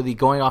week for the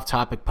Going Off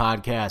Topic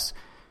podcast.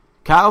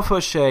 Kyle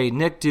Fauché,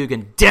 Nick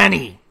Dugan,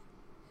 Denny.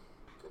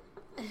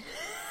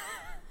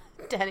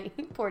 Denny.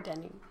 Poor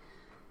Denny.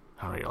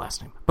 I don't know your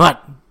last name.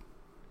 But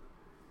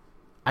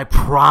I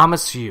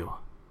promise you,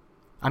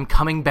 I'm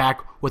coming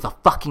back with a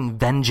fucking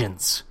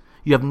vengeance.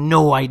 You have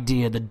no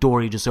idea the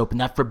door you just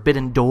opened. That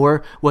forbidden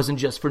door wasn't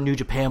just for New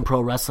Japan Pro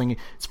Wrestling.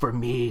 It's for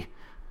me.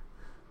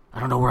 I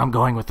don't know where I'm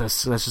going with this.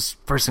 So that's just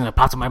first thing that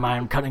pops in my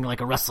mind. I'm cutting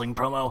like a wrestling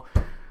promo.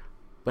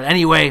 But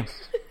anyway.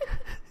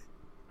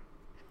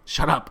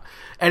 Shut up.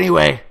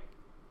 Anyway.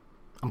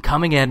 I'm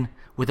coming in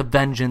with a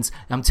vengeance.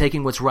 I'm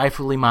taking what's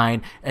rightfully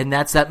mine. And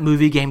that's that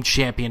Movie Game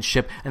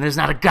Championship. And there's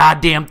not a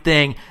goddamn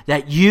thing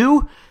that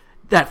you,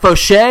 that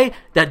Fauché,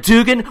 that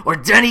Dugan, or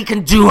Denny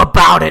can do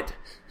about it.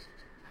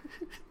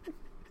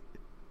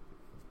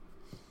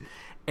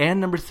 And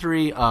number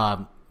 3,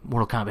 Mortal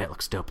Kombat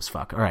looks dope as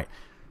fuck. All right.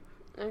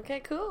 Okay,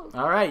 cool.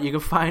 All right. You can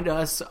find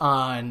us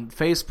on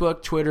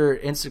Facebook, Twitter,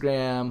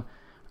 Instagram,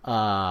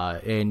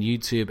 and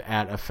YouTube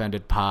at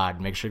Offended Pod.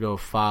 Make sure to go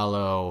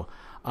follow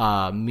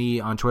me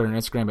on Twitter and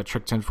Instagram at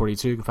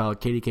Trick1042. You can follow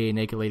KDK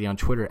Naked Lady on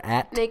Twitter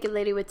at Naked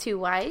Lady with 2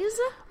 Y's.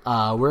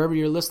 Wherever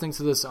you're listening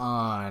to this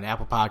on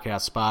Apple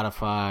Podcasts,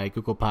 Spotify,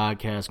 Google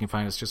Podcasts, you can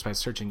find us just by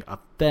searching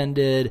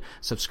Offended.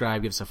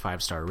 Subscribe, give us a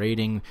 5-star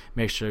rating.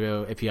 Make sure to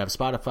go, if you have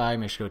Spotify,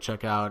 make sure to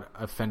check out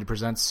Offended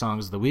Presents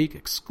Songs of the Week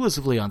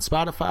exclusively on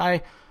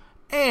Spotify.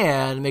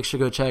 And make sure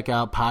to go check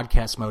out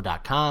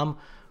podcastmo.com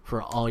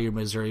for all your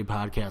Missouri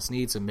podcast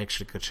needs. And make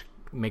sure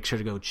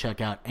to go check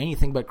out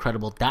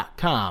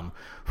anythingbutcredible.com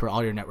for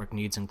all your network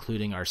needs,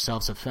 including our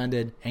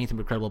Self-Offended, Anything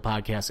But Credible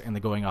podcast, and the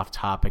Going Off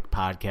Topic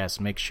podcast.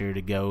 Make sure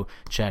to go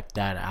check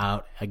that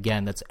out.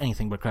 Again, that's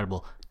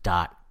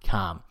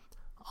anythingbutcredible.com.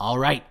 All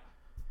right.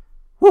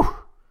 Woo!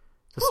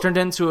 This turned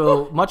into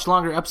a much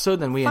longer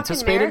episode than we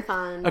anticipated.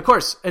 Marathon. Of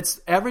course,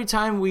 it's every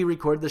time we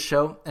record the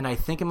show, and I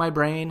think in my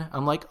brain,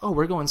 I'm like, oh,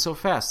 we're going so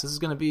fast. This is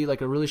going to be like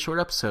a really short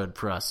episode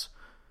for us.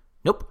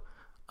 Nope.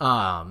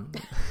 But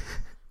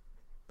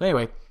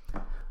anyway,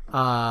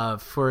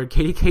 for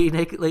KDK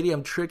Naked Lady,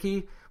 I'm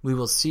Tricky. We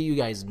will see you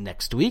guys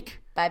next week.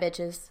 Bye,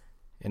 bitches.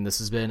 And this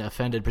has been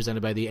Offended,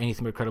 presented by the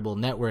Anything But Credible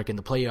Network. And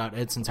the play out in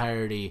its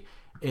entirety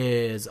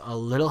is A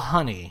Little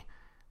Honey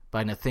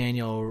by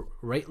Nathaniel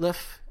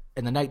Rateliff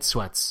and the Night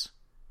Sweats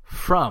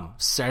from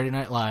Saturday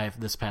Night Live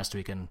this past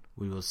weekend.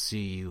 We will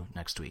see you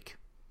next week.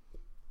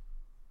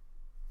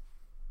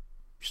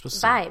 You're supposed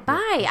to bye. Say,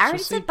 bye. I already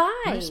said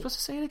bye. You're supposed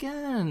to say it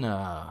again.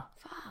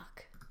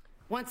 Fuck.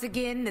 Once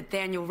again,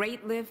 Nathaniel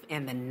Rateliff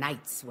and the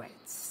Night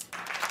Sweats.